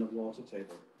it was in the water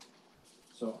table.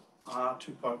 So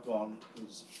R2.1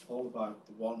 was all about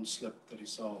the one slip that he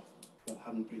saw that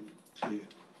hadn't been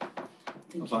cleared.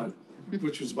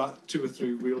 Which was about 2 or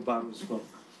 3 wheelbarrows full.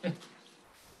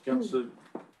 Councillor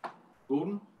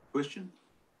Gordon, question?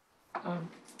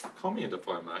 Comment, if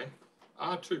I may.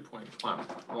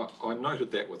 R2.1, I noted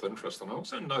that with interest, and I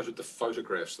also noted the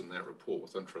photographs in that report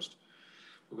with interest,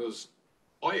 because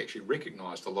I actually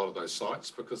recognised a lot of those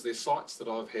sites because they're sites that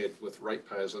I've had with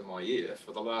ratepayers in my ear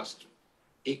for the last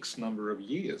X number of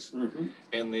years,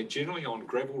 and they're generally on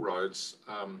gravel roads,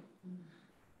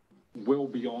 well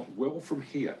from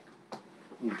here.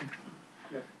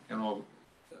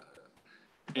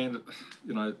 And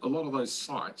you know, a lot of those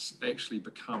sites actually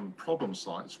become problem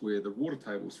sites where the water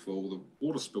table's full, the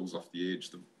water spills off the edge,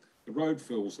 the road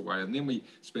fills away, and then we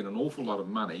spend an awful lot of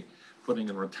money putting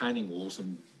in retaining walls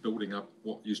and building up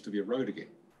what used to be a road again.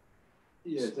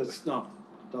 Yeah,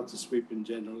 that's a sweeping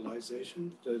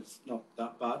generalisation. It's not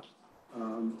that bad.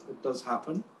 It does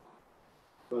happen,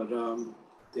 but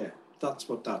yeah, that's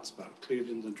what that's about,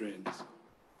 clearing the drains.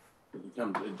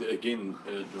 Again,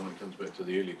 John, it comes back to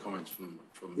the earlier comments from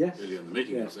yes. earlier in the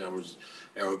meeting. Yes.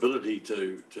 Our ability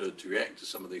to react to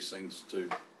some of these things, to,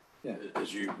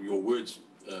 as your words,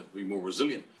 be more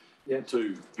resilient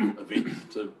to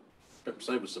events, to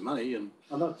save us some money. And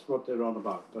that's what they're on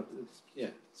about. But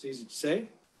it's easy to say.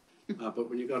 But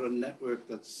when you've got a network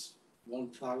that's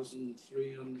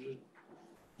 1,300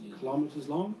 kilometres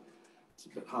long, it's a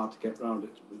bit hard to get around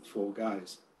it with 4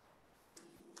 guys.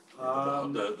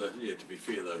 to be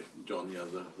fair though, John,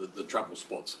 the trouble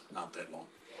spots aren't that long.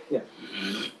 Yeah.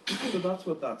 So that's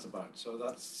what that's about. So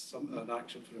that's an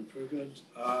action for improvement.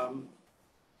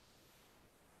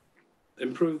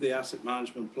 Improve the asset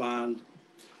management plan.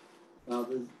 Now,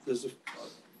 there's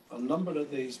a number of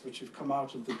these which have come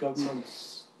out of the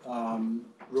government's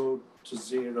Road to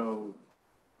Zero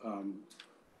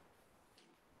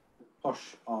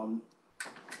push on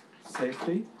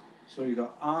safety. So you've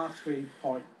got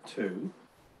R3.2.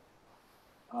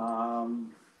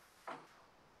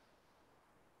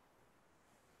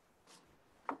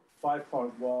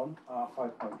 5.1,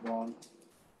 5.1,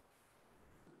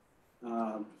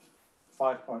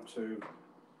 5.2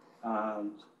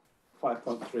 and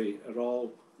 5.3 are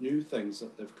all new things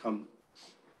that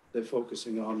they're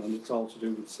focusing on, and it's all to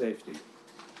do with safety.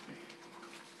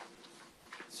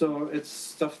 So it's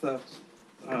stuff that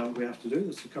we have to do.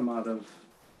 This will come out of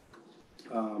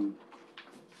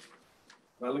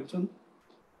Wellington.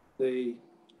 The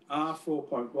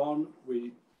R4.1,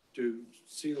 we do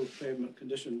sealed pavement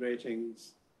condition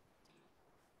ratings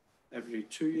every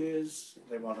 2 years.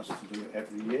 They want us to do it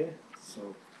every year,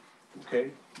 so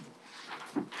okay.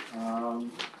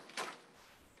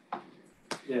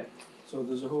 Yeah, so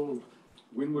there's a whole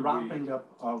ramping up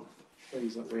of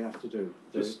things that we have to do.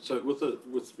 So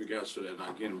with regards to that,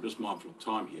 and again, I'm just mindful of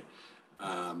time here.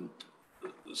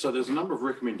 So there's a number of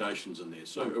recommendations in there.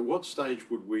 So at what stage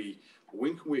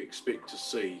when can we expect to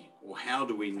see, or how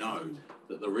do we know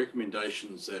that the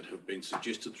recommendations that have been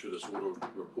suggested through this audit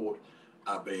report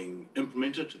are being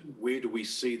implemented? Where do we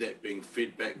see that being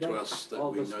fed back to us that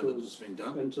we know that it's been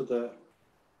done?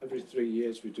 Every 3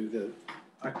 years we do the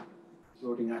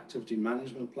roading activity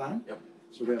management plan. Yep.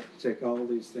 So we have to take all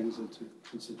these things into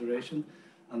consideration.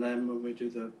 And then when we do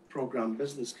the program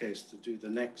business case to do the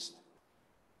next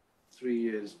 3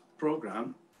 years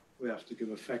program, we have to give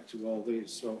effect to all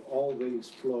these. So all these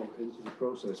flow into the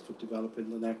process for developing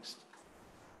the next.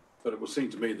 But it would seem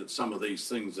to me that some of these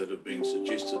things that have been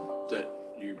suggested that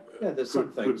you there's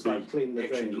some things like clean the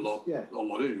drains. A lot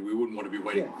earlier. We wouldn't want to be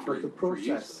waiting for but the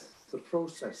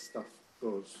process stuff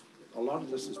goes. A lot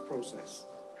of this is process,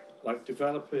 like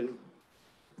developing.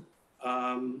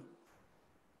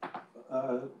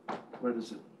 Where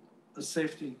is it? A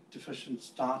safety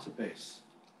deficiency database.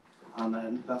 And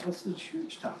then that's a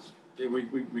huge task. Yeah, we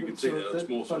can see that. It's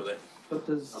more sort of that. But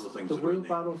there's the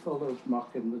wheelbarrow full of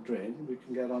muck in the drain. We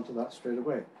can get onto that straight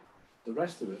away. The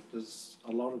rest of it, there's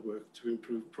a lot of work to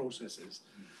improve processes.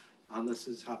 And this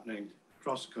is happening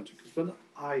across the country. Because when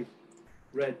I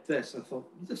read this, I thought,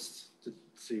 this didn't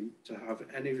seem to have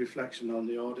any reflection on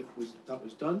the audit that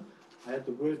was done. I had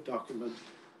the Word document.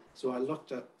 So I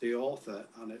looked at the author,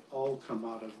 and it all come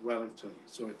out of Wellington.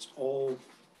 So it's all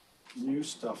new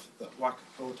stuff that Waka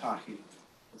Kotahi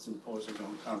is imposing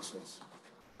on councils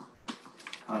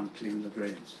and clean the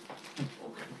drains.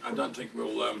 Okay. I don't think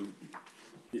we'll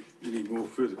get any more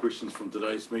further questions from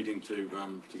today's meeting to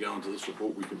go into this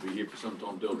report. We could be here for some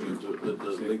time delving into the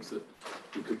links that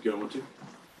we could go into.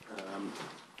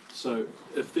 So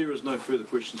if there is no further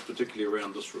questions, particularly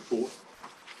around this report,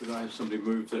 could I have somebody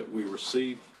move that we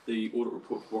receive the audit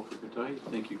report for Waka Kotahi?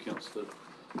 Thank you, Councillor.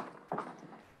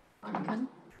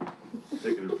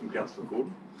 Seconded from Councillor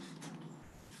Gordon.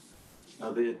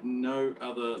 Are there no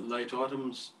other late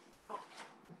items?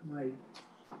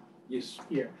 Yes.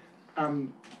 Yeah.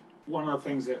 One of the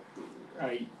things that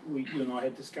you and I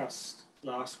had discussed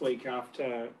last week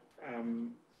after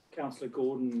Councillor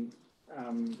Gordon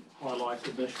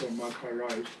highlighted the issue on Waikato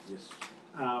Road. Yes.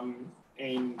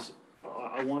 And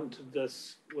I wanted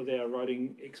this with our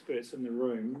roading experts in the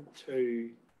room to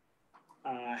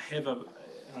have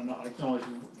and I acknowledge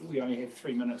we only have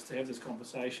 3 minutes to have this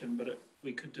conversation, but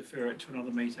we could defer it to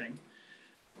another meeting,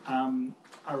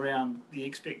 around the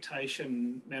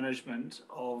expectation management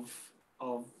of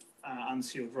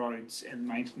unsealed roads and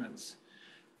maintenance,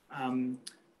 and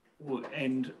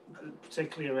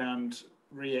particularly around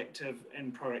reactive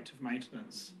and proactive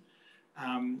maintenance.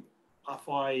 If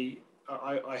I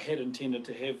had intended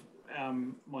to have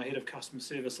my head of customer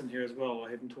service in here as well.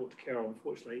 I haven't talked to Carol,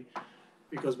 unfortunately,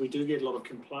 because we do get a lot of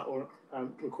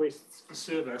requests for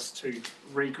service to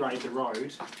regrade the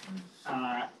road,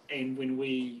 and when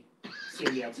we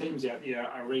send our teams out there,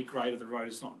 a regrade of the road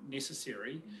is not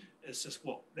necessary. It's just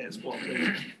that's what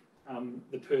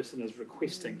the person is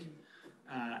requesting,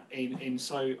 and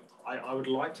so I would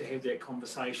like to have that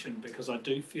conversation, because I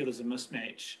do feel there's a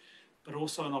mismatch, but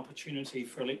also an opportunity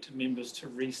for elected members to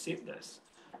reset this,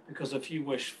 because if you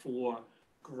wish for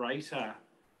greater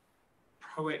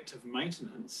proactive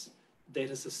maintenance, that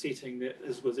is a setting that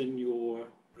is within your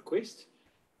request,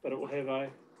 but it will have an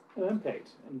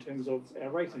impact in terms of our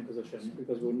rating position,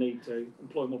 because we'll need to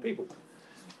employ more people.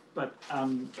 but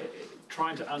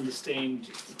trying to understand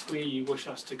where you wish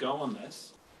us to go on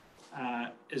this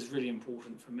is really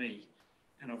important for me.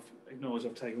 And I've acknowledged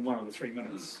I've taken 1 of the 3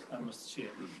 minutes, Mr. Chair.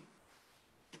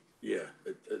 Yeah,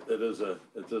 it is a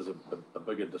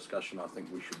bigger discussion I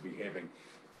think we should be having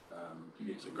to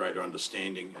get a greater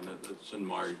understanding, and it's in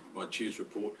my chair's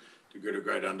report, to get a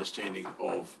greater understanding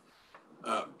of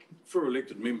for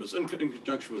elected members in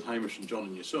conjunction with Hamish and John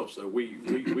and yourself, so we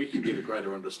can get a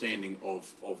greater understanding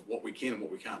of what we can and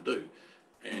what we can't do,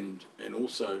 and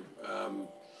also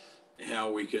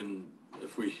how we can,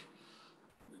 if we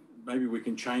maybe we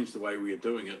can change the way we are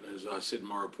doing it, as I said in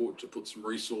my report, to put some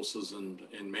resources and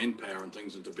manpower and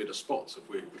things into better spots if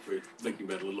we're thinking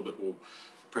about it a little bit more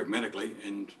pragmatically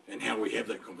and how we have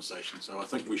that conversation. So I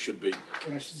think we should be.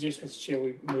 Can I suggest, Mr. Chair,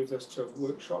 we move this to a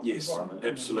workshop? Yes,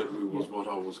 absolutely was what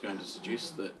I was going to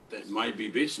suggest, that may be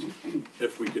best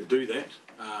if we could do that,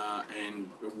 and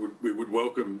we would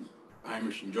welcome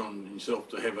Hamish and John and yourself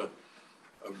to have a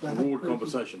broad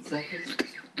conversation.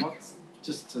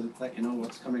 Just to let you know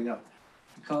what's coming up,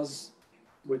 because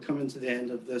we're coming to the end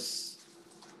of this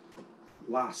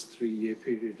last 3-year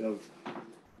period of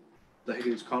the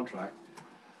Higgins contract.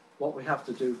 What we have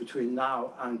to do between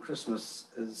now and Christmas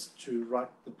is to write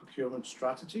the procurement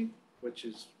strategy, which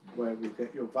is where we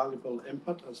get your valuable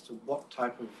input as to what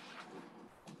type of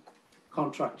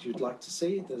contract you'd like to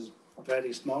see. There's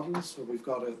various models, so we've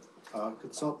got a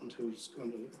consultant who's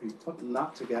going to be putting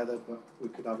that together, but we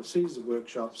could have a series of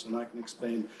workshops and I can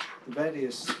explain the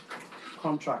various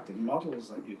contracting models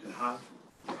that you can have.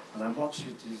 And I want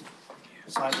you to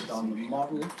decide on the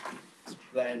model,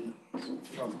 then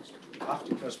from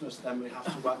after Christmas, then we have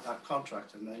to write that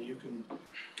contract, and then you can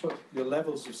put your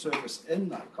levels of service in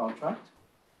that contract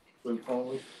going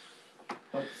forward,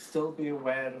 but still be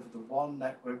aware of the one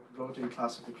network roading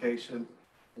classification,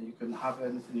 and you can have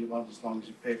anything you want as long as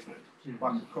you pay for it.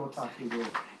 Kotaki will,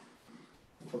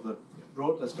 for the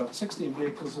road that's got 16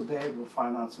 vehicles a day, will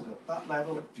finance it at that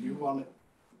level. If you want it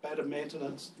better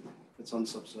maintenance, it's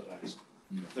unsubsidized.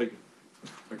 Thank you.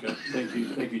 Okay,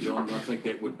 thank you, John. I think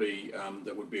that would be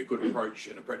a good approach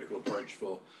and a practical approach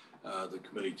for the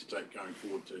committee to take going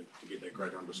forward to get that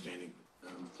greater understanding,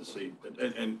 to see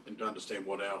and to understand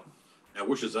what our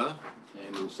wishes are,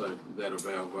 and also that of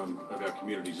our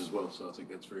communities as well. So I think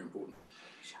that's very important.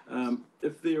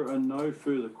 If there are no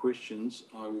further questions,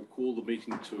 I will call the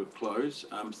meeting to a close.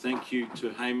 Thank you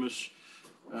to Hamish,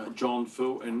 John,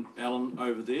 Phil and Alan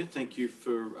over there. Thank you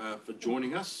for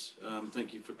joining us.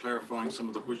 Thank you for clarifying some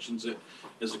of the questions that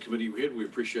as a committee we had. We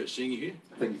appreciate seeing you here.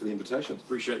 Thank you for the invitation.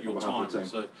 Appreciate your time.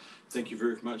 So thank you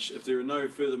very much. If there are no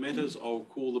further matters, I'll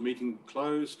call the meeting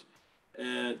closed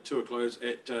to a close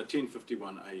at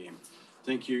 10:51 a.m.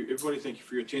 Thank you, everybody. Thank you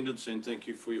for your attendance and thank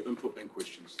you for your input and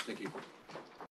questions. Thank you.